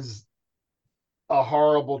is a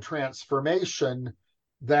horrible transformation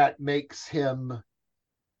that makes him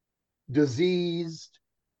diseased,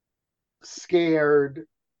 scared,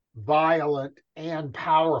 violent, and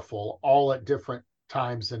powerful all at different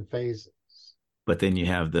times and phases. But then you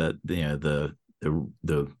have the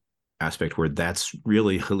aspect where that's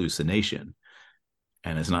really hallucination.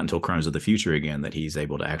 And it's not until Crimes of the Future again that he's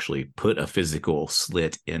able to actually put a physical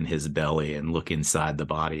slit in his belly and look inside the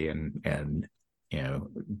body and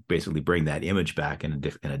basically bring that image back in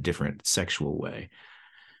a different sexual way.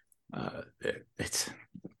 It's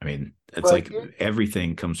like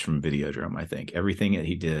everything comes from Videodrome. I think everything that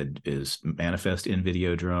he did is manifest in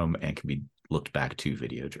Videodrome and can be looked back to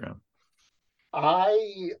Videodrome.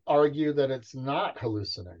 I argue that it's not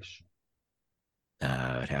hallucination.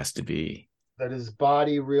 It has to be. That his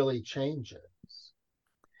body really changes.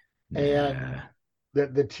 And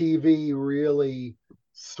that the TV really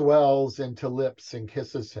swells into lips and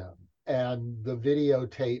kisses him. And the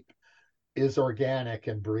videotape is organic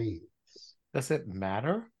and breathes. Does it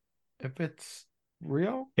matter if it's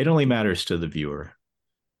real? It only matters to the viewer.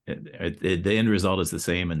 The end result is the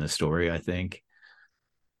same in the story, I think.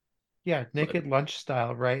 Yeah, Naked Lunch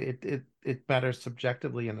style, right? It matters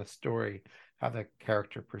subjectively in the story how the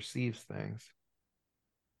character perceives things.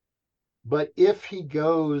 But if he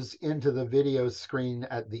goes into the video screen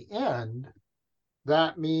at the end,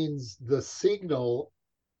 that means the signal,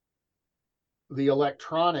 the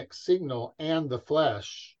electronic signal, and the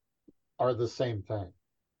flesh are the same thing.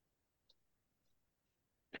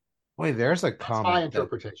 Boy, there's a comment. That's my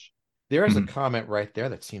interpretation. There's a comment right there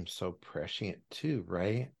that seems so prescient too,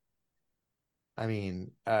 right? I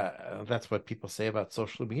mean, that's what people say about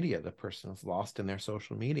social media. The person is lost in their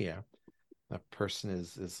social media. The person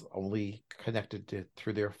is only connected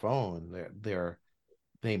through their phone.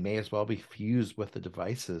 They may as well be fused with the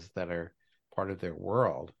devices that are part of their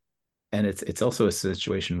world. And it's also a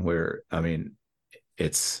situation where,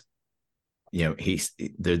 it's, he's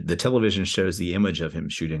the television shows the image of him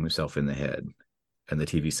shooting himself in the head, and the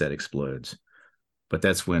TV set explodes. But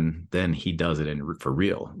that's when then he does it for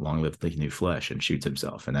real. Long live the new flesh, and shoots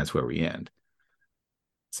himself, and that's where we end.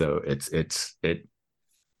 So it's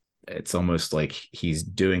almost like he's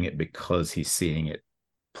doing it because he's seeing it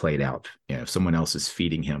played out. You know, someone else is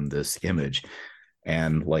feeding him this image,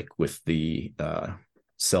 and like with the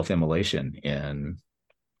self-immolation in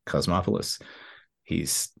Cosmopolis,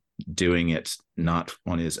 he's doing it not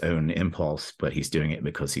on his own impulse, but he's doing it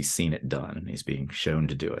because he's seen it done and he's being shown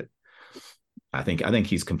to do it. I think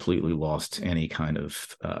he's completely lost any kind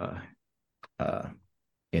of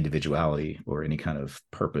individuality or any kind of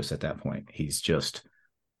purpose at that point. He's just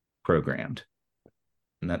programmed,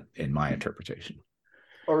 and that, in my interpretation.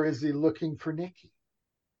 Or is he looking for Nikki?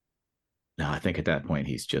 No, I think at that point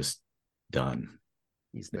he's just done.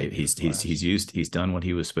 He's done what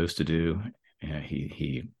he was supposed to do.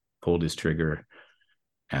 He pulled his trigger,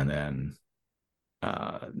 and then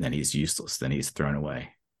he's useless. Then he's thrown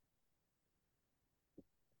away.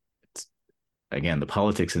 Again, the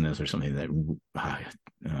politics in this are something that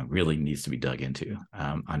really needs to be dug into.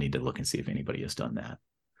 I need to look and see if anybody has done that.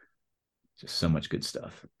 Just so much good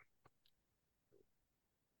stuff.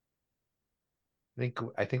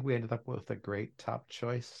 I think we ended up with a great top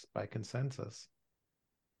choice by consensus.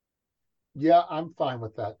 Yeah, I'm fine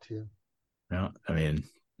with that too. No, I mean,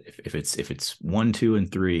 if it's 1, 2, and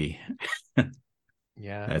 3,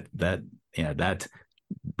 yeah, that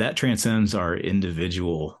transcends our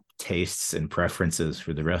individual tastes and preferences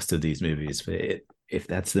for the rest of these movies. If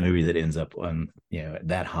that's the movie that ends up on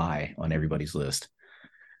that high on everybody's list,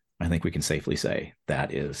 I think we can safely say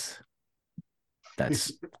that's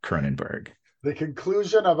Cronenberg. The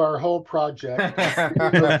conclusion of our whole project,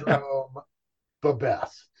 the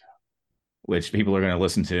best. Which people are going to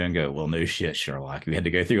listen to and go, well, no shit, Sherlock. We had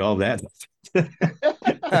to go through all that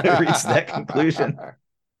to reach that conclusion.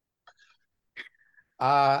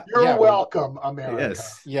 You're welcome, America.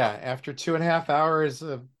 Yes. Yeah, after 2.5 hours,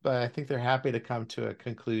 I think they're happy to come to a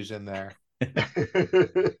conclusion there.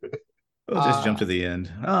 We'll just jump to the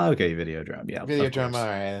end. Oh, okay, Videodrome. Yeah, Videodrome. All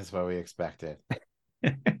right, that's what we expected.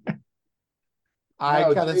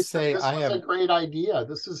 I gotta say, this was a great idea.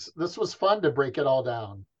 This was fun to break it all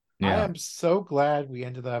down. Yeah. I am so glad we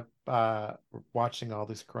ended up watching all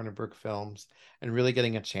these Cronenberg films and really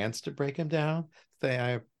getting a chance to break them down.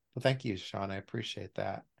 Thank you, Sean. I appreciate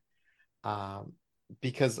that.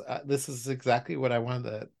 Because this is exactly what I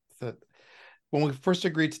wanted to when we first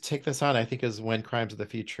agreed to take this on, I think is when Crimes of the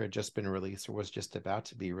Future had just been released or was just about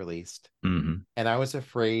to be released. Mm-hmm. And I was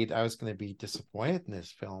afraid I was going to be disappointed in his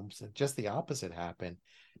films. And just the opposite happened.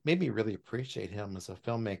 It made me really appreciate him as a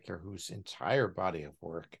filmmaker whose entire body of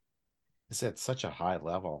work is at such a high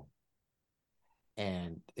level.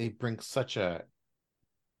 And it brings such a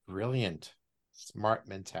brilliant, smart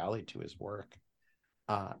mentality to his work.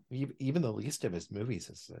 Even the least of his movies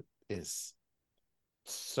is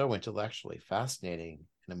so intellectually fascinating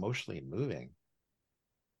and emotionally moving.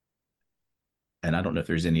 And I don't know if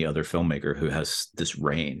there's any other filmmaker who has this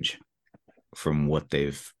range from what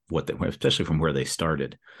they especially from where they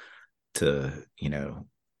started to,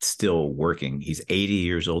 still working. He's 80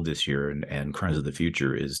 years old this year, and Crimes of the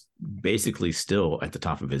Future is basically still at the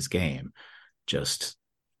top of his game, just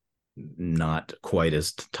not quite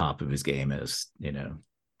as top of his game as,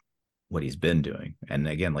 what he's been doing. And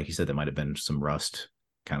again, like you said, there might have been some rust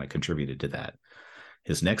kind of contributed to that.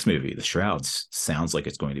 His next movie, The Shrouds, sounds like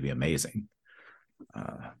it's going to be amazing.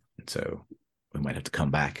 So we might have to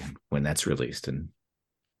come back when that's released. And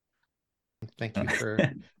thank you for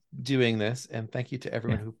doing this, and thank you to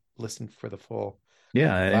everyone who listened for the full.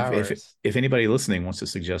 Yeah, if anybody listening wants to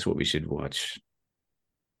suggest what we should watch,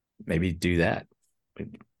 maybe do that.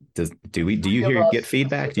 Do you get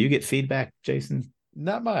feedback? Do you get feedback, Jason?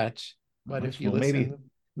 Not much, but if you listen,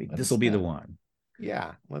 maybe this will be the one.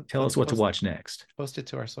 Yeah, tell us what to watch next. Post it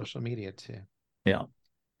to our social media too. Yeah.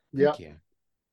 Yeah. Thank you.